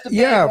Emmys has The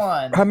Bay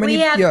won? How many?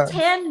 We have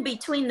 10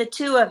 between the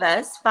two of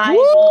us. 5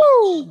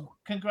 Woo! each.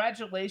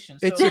 Congratulations.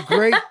 It's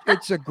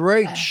a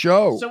great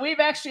show. So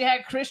we've actually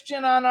had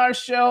Christian on our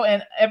show,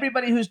 and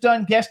everybody who's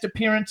done guest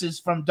appearances,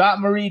 from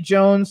Dot Marie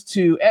Jones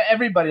to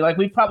everybody. Like,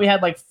 we've probably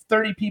had like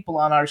 30 people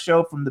on our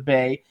show from the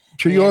Bay.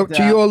 To your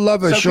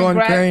lover, Sean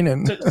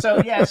Kanan.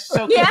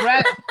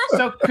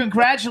 So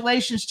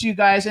congratulations to you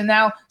guys. And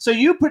now, so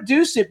you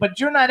produce it, but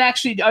you're not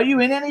actually. Are you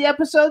in any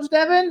episodes,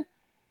 Devin?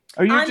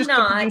 Or you just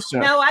the producer?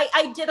 No,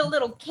 I did a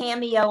little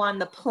cameo on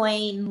the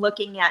plane,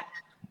 looking at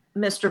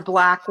Mr.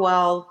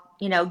 Blackwell.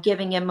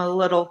 Giving him a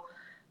little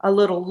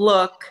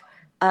look,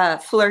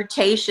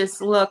 flirtatious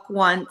look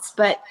once,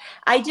 but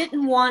I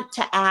didn't want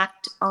to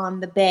act on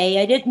the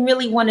Bay. I didn't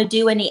really want to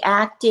do any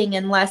acting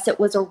unless it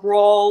was a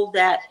role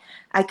that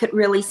I could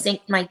really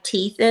sink my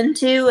teeth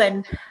into,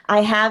 and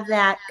I have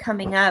that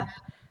coming up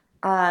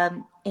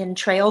in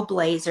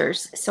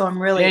Trailblazers, so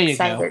I'm really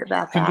excited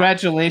about that.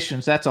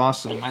 Congratulations, that's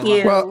awesome. Thank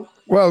you.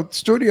 Well,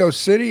 Studio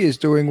City is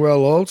doing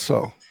well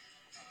also.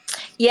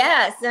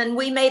 Yes, and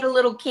we made a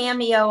little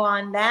cameo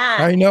on that.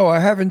 I know. I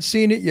haven't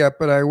seen it yet,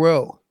 but I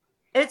will.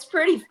 It's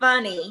pretty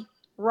funny.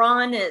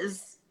 Ron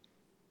is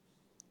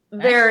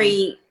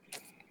very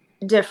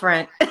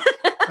different.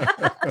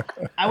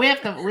 We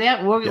have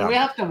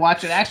to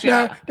watch it. Actually,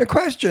 now, the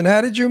question: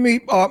 how did you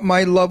meet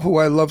my love, who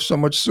I love so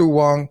much, Sue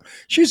Wong?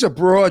 She's a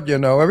broad,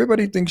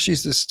 Everybody thinks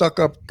she's a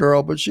stuck-up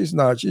girl, but she's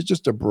not. She's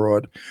just a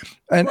broad,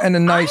 and a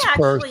nice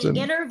person. I actually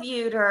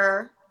interviewed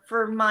her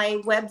for my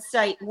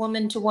website,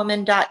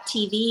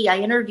 woman2woman.tv. I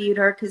interviewed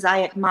her because I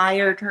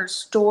admired her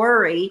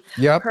story.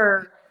 Yep.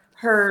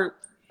 Her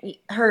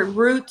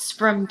roots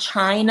from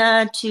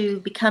China to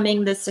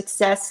becoming the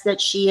success that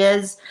she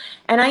is.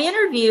 And I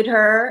interviewed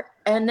her,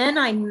 and then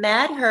I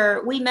met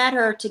her. We met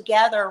her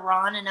together,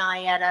 Ron and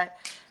I, at a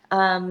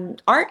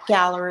art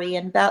gallery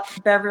in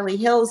Beverly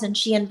Hills, and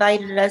she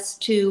invited us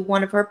to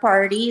one of her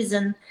parties,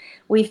 and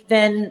we've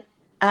been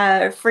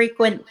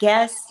frequent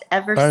guests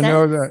ever since. I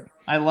know that.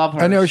 I love her.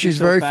 I know she's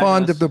very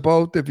fond of the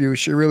both of you.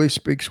 She really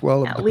speaks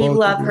well of the both of you. We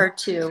love her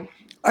too.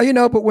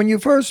 But when you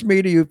first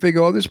meet her, you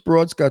figure, oh, this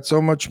broad's got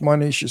so much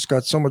money. She's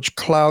got so much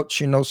clout.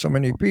 She knows so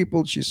many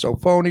people. She's so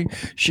phony.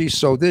 She's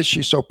so this.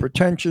 She's so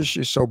pretentious.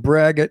 She's so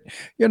braggart,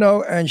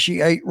 and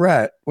she ate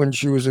rat when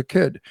she was a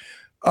kid.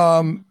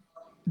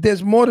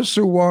 There's more to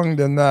Sue Wong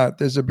than that.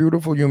 There's a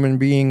beautiful human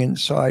being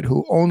inside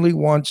who only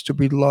wants to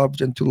be loved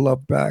and to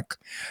love back.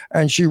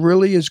 And she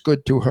really is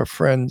good to her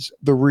friends,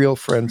 the real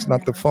friends,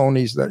 not the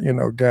phonies that,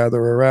 gather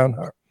around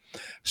her.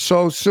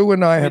 So Sue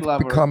and I have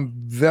become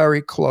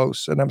very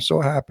close, and I'm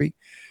so happy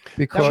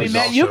because we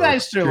met you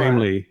guys through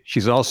her.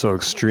 She's also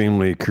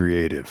extremely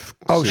creative.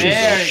 Oh,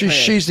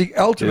 she's the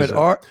ultimate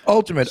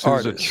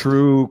artist.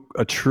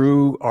 A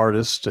true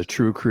artist, a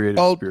true creative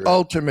spirit.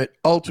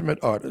 Ultimate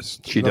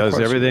artist. She does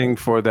everything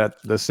for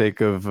the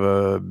sake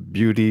of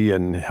beauty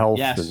and health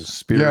and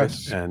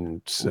spirit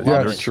and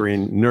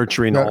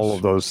nurturing all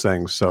of those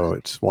things. So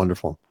it's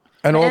wonderful.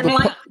 And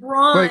like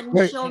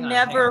Ron, she'll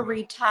never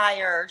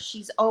retire.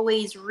 She's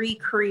always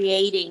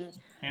recreating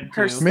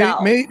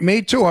herself.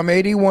 Me too. I'm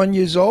 81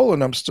 years old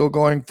and I'm still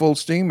going full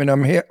steam, and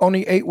I'm here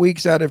only 8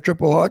 weeks out of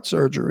triple heart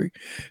surgery.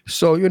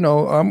 So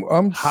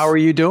I'm. How are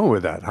you doing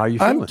with that? How are you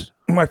feeling?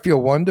 I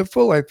feel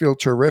wonderful. I feel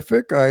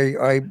terrific.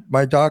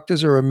 My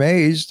doctors are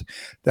amazed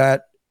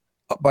that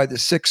by the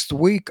 6th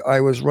week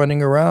I was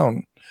running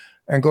around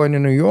and going to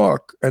New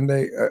York, and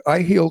I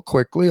heal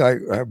quickly. I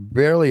have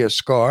barely a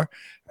scar,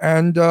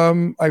 and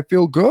I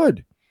feel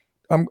good.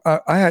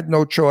 I had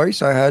no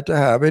choice. I had to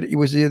have it. It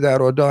was either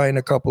that or die in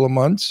a couple of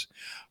months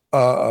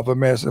of a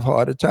massive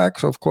heart attack.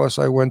 So, of course,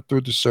 I went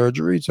through the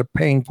surgery. It's a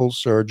painful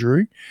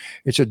surgery.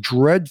 It's a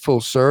dreadful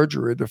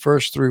surgery. The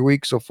first 3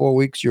 weeks or 4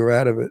 weeks, you're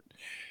out of it.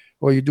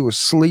 All you do is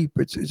sleep.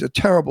 It's a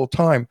terrible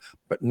time.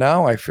 But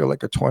now I feel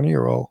like a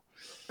 20-year-old.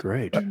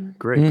 Great. Mm-hmm.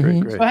 Great.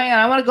 So hang on,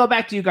 I want to go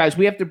back to you guys.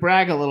 We have to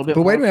brag a little bit.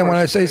 But wait a minute, I want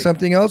to first. say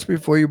something else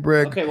before you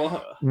brag. Okay,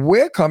 well,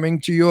 We're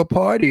coming to your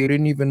party. You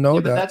didn't even know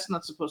but that. that's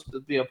not supposed to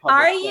be a public.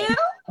 Are thing. you?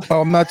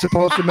 Oh, I'm not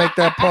supposed to make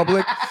that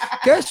public.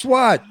 Guess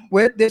what?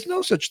 There's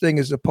no such thing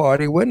as a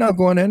party. We're not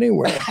going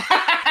anywhere.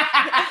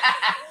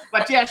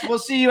 But yes, we'll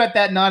see you at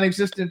that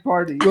non-existent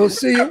party. We'll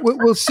see you.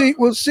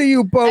 We'll see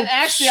you both. And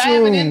actually, soon. I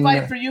have an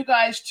invite for you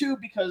guys too,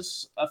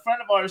 because a friend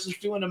of ours is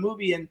doing a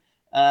movie, and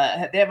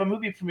they have a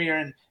movie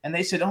premiere, and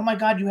they said, "Oh my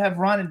God, you have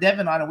Ron and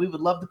Devin on, and we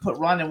would love to put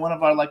Ron in one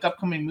of our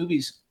upcoming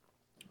movies.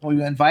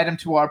 We invite him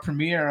to our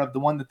premiere of the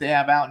one that they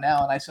have out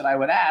now." And I said I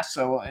would ask.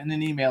 So in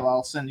an email,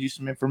 I'll send you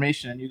some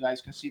information, and you guys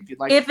can see if you'd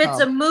like. If to it's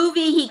come. a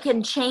movie, he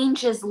can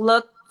change his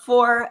look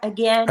for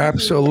again.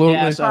 Absolutely.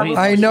 Yeah, so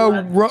I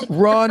know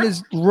Ron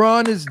is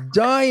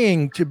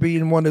dying to be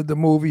in one of the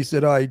movies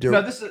that I do.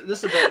 No, this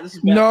is better.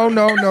 No.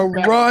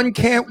 Ron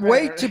can't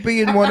wait to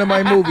be in one of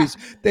my movies.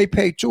 They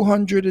pay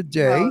 $200 a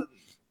day.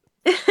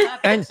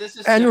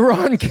 And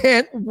Ron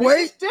can't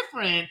wait. It's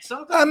different.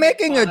 I'm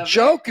making a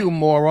joke, you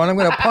moron. I'm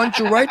going to punch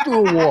you right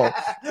through a wall.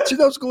 See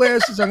those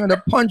glasses? I'm going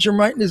to punch him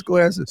right in his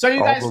glasses. So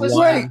you guys listen.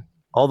 Wait.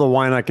 All the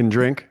wine I can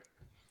drink.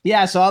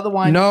 Yeah, so all the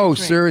wine. No,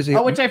 seriously.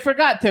 Oh, which I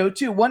forgot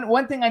too.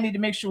 One thing I need to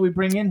make sure we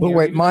bring in. But here.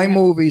 wait, my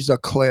movies are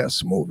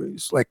class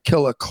movies, like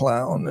Killer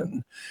Clown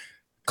and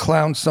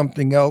Clown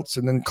Something Else,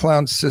 and then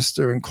Clown's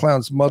sister and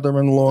Clown's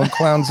mother-in-law and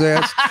Clown's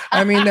ass.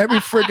 I mean, every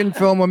friggin'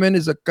 film I'm in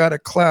is got a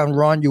clown.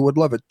 Ron, you would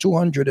love it.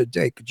 $200 a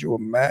day. Could you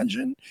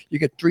imagine? You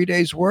get 3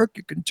 days work.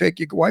 You can take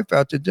your wife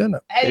out to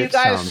dinner. Hey, you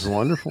guys, sounds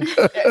wonderful.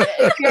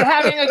 if you're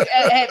having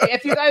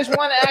if you guys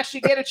want to actually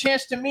get a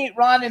chance to meet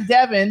Ron and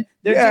Devin,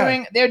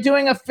 they're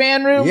doing a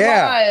fan room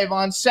live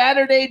on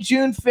Saturday,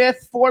 June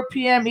 5th, 4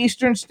 p.m.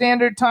 Eastern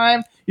Standard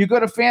Time. You go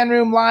to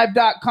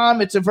fanroomlive.com.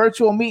 It's a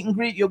virtual meet and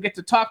greet. You'll get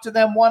to talk to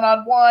them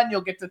one-on-one.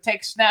 You'll get to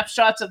take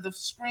snapshots of the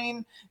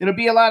screen. It'll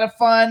be a lot of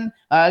fun.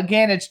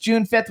 Again, it's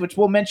June 5th, which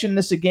we'll mention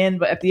this again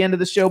but at the end of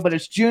the show, but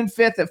it's June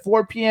 5th at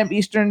 4 p.m.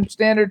 Eastern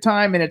Standard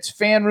Time, and it's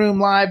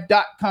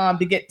fanroomlive.com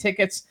to get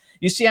tickets.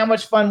 You see how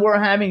much fun we're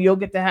having. You'll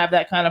get to have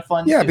that kind of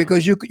fun. Yeah, too.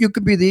 because you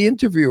could be the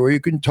interviewer. You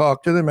can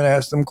talk to them and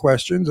ask them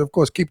questions. Of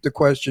course, keep the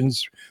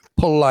questions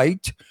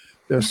polite.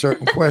 There are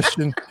certain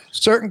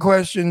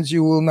questions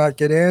you will not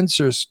get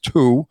answers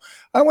to.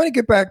 I want to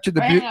get back to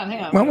the. Hang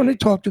on. I want to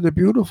talk to the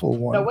beautiful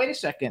one. No, wait a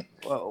second.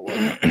 So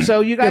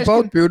you guys, they're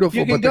both beautiful.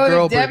 You can but go the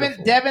girl to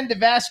beautiful.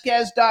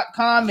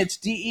 DevinDeVasquez.com. It's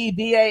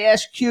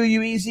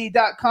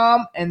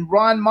DeVasquez.com and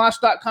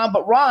RonnMoss.com.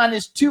 But Ron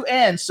is 2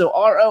 N's, so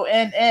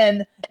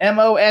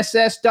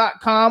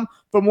RonnMoss.com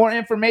for more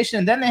information.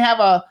 And then they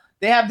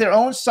have their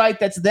own site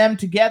that's them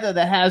together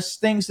that has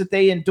things that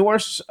they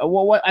endorse. I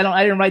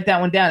didn't write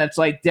that one down. It's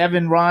like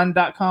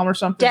DevinRon.com or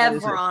something.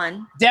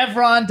 Devron.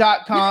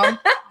 Devron.com.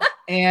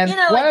 And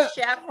like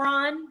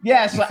Chevron.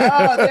 Yes.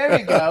 Oh, there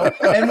you go.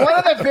 And one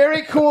of the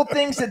very cool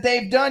things that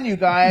they've done, you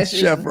guys,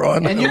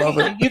 Chevron. and I love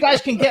it. you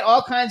guys can get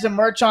all kinds of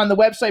merch on the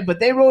website,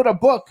 but they wrote a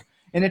book,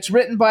 and it's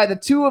written by the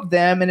two of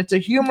them, and it's a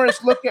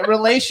humorous look at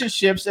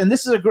relationships. And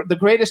this is the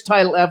greatest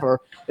title ever.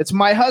 It's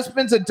My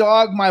Husband's a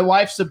Dog, My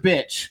Wife's a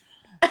Bitch.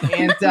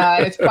 And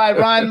it's by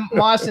Ronn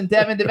Moss and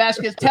Devin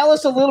DeVasquez. Tell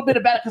us a little bit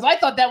about it, because I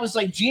thought that was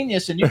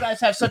genius, and you guys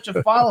have such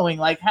a following.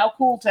 Like, how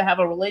cool to have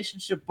a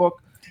relationship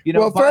book.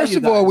 Well, first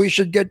of all, we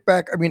should get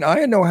back. I mean,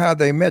 I know how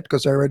they met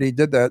because I already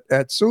did that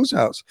at Sue's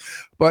house.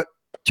 But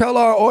tell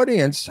our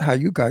audience how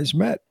you guys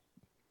met.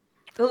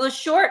 Well, the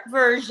short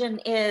version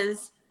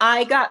is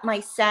I got my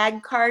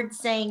SAG card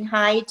saying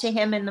hi to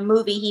him in the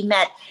movie he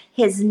met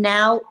his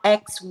now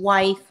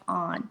ex-wife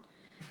on.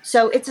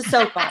 So it's a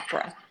soap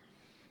opera.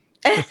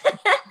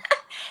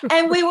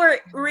 And we were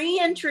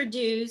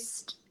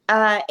reintroduced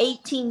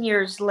 18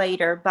 years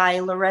later by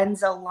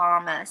Lorenzo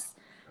Lamas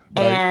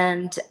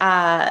and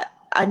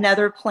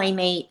another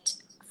playmate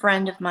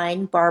friend of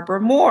mine, Barbara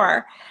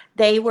Moore.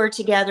 They were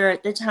together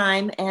at the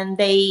time, and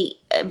they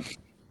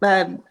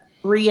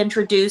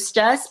reintroduced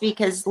us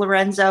because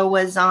Lorenzo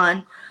was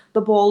on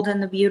The Bold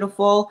and the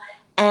Beautiful,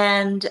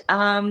 and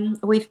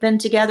we've been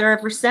together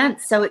ever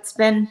since. So it's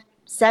been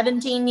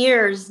 17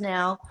 years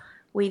now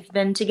we've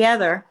been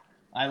together.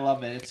 I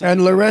love it.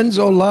 And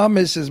Lorenzo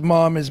Lamas'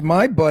 mom is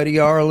my buddy,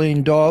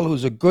 Arlene Dahl,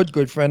 who's a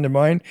good friend of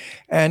mine.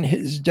 And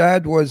his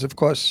dad was, of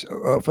course,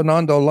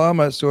 Fernando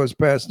Lamas, who has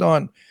passed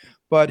on.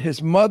 But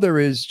his mother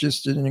is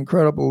just an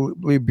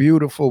incredibly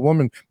beautiful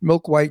woman,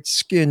 milk white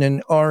skin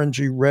and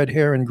orangey red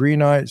hair and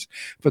green eyes.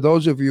 For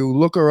those of you,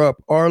 look her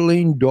up,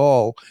 Arlene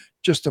Dahl,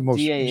 just the most.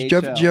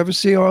 DAHL. Did you ever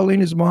see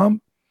Arlene, his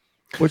mom?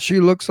 What she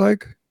looks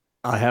like?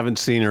 I haven't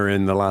seen her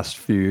in the last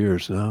few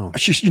years. No.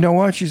 She's, you know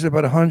what? She's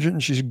about 100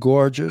 and she's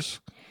gorgeous.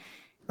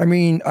 I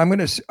mean,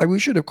 we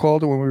should have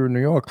called her when we were in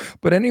New York.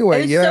 But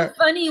anyway, It's so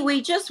funny.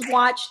 We just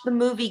watched the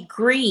movie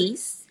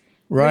Grease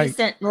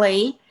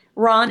recently.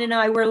 Ron and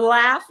I were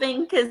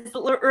laughing because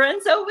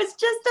Lorenzo was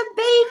just a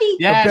baby.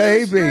 Yes. A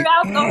baby.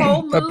 Throughout the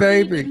whole movie, A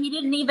baby. He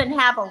didn't even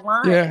have a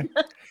line. Yeah.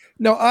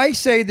 No, I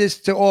say this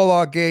to all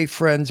our gay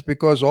friends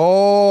because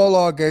all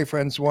our gay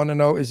friends want to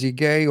know, is he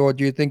gay or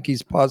do you think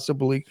he's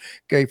possibly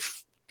gay,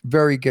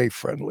 very gay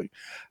friendly?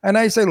 And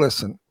I say,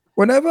 listen,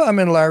 whenever I'm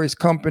in Larry's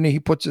company, he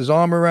puts his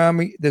arm around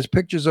me. There's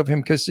pictures of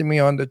him kissing me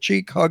on the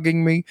cheek,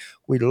 hugging me.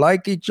 We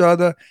like each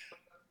other.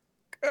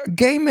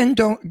 Gay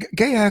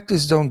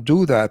actors don't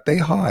do that. They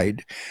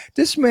hide.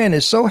 This man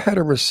is so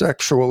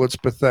heterosexual, it's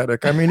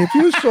pathetic. I mean, if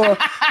you saw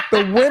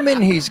the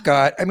women he's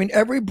got, I mean,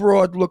 every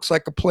broad looks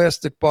like a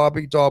plastic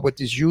Barbie doll with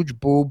these huge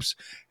boobs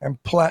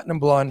and platinum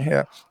blonde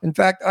hair. In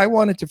fact, I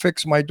wanted to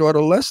fix my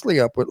daughter Leslie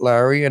up with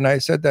Larry, and I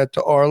said that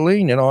to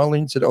Arlene, and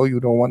Arlene said, oh, you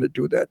don't want to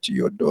do that to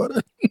your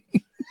daughter?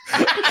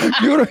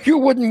 You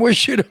wouldn't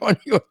wish it on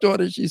your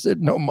daughter. She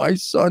said, no, my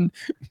son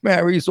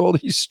marries all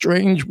these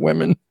strange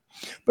women.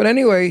 But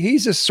anyway,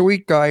 he's a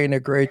sweet guy and a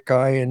great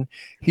guy, and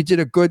he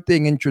did a good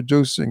thing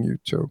introducing you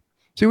to.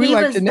 See, we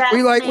like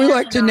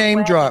to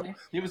name drop.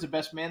 He was the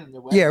best man in the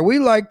wedding. Yeah, we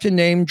like to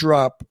name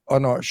drop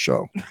on our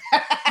show.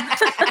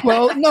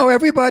 Well, no,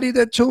 everybody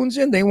that tunes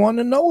in, they want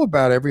to know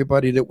about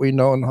everybody that we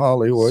know in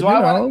Hollywood. So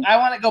I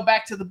want to go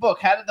back to the book.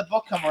 How did the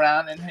book come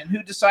around, and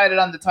who decided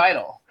on the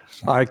title?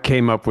 I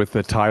came up with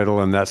the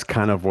title, and that's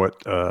kind of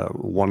what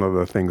one of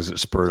the things that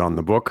spurred on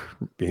the book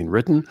being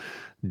written.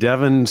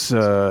 Devin's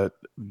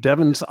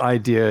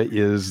idea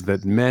is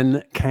that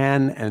men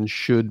can and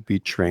should be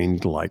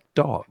trained like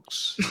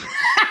dogs.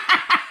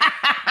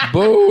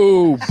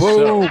 Boo,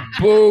 boo,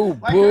 boo,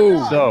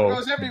 boo.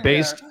 So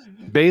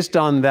based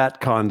on that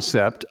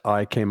concept,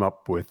 I came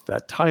up with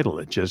that title.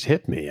 It just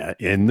hit me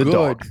in the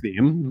dog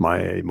theme.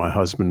 My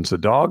husband's a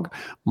dog.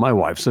 My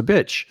wife's a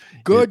bitch.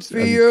 Good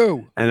for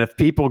you. And if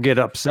people get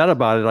upset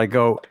about it, I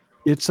go,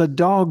 it's a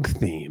dog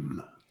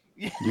theme.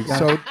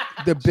 So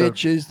the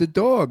bitch is the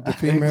dog, the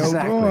female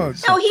dog.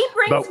 So he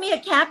brings me a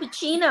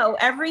cappuccino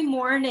every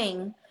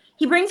morning.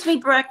 He brings me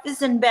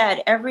breakfast in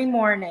bed every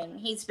morning.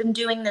 He's been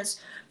doing this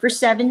for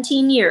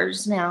 17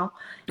 years now.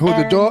 Who,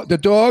 the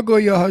dog or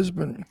your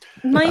husband?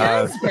 My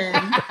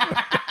husband.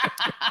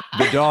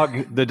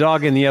 The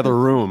dog in the other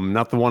room,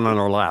 not the one on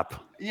our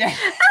lap. Yeah.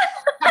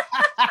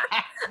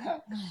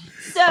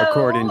 So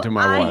according to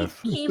my wife.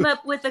 I came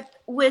up with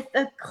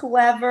a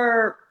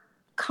clever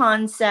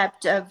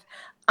concept of,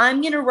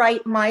 I'm going to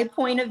write my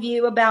point of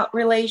view about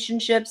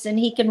relationships and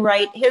he can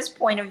write his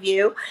point of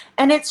view.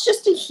 And it's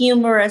just a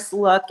humorous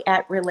look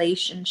at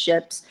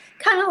relationships.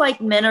 Kind of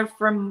like Men Are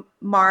From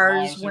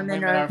Mars,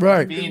 Women Are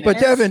right. Venus. But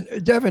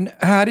Devin,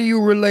 how do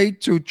you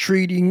relate to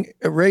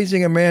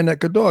raising a man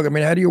like a dog? I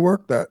mean, how do you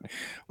work that?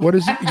 What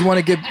is it? You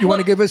want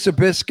to give us a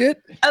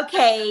biscuit?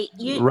 Okay.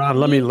 Ron,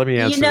 let me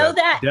answer. You know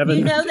that. Devin,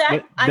 you know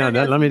that. I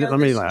gotta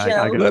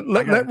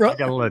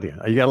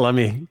let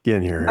me get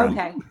in here.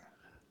 Okay.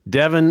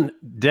 Devin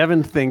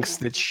thinks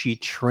that she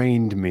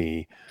trained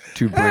me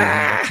to bring her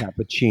a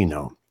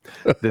cappuccino.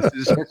 This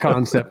is her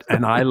concept,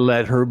 and I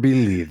let her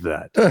believe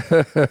that. See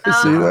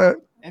that?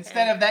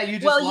 Instead of that, you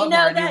just love her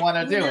and you want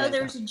to do it.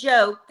 There's a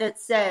joke that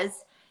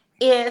says,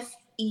 if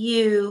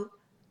you,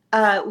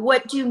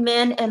 what do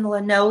men and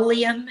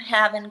linoleum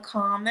have in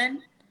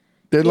common?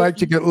 They like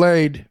to get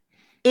laid.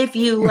 If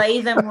you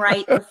lay them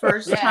right the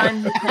first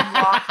time, you can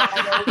walk all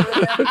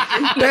over them.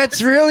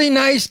 That's really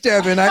nice,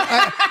 Devin.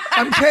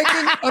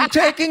 I'm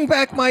taking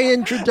back my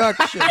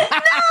introduction. No,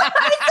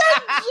 I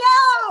said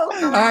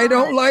joke. I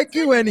don't like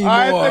you anymore.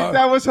 I think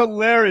that was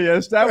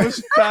hilarious. That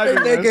was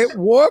fabulous. They get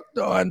walked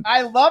on.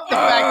 I love the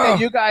fact that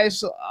you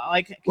guys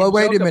Well,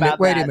 wait a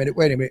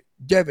minute.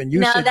 Devin,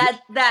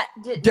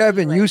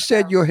 you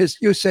said you're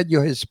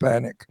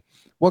Hispanic.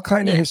 What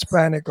kind of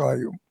Hispanic are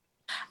you?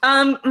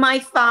 My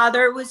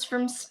father was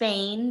from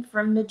Spain,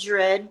 from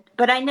Madrid,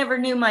 but I never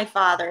knew my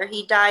father.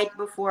 He died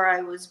before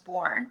I was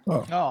born.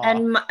 Oh.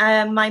 And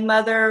my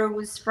mother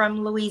was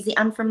from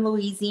Louisiana. I'm from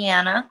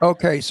Louisiana.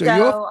 Okay, so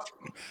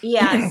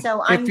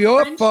I'm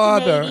French,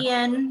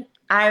 Canadian,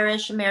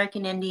 Irish,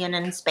 American Indian,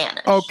 and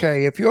Spanish.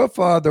 Okay, if your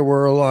father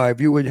were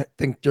alive, you would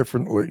think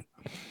differently.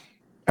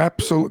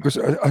 Absolutely, because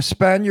a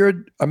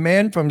Spaniard, a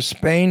man from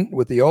Spain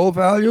with the old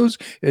values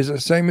is the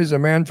same as a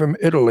man from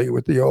Italy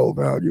with the old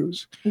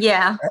values.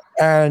 Yeah.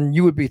 And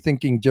you would be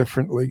thinking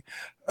differently.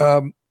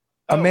 Ron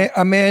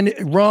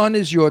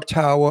is your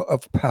tower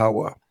of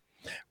power.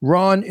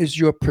 Ron is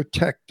your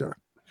protector.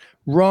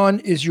 Ron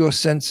is your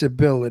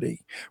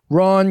sensibility.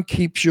 Ron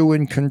keeps you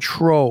in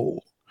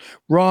control.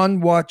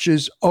 Ron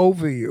watches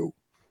over you.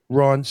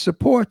 Ron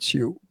supports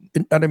you.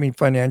 I mean,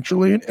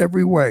 financially in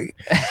every way.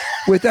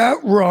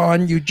 Without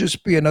Ron, you'd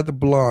just be another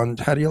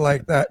blonde. How do you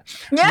like that?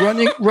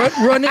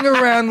 Running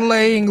around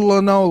laying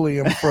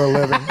linoleum for a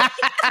living.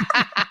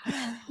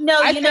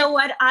 No, you know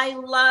what? I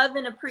love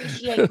and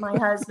appreciate my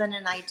husband,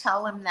 and I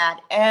tell him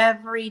that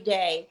every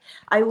day.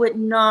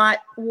 Really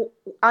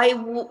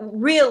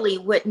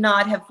would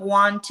not have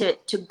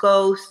wanted to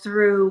go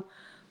through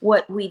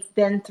what we've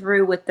been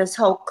through with this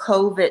whole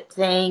COVID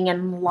thing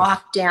and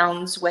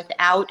lockdowns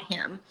without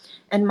him.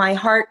 And my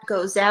heart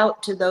goes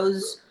out to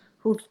those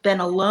who've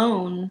been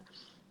alone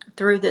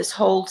through this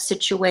whole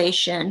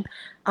situation.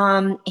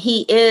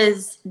 He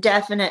is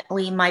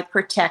definitely my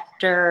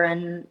protector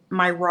and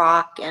my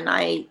rock, and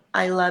I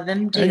love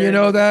him dearly. And you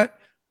know that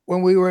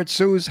when we were at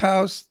Sue's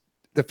house,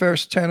 the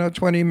first 10 or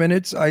 20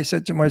 minutes, I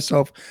said to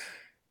myself,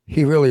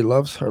 he really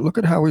loves her. Look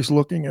at how he's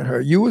looking at her.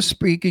 You were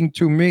speaking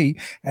to me,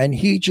 and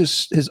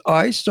his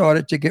eyes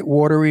started to get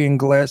watery and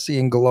glassy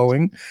and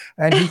glowing,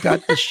 and he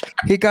got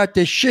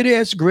this shit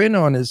ass grin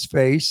on his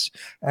face.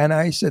 And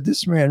I said,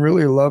 this man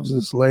really loves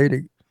this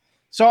lady.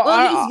 So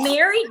he's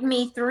married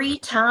me 3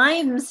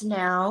 times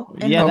now.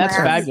 Yeah, that's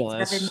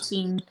fabulous.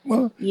 17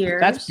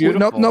 years. That's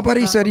beautiful.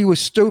 Nobody said he was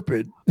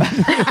stupid.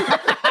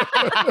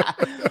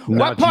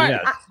 What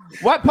part?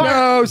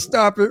 No,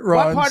 stop it,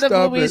 Ron. What part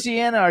of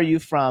Louisiana are you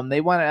from? They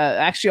want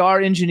actually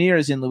our engineer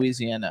is in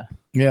Louisiana.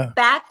 Yeah.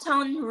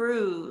 Baton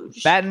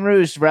Rouge. Baton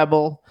Rouge,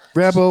 Rebel.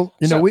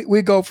 You know,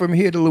 we go from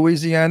here to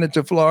Louisiana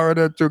to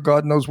Florida to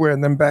God knows where,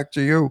 and then back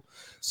to you.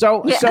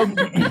 So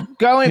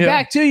going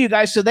back to you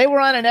guys, so they were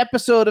on an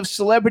episode of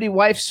Celebrity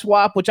Wife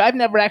Swap, which I've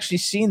never actually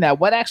seen that.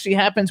 What actually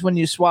happens when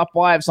you swap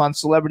wives on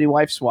Celebrity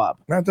Wife Swap?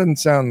 That doesn't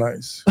sound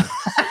nice.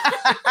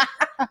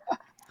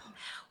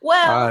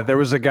 Well, there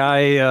was a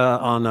guy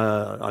on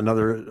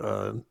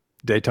another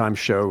daytime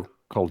show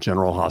called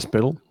General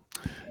Hospital,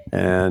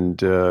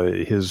 and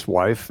his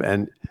wife,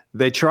 and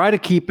they try to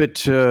keep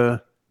it.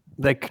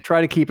 They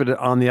try to keep it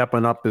on the up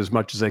and up as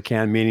much as they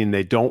can, meaning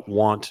they don't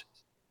want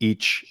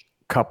each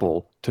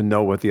couple to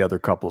know what the other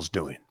couple's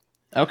doing.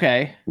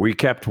 Okay. We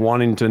kept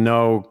wanting to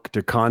know,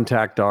 to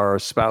contact our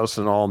spouse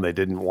and all, and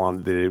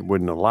they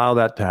wouldn't allow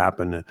that to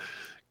happen.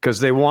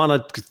 Because they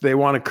want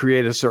to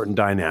create a certain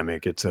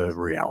dynamic. It's a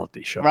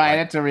reality show. Right,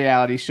 it's a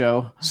reality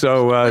show.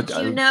 So what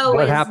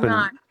happened?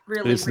 Not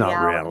really it's reality.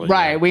 Not reality.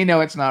 Right, we know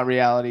it's not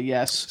reality,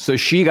 yes. So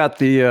she got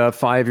the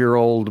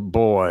 5-year-old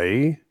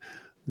boy,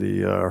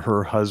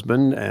 her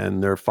husband,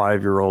 and their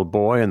 5-year-old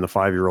boy, and the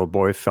 5-year-old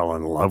boy fell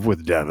in love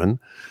with Devin.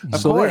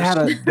 So they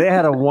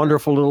had a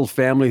wonderful little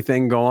family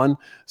thing going.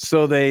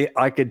 So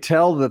I could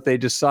tell that they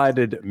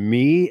decided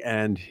me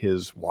and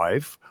his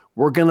wife,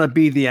 we're going to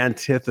be the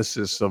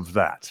antithesis of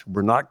that.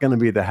 We're not going to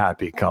be the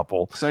happy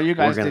couple. So you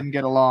guys didn't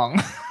get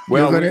along.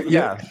 Well,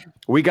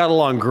 we got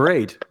along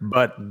great,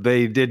 but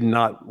they did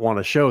not want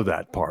to show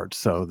that part.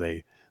 So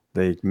they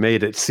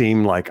made it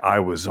seem like I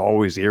was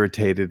always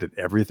irritated at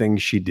everything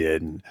she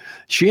did. And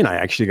she and I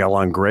actually got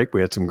along great. We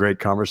had some great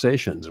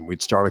conversations, and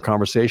we'd start a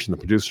conversation. The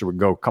producer would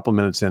go a couple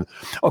minutes in.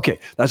 Okay,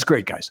 that's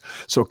great, guys.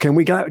 So can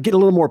we get a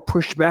little more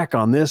pushback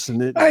on this?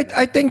 And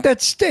I think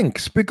that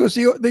stinks, because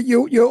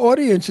your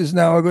audiences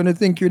now are going to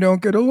think you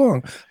don't get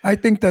along. I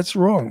think that's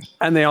wrong.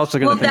 And they also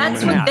going to think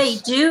that's what they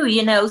do.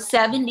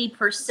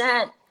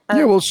 70%.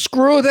 Yeah, well,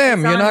 screw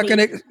them. You're not going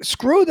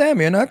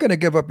to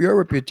give up your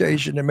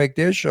reputation to make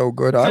their show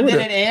good. So did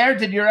it air?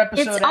 Did your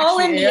episode It's all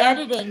in the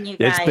editing, you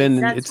guys.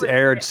 It's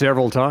aired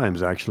several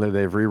times, actually.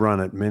 They've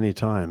rerun it many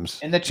times.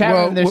 In the chat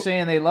room, they're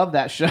saying they love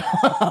that show.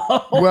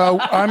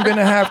 Well, I'm going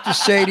to have to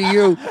say to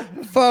you,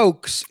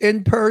 folks,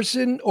 in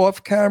person,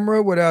 off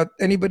camera, without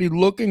anybody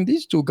looking,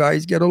 these two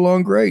guys get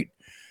along great.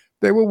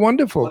 They were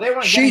wonderful. Well, they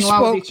weren't getting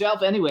along with each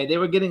other anyway. They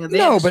were getting.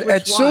 But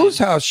at Sue's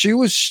house, she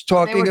was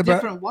talking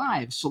about different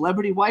wives.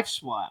 Celebrity Wife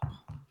Swap.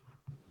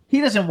 He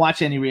doesn't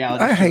watch any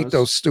reality shows. I hate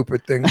those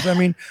stupid things. I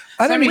mean,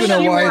 I don't even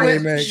know why they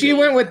make. She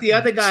went with the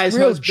other guy's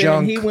husband,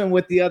 and he went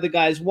with the other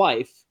guy's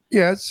wife.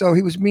 Yeah, so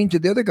he was mean to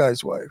the other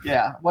guy's wife.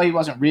 Yeah, well, he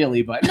wasn't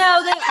really, but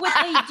no. What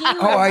they do?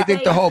 I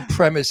think the whole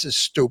premise is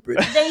stupid.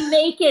 They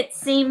make it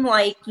seem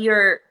like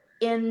you're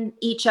in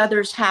each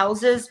other's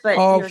houses, but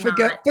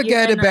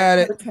forget about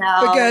it.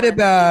 Forget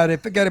about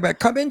it.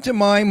 Come into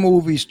my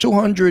movies,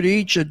 200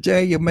 each a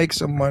day. You make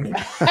some money.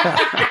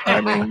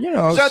 I mean,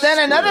 So then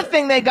another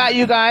thing they got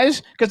you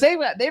guys, because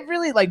they've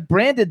really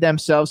branded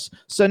themselves.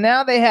 So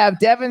now they have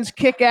Devin's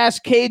Kick-Ass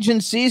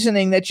Cajun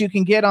Seasoning that you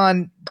can get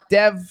on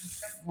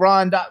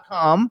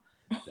devron.com.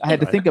 I had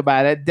to think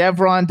about it.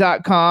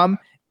 devron.com.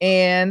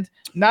 And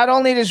not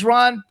only does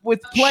Ron with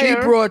Player...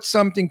 She brought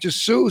something to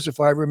Sue's, if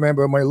I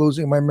remember. Am I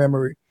losing my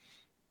memory?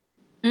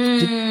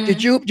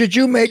 Did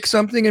you make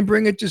something and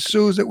bring it to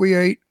Sue's that we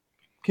ate?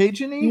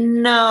 Cajun-y?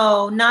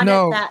 No, not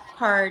at that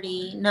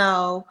party.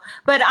 No.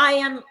 But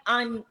I'm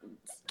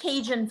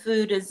Cajun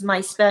food is my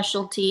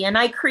specialty. And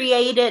I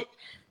created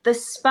the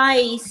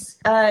spice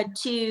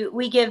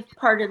we give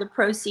part of the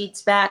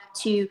proceeds back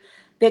to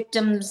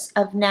victims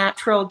of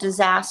natural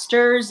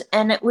disasters.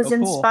 And it was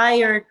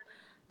inspired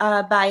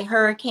by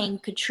Hurricane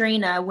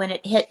Katrina when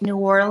it hit New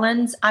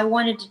Orleans. I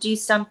wanted to do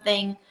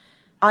something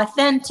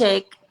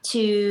authentic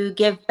to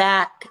give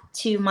back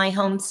to my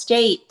home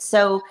state.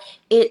 So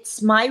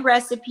it's my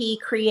recipe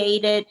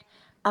created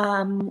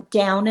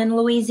down in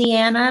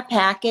Louisiana,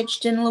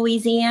 packaged in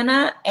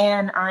Louisiana,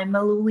 and I'm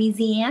a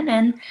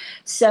Louisianan.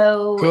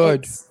 So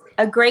Good. It's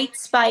a great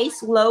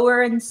spice,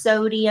 lower in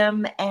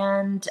sodium,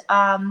 and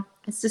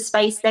it's a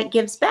spice that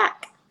gives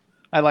back.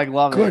 I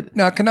love Good. it.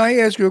 Now, can I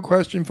ask you a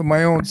question for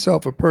my own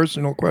self, a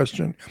personal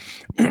question?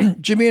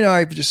 Jimmy and I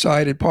have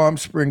decided Palm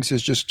Springs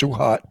is just too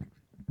hot.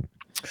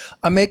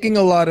 I'm making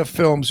a lot of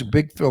films,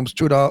 big films,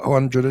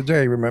 $200 a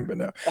day. Remember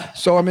now.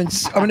 So I'm in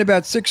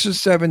about 6 or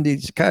 7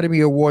 these Academy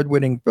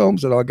Award-winning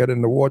films that I'll get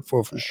an award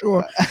for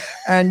sure.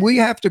 And we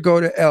have to go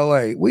to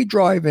L.A. We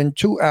drive in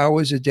 2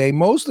 hours a day.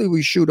 Mostly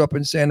we shoot up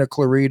in Santa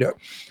Clarita,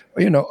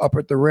 up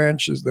at the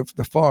ranches,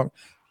 the farm.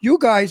 You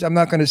guys, I'm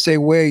not going to say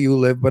where you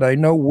live, but I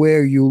know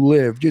where you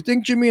live. Do you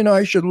think Jimmy and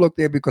I should look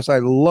there? Because I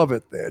love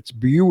it there. It's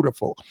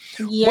beautiful.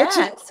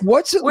 Yes.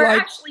 What's it We're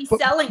like? actually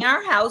selling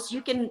our house.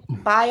 You can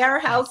buy our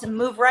house and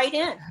move right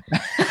in.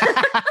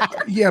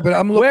 Yeah, but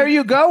I'm looking. Where are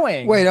you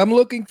going? Wait, I'm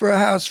looking for a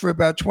house for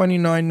about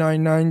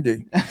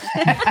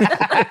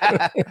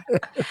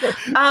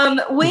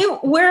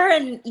 $29,990. We're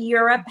in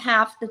Europe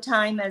half the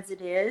time as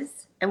it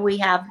is, and we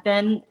have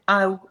been,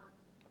 and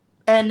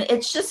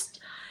it's just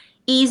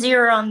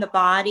easier on the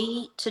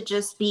body to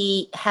just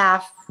be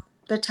half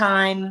the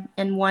time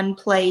in one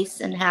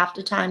place and half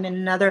the time in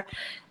another.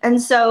 And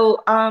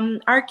so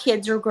our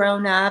kids are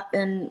grown up,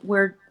 and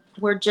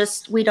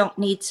we don't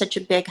need such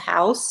a big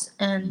house.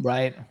 And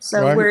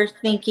so we're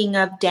thinking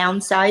of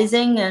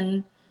downsizing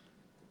and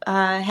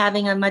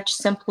having a much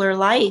simpler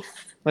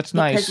life. That's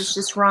nice. Because it's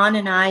just Ron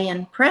and I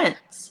and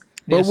Prince.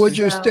 But would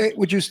you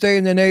stay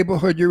in the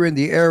neighborhood you're in,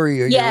 the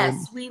area?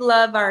 Yes, we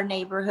love our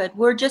neighborhood.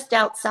 We're just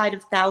outside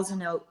of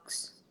Thousand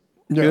Oaks.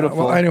 Yeah, Beautiful.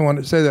 well, I didn't want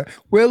to say that.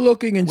 We're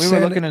looking in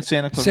Santa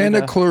Clarita.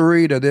 Santa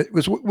Clarita.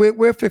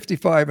 We're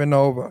 55 and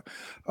over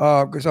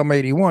because I'm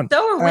 81.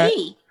 So are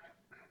we.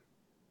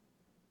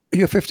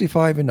 You're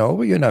 55 and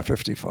over? You're not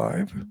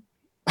 55.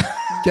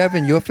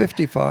 Devin, you're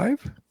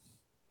 55?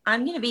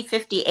 I'm going to be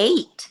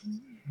 58.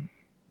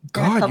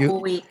 God, in a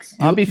couple weeks.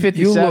 I'll be 57.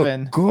 You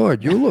look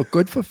good. You look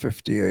good for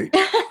 58.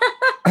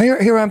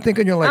 Here I'm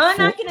thinking you're like. I'm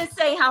not going to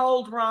say how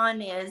old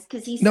Ron is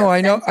because he's. No,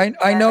 I know.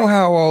 I know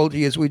how old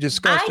he is. We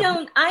discussed.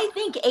 I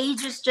think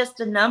age is just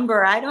a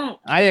number. I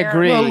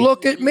agree. Well,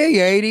 look at me,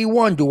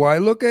 81. Do I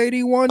look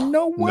 81?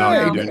 No way.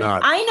 No, you do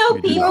not. I know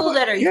people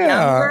that are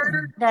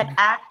younger that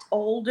act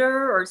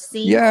older or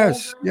seem older.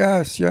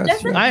 Yes. It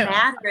doesn't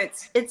matter.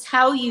 It's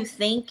how you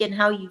think and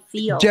how you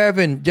feel.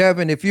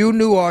 Devin, if you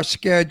knew our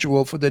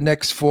schedule for the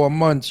next 4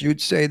 months, you'd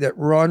say that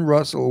Ron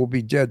Russell will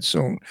be dead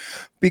soon.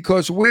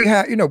 Because we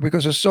have,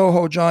 because of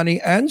Soho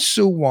Johnny and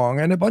Sue Wong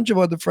and a bunch of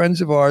other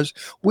friends of ours,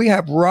 we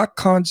have rock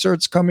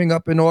concerts coming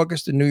up in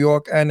August in New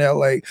York and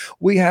LA.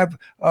 We have,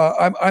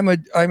 I'm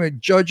a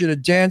judge at a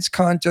dance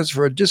contest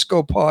for a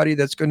disco party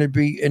that's going to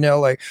be in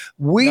LA.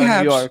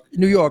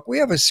 New York. We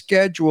have a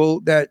schedule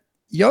that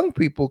young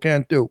people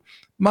can't do.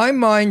 My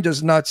mind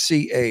does not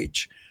see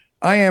age.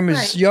 I am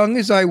as young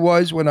as I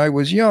was when I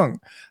was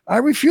young. I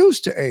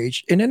refuse to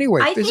age in any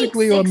way,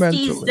 physically or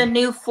mentally. 60 is the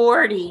new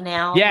 40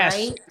 now, yes,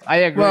 right? I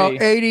agree.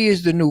 Well, 80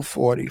 is the new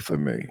 40 for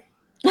me.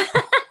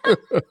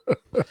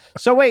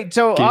 So wait,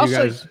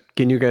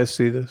 can you guys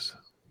see this?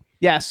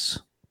 Yes.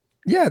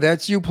 Yeah,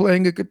 that's you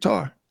playing a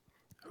guitar.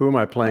 Who am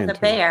I playing The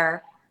to?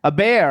 bear. A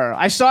bear.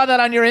 I saw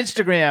that on your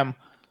Instagram.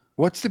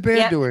 What's the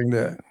bear doing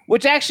there?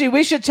 Which actually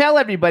we should tell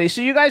everybody.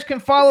 So you guys can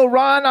follow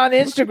Ron on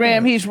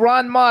Instagram. He's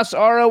Ron Moss,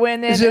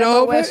 RONN. Is it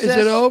over? Is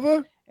it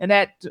over? And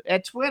at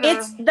Twitter.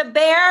 It's the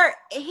bear.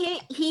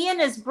 He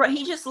and his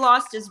he just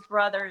lost his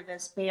brother,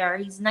 this bear.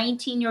 He's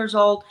 19 years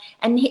old.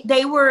 And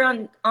they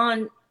were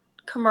on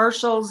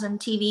commercials and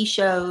TV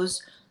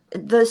shows.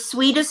 The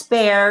sweetest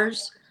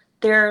bears.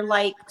 They're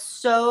like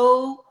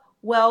so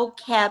well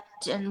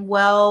kept and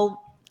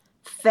well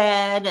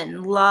fed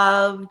and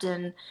loved.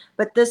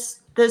 But this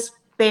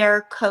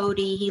bear,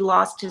 Cody, he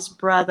lost his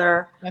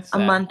brother a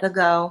month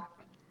ago.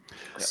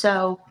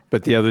 So.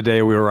 But the other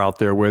day we were out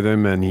there with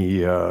him, and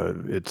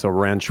it's a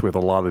ranch with a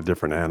lot of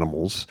different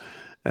animals.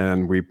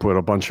 And we put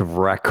a bunch of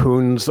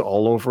raccoons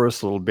all over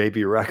us, little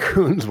baby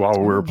raccoons, while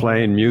we were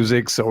playing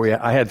music. So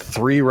I had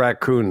 3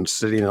 raccoons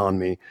sitting on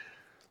me,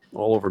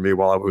 all over me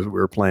while we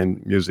were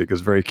playing music. It was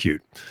very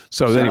cute.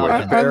 So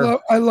anyway, the bear,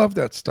 I love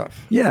that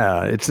stuff.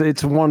 Yeah,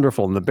 it's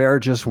wonderful. And the bear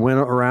just went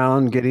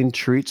around getting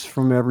treats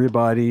from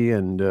everybody.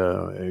 And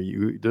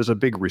there's a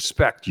big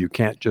respect. You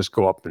can't just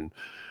go up and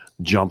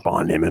jump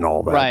on him and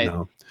all that. Right.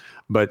 No.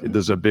 But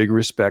there's a big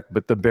respect.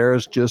 But the bear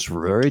is just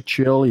very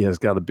chill. He has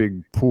got a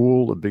big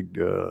pool, a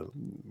big,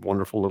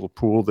 wonderful little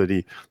pool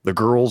that the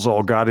girls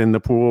all got in the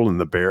pool, and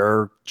the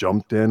bear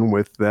jumped in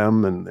with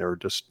them, and they were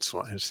just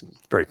it's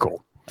very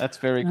cool. That's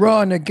very cool.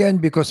 Ron, again,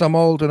 because I'm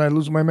old and I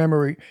lose my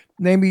memory,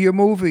 name me your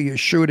movie you're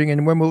shooting,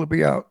 and when will it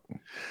be out?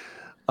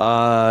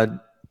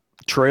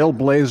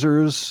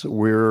 Trailblazers,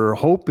 we're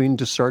hoping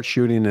to start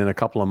shooting in a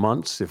couple of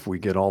months if we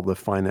get all the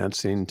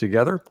financing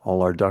together,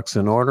 all our ducks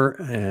in order,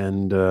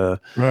 and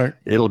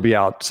it'll be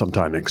out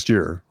sometime next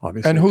year,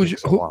 obviously. And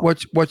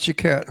what's your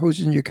cat? Who's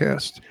in your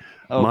cast?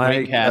 Oh,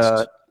 great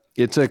cast.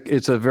 It's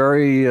a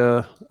very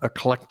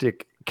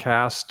eclectic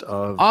cast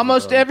of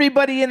Almost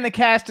everybody in the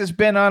cast has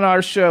been on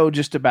our show,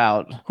 just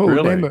about. Who?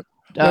 Really? Name it.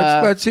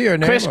 Let's hear.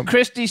 Name them.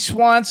 Christy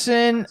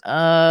Swanson,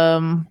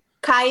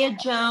 Kaya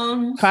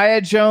Jones.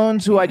 Kaya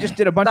Jones, who I just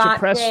did a bunch of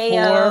press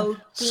Baio,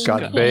 for.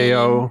 Scott Dean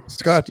Baio,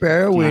 Scott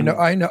Baio. We know.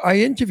 I know. I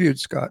interviewed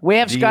Scott. We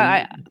have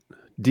Scott.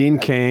 Dean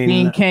Cain.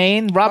 Dean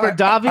Cain, Robert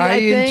Davi. I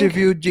think.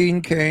 Interviewed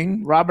Dean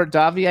Cain. Robert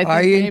Davi. I think.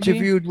 I maybe.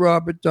 interviewed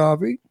Robert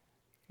Davi.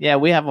 Yeah,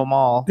 we have them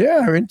all.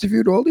 Yeah, I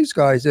interviewed all these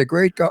guys. They're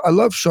great guys. I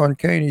love Sean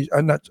Cain. He's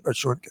not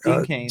Sean.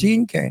 Dean Cain.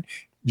 Dean Cain.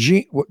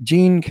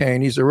 Gene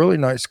Cain. He's a really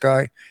nice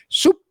guy.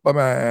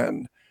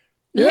 Superman.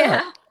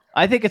 Yeah.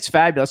 I think it's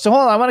fabulous. So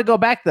hold on, I want to go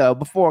back though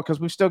because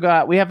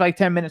we have like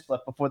 10 minutes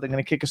left before they're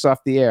going to kick us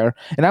off the air,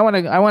 and I want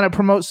to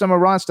promote some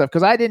of Ron's stuff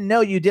because I didn't know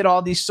you did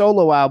all these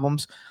solo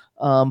albums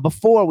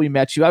before we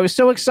met you. I was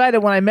so excited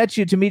when I met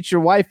you to meet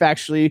your wife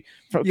actually.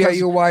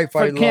 Your wife.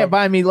 I Can't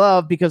Buy Me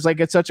Love because like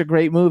it's such a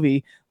great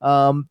movie.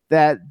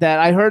 That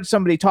I heard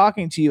somebody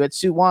talking to you at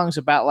Sue Wong's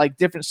about like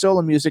different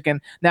solo music, and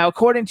now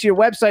according to your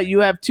website, you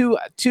have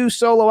two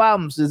solo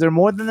albums. Is there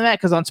more than that?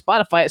 Because on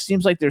Spotify, it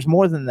seems like there's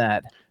more than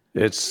that.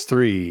 It's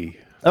three.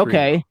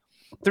 Okay.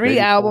 Three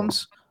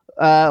albums.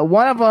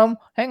 One of them,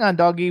 hang on,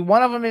 doggy.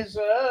 One of them is,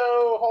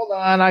 hold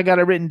on. I got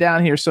it written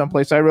down here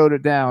someplace. I wrote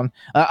it down.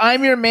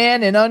 I'm Your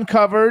Man and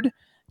Uncovered.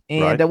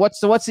 And Right.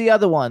 What's the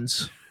other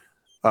ones?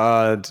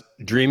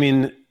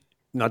 Dreaming,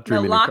 not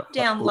dreaming.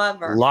 Lockdown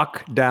Lover.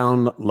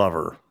 Lockdown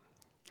Lover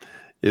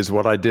is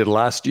what I did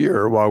last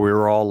year while we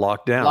were all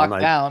locked down.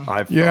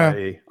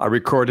 I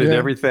recorded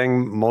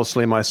everything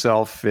mostly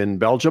myself in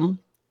Belgium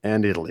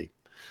and Italy.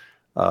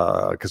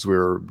 Because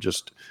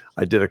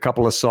I did a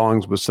couple of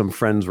songs with some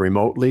friends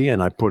remotely,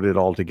 and I put it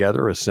all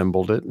together,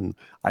 assembled it, and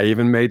I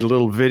even made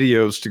little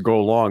videos to go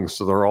along,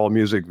 so they're all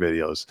music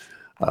videos.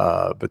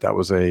 But that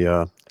was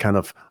a kind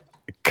of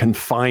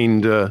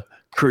confined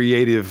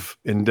creative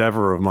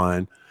endeavor of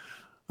mine.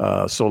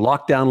 So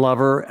Lockdown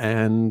Lover,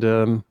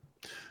 and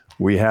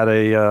we had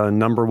a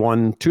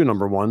two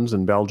number ones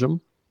in Belgium.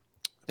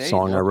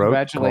 Song I wrote.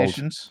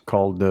 Congratulations.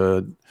 Called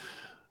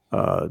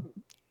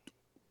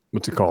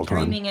what's it called?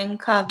 Dreaming in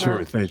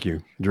Color. Thank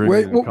you.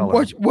 Dreaming in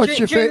Color. What's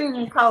your Dreaming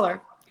in Color.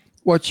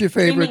 What's your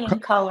favorite? Dreaming in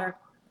Color.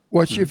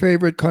 What's your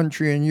favorite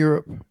country in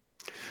Europe?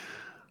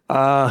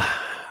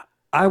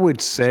 I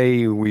would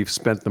say we've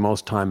spent the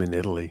most time in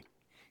Italy.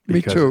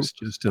 Me too. It's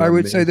just I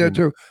would say that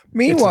too.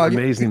 Meanwhile, it's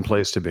an amazing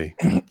place to be.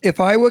 If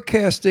I were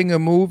casting a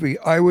movie,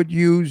 I would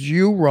use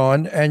you,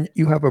 Ron, and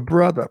you have a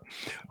brother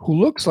who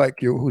looks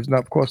like you, who's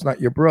not, of course,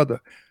 not your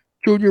brother.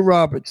 Julia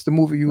Roberts, the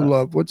movie you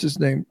love. What's his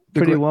name?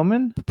 Pretty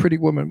Woman? Pretty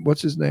Woman.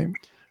 What's his name?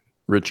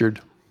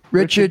 Richard.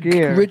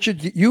 Gere.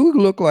 Richard, you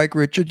look like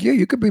Richard Gere.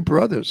 You could be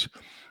brothers.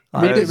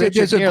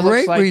 There's a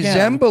great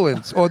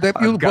resemblance. Or that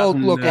you both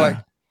look like.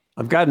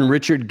 I've gotten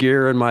Richard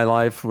Gere in my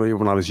life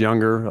when I was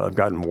younger. I've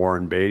gotten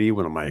Warren Beatty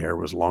when my hair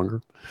was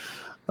longer.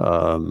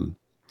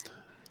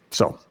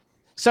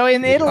 So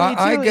in Italy,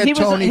 too, I get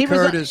Tony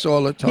Curtis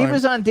all the time. He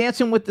was on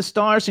Dancing with the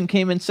Stars and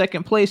came in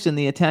second place in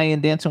the Italian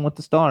Dancing with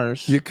the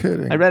Stars. You're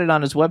kidding. I read it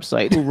on his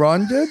website. Who,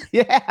 Ron did?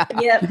 Yeah.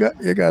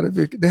 You got to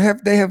be.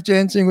 They have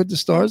Dancing with the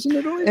Stars in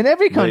Italy? In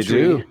every country.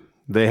 They do.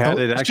 They had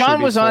it actually.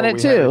 Sean was on it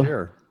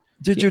too.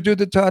 Did you do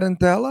the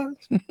Tarantella?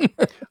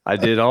 I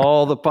did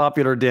all the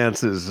popular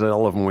dances,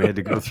 all of them. We had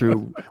to go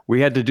through.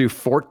 We had to do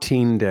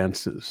 14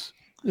 dances.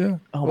 Yeah.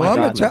 Oh my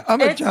God.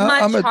 It's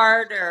much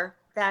harder,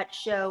 that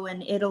show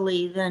in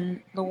Italy,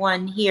 than the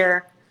one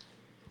here.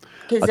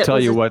 Because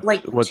it was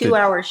like a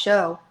 2-hour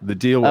show. The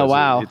deal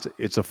was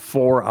it's a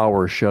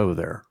 4-hour show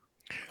there.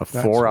 A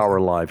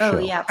 4-hour live show. Oh,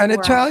 yeah. And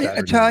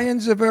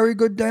Italians are very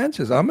good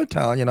dancers. I'm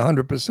Italian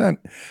 100%.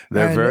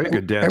 They're very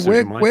good dancers.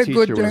 We're teacher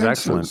good was dancers.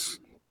 excellent.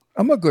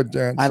 I'm a good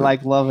dancer. I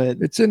love it.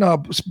 It's in our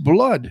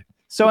blood.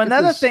 So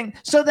another thing.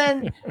 So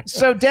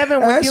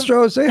Devin,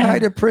 Astro, say hi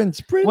to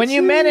Prince. When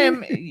you met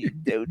him,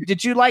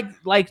 did you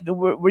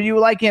were you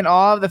like in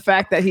awe of the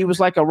fact that he was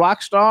like a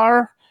rock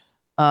star?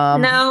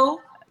 No.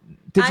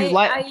 Did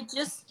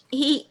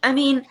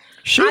you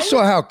She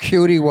saw how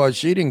cute he was.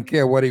 She didn't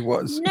care what he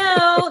was.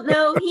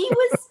 No,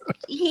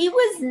 he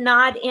was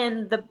not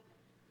in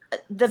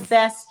the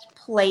best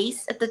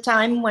place at the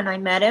time when I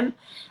met him,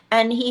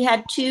 and he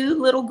had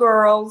 2 little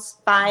girls,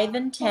 5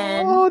 and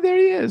 10. Oh, there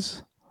he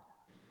is.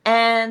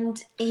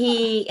 And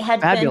he had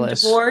been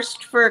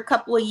divorced for a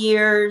couple of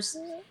years,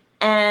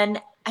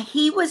 and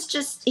he was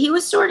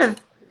sort of,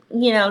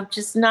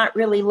 just not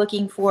really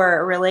looking for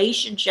a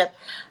relationship.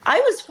 I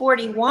was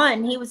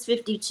 41, he was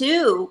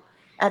 52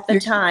 at the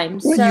time.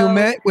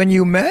 When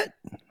you met?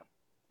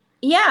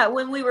 Yeah,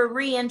 when we were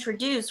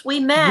reintroduced. We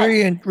met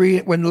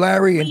when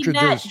Larry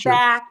introduced you.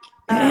 Back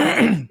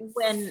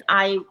when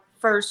I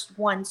first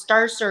won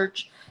Star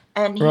Search,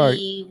 and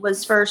he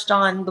was first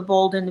on The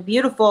Bold and the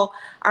Beautiful.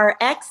 Our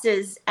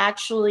exes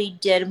actually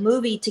did a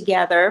movie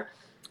together,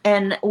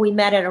 and we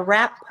met at a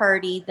rap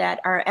party that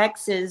our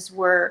exes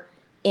were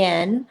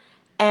in.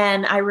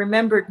 And I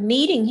remembered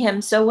meeting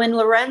him. So when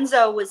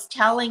Lorenzo was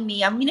telling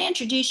me, I'm going to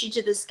introduce you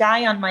to this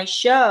guy on my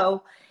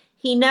show,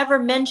 he never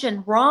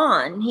mentioned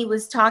Ron. He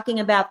was talking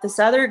about this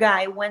other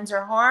guy,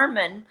 Windsor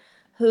Harmon,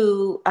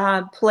 who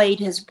played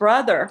his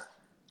brother.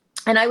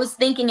 And I was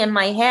thinking in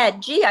my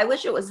head, gee, I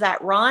wish it was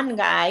that Ron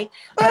guy,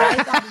 but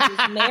I thought he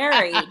was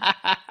married.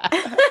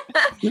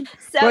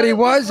 So But he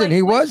wasn't. like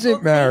He wasn't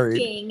wishful married.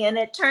 thinking, and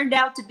it turned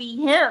out to be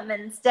him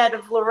instead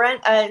of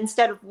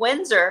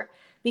Windsor.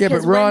 Yeah, but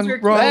Because Ron- Windsor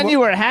Ron- Then you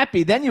were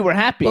happy. Then you were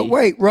happy. But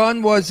wait,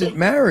 Ron wasn't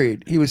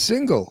married. He was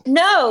single.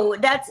 No,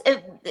 that's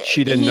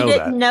She didn't he know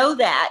didn't that. know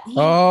that. He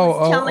Oh,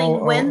 was telling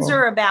oh.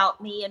 Windsor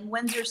about me, and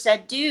Windsor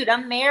said, "Dude,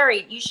 I'm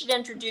married. You should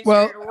introduce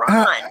Well, her to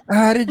Ron."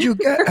 how did you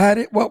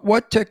get?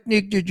 What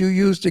technique did you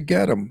use to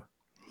get him?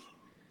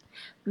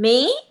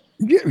 Me?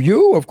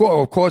 You, of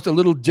course, the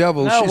little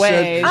devil. No she way.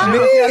 said, It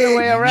was the other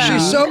way around.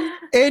 She's so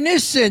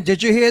innocent.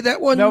 Did you hear that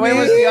one? No, it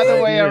was the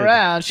other way Yeah.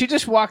 around. She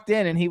just walked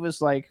in and he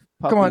was like,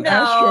 Come on,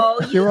 No,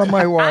 Astro. You're on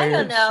my wire. I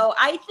don't know.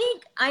 I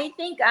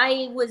think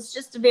I was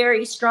just a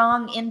very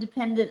strong,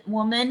 independent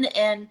woman,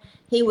 and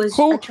he was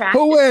attracted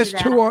Who to asked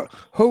that.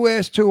 who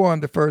asked who on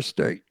the first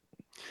date?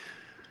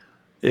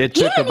 It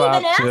He took didn't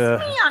about. even ask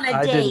me on a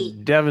I date.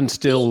 didn't. Devin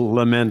still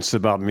laments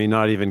about me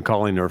not even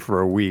calling her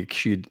for a week.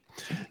 She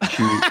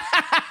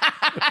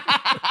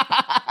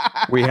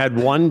we had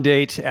one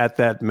date at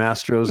that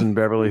Mastro's in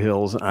Beverly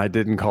Hills. And I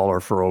didn't call her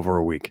for over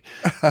a week.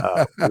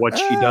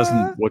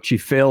 What she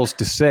fails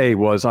to say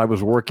was I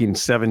was working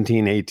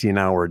 17,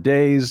 18-hour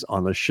days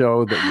on a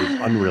show that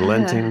was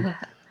unrelenting.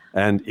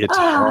 And it's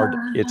hard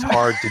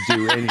to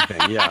do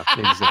anything. Yeah,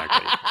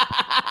 exactly.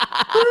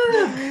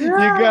 you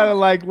gotta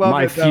like love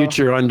My it, though.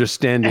 future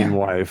understanding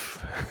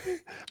wife.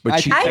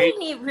 But she I came,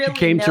 didn't really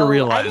came know, to I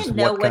realize didn't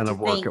know what kind to of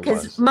work think, it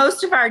because was.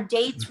 most of our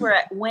dates were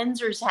at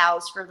Windsor's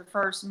house for the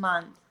first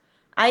month.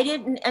 He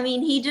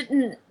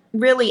didn't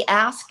really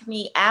ask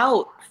me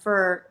out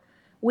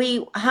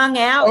we hung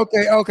out.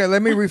 Okay.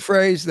 Let me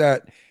rephrase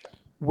that.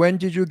 When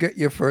did you get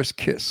your first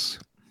kiss?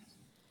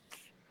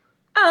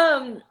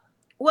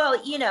 Well,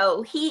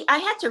 I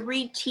had to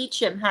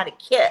reteach him how to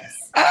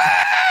kiss.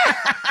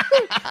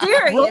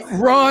 Seriously.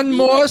 Ron he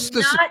Moss,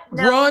 did not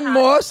know how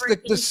to the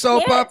freaking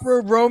soap kiss.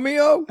 opera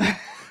Romeo.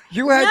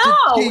 You had to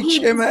No, teach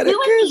he him was how to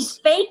doing kiss. these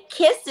fake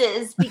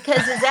kisses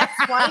because his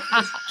ex-wife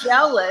was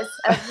jealous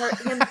of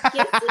him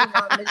kissing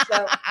on the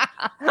show.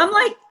 I'm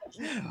like,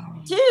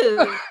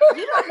 dude,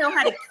 you don't know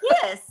how to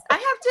kiss. I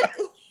have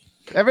to.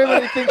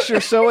 Everybody thinks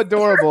you're so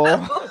adorable.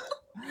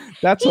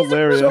 That's He's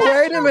hilarious. So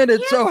wait a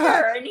minute. So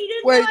kisser, and he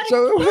didn't wait, know how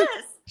so- to kiss.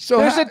 So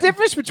There's a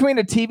difference between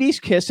a TV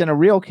kiss and a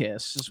real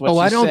kiss. Is what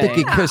I she's don't think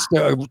he saying. kissed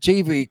a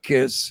TV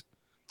kiss.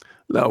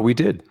 No, we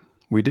did.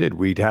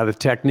 We'd had a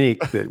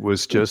technique that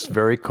was just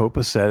very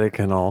copacetic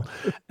and all.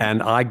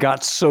 And I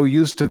got so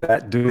used to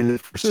that, doing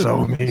it for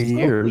so many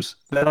years,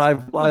 that I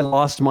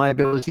lost my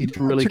ability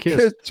to really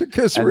kiss. To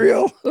kiss And-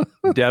 real.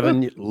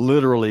 Devin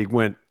literally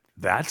went,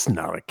 "That's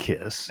not a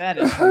kiss. That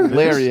is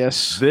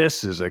hilarious.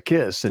 This is a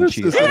kiss." And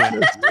she is said,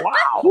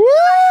 "Wow." That's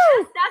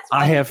what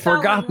I have he fell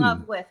forgotten. in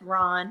love with,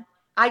 Ron.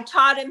 I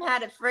taught him how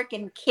to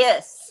frickin'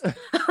 kiss.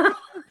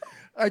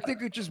 I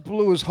think it just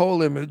blew his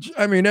whole image.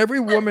 I mean, every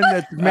woman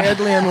that's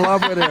madly in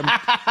love with him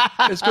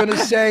is going to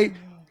say,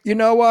 you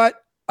know what?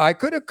 I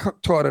could have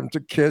taught him to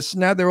kiss.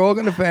 Now they're all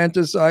going to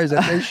fantasize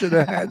that they should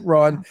have had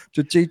Ron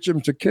to teach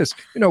him to kiss.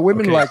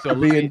 Women Okay, like so to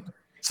be in.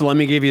 So let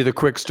me give you the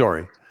quick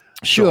story.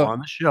 Sure. So on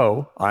the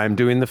show, I'm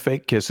doing the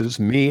fake kisses.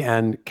 Me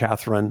and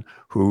Catherine,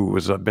 who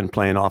has been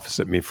playing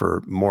opposite me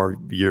for more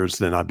years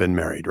than I've been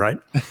married, right?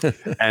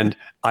 And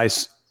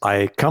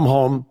I come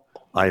home,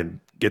 I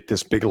get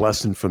this big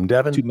lesson from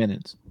Devin. 2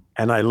 minutes.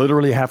 And I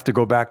literally have to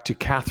go back to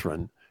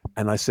Catherine.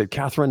 And I said,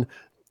 "Catherine,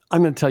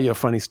 I'm going to tell you a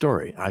funny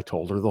story." I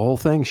told her the whole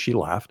thing. She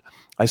laughed.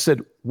 I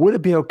said, "Would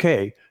it be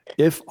okay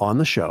if on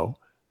the show,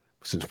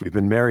 since we've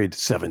been married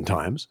 7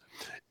 times,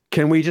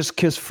 can we just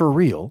kiss for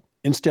real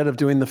instead of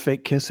doing the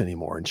fake kiss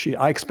anymore?" And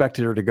I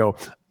expected her to go,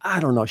 "I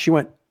don't know." She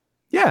went,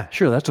 "Yeah,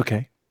 sure, that's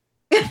okay."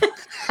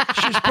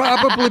 She's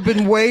probably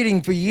been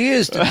waiting for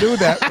years to do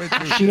that with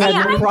you. She had Yeah,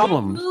 I no did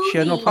problem. She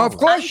had no movies. problem. Of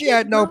course, I she did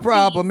had no movies.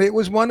 problem. It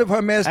was one of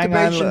her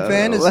masturbation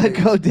fantasies. Let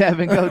go,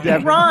 Devin. Go,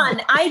 Devin.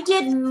 Ron, I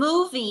did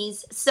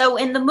movies. So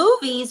in the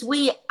movies,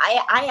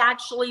 I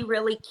actually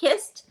really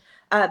kissed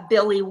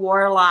Billy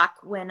Warlock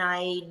when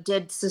I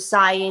did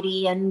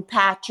Society, and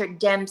Patrick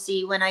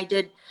Dempsey when I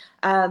did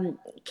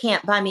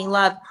Can't Buy Me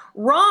Love.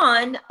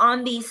 Ron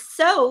on these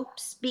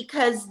soaps,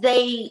 because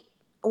they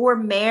were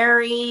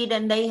married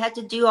and they had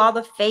to do all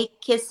the fake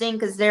kissing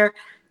because they're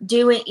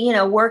doing,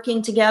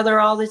 working together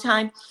all the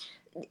time.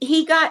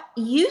 He got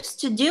used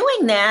to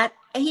doing that.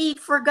 He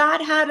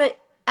forgot how to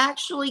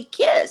actually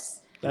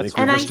kiss. I think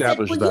And we've I said,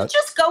 established "Will you that.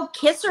 just go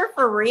kiss her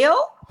for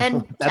real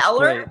and That's tell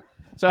great. her?"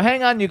 So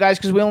hang on, you guys,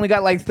 because we only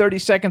got like 30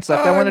 seconds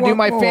left. I want to do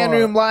my Fan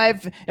Room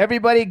Live.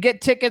 Everybody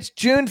get tickets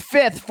June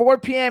 5th, 4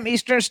 p.m.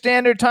 Eastern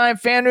Standard Time.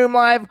 Fan Room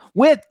Live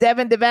with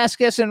Devin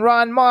DeVasquez and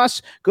Ronn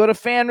Moss. Go to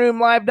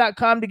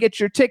fanroomlive.com to get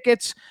your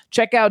tickets.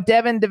 Check out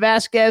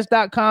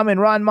DevinDeVasquez.com and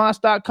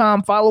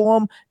RonnMoss.com. Follow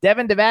him.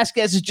 Devin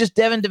DeVasquez is just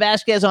Devin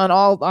DeVasquez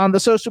on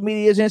the social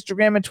medias,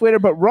 Instagram and Twitter.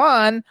 But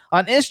Ron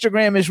on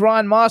Instagram is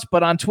Ronn Moss,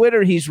 but on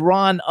Twitter he's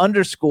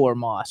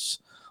Ron_Moss.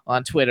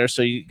 On Twitter,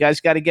 so you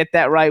guys got to get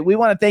that right. We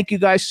want to thank you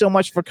guys so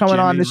much for coming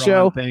on the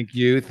show. Thank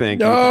you.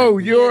 No,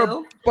 you're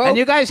both. And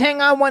you guys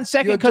hang on one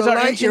second because our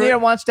engineer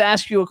wants to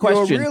ask you a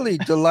question. You're really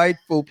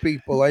delightful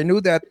people. I knew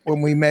that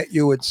when we met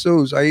you at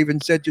Sue's. I even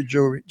said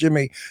to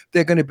Jimmy,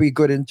 they're going to be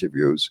good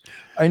interviews.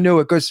 I knew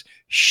it because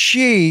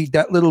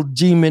that little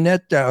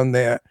demonette down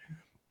there.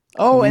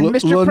 Oh, and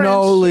Mr.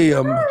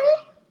 Linoleum. Prince.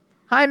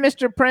 Hi,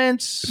 Mr.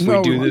 Prince. If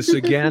we do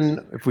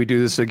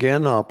this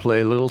again, I'll play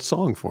a little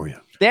song for you.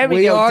 There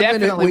we go.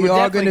 We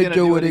are going to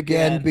do it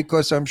again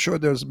because I'm sure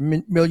there's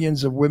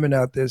millions of women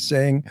out there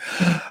saying,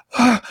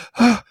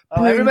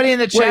 everybody in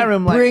the chat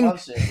room bring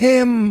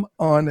him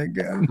on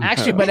again.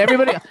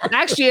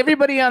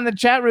 Everybody on the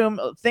chat room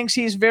thinks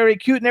he's very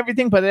cute and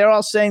everything, but they're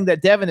all saying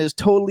that Devin is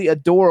totally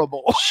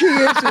adorable. She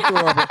is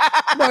adorable.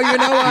 No, you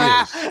know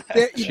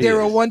what? They're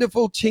a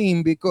wonderful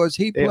team because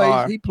he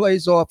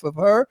plays off of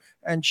her.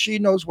 And she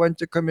knows when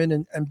to come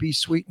in and be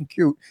sweet and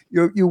cute.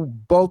 You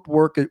both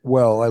work it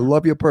well. I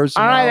love your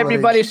personality. All right,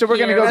 everybody. So we're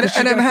going to go.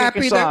 And I'm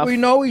happy that we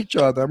know each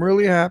other. I'm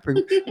really happy.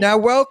 Now,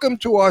 welcome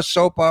to our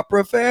soap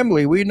opera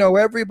family. We know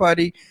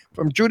everybody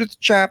from Judith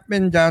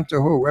Chapman down to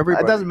who?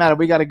 Everybody. It doesn't matter.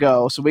 We got to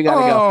go. So we got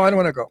to go. Oh, I don't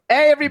want to go.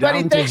 Hey,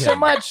 everybody. Thanks so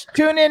much.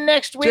 Tune in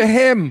next week. To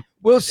him.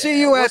 We'll see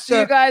you at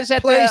the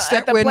place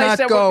that we're not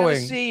going. We're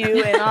see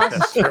you and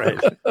That's right.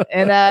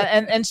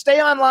 And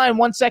stay online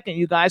 1 second,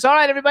 you guys. All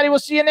right, everybody. We'll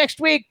see you next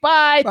week.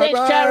 Bye. Thanks,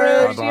 chat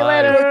room. See you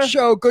later.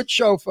 Good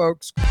show,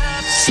 folks.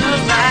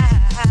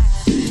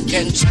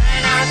 Can turn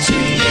out to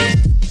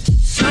be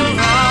so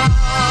wrong.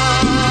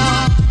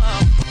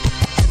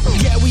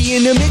 Yeah, we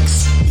in the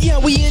mix. Yeah,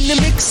 we in the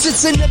mix.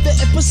 It's another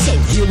episode.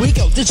 Here we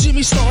go. The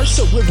Jimmy Star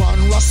Show with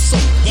Ronn Russell.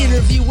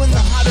 Interviewing the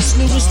hottest,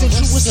 newest, and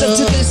truest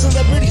of today's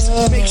celebrities.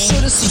 Make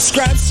sure to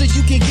subscribe so you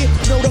can get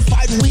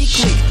notified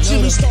weekly.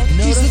 Jimmy Star,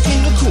 he's the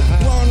king of cool.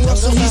 Ronn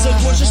Russell, he's a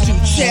gorgeous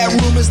dude. Chat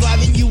room is live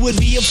and you would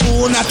be a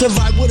fool not to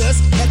vibe with us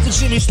at the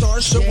Jimmy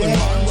Star Show with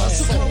Ronn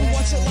Russell. Come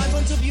watch it live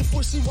on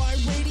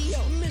W4CY Radio.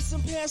 Miss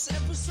some past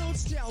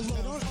episodes,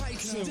 download on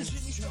iTunes. The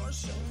Jimmy Star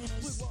Show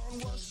with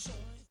Ronn Russell.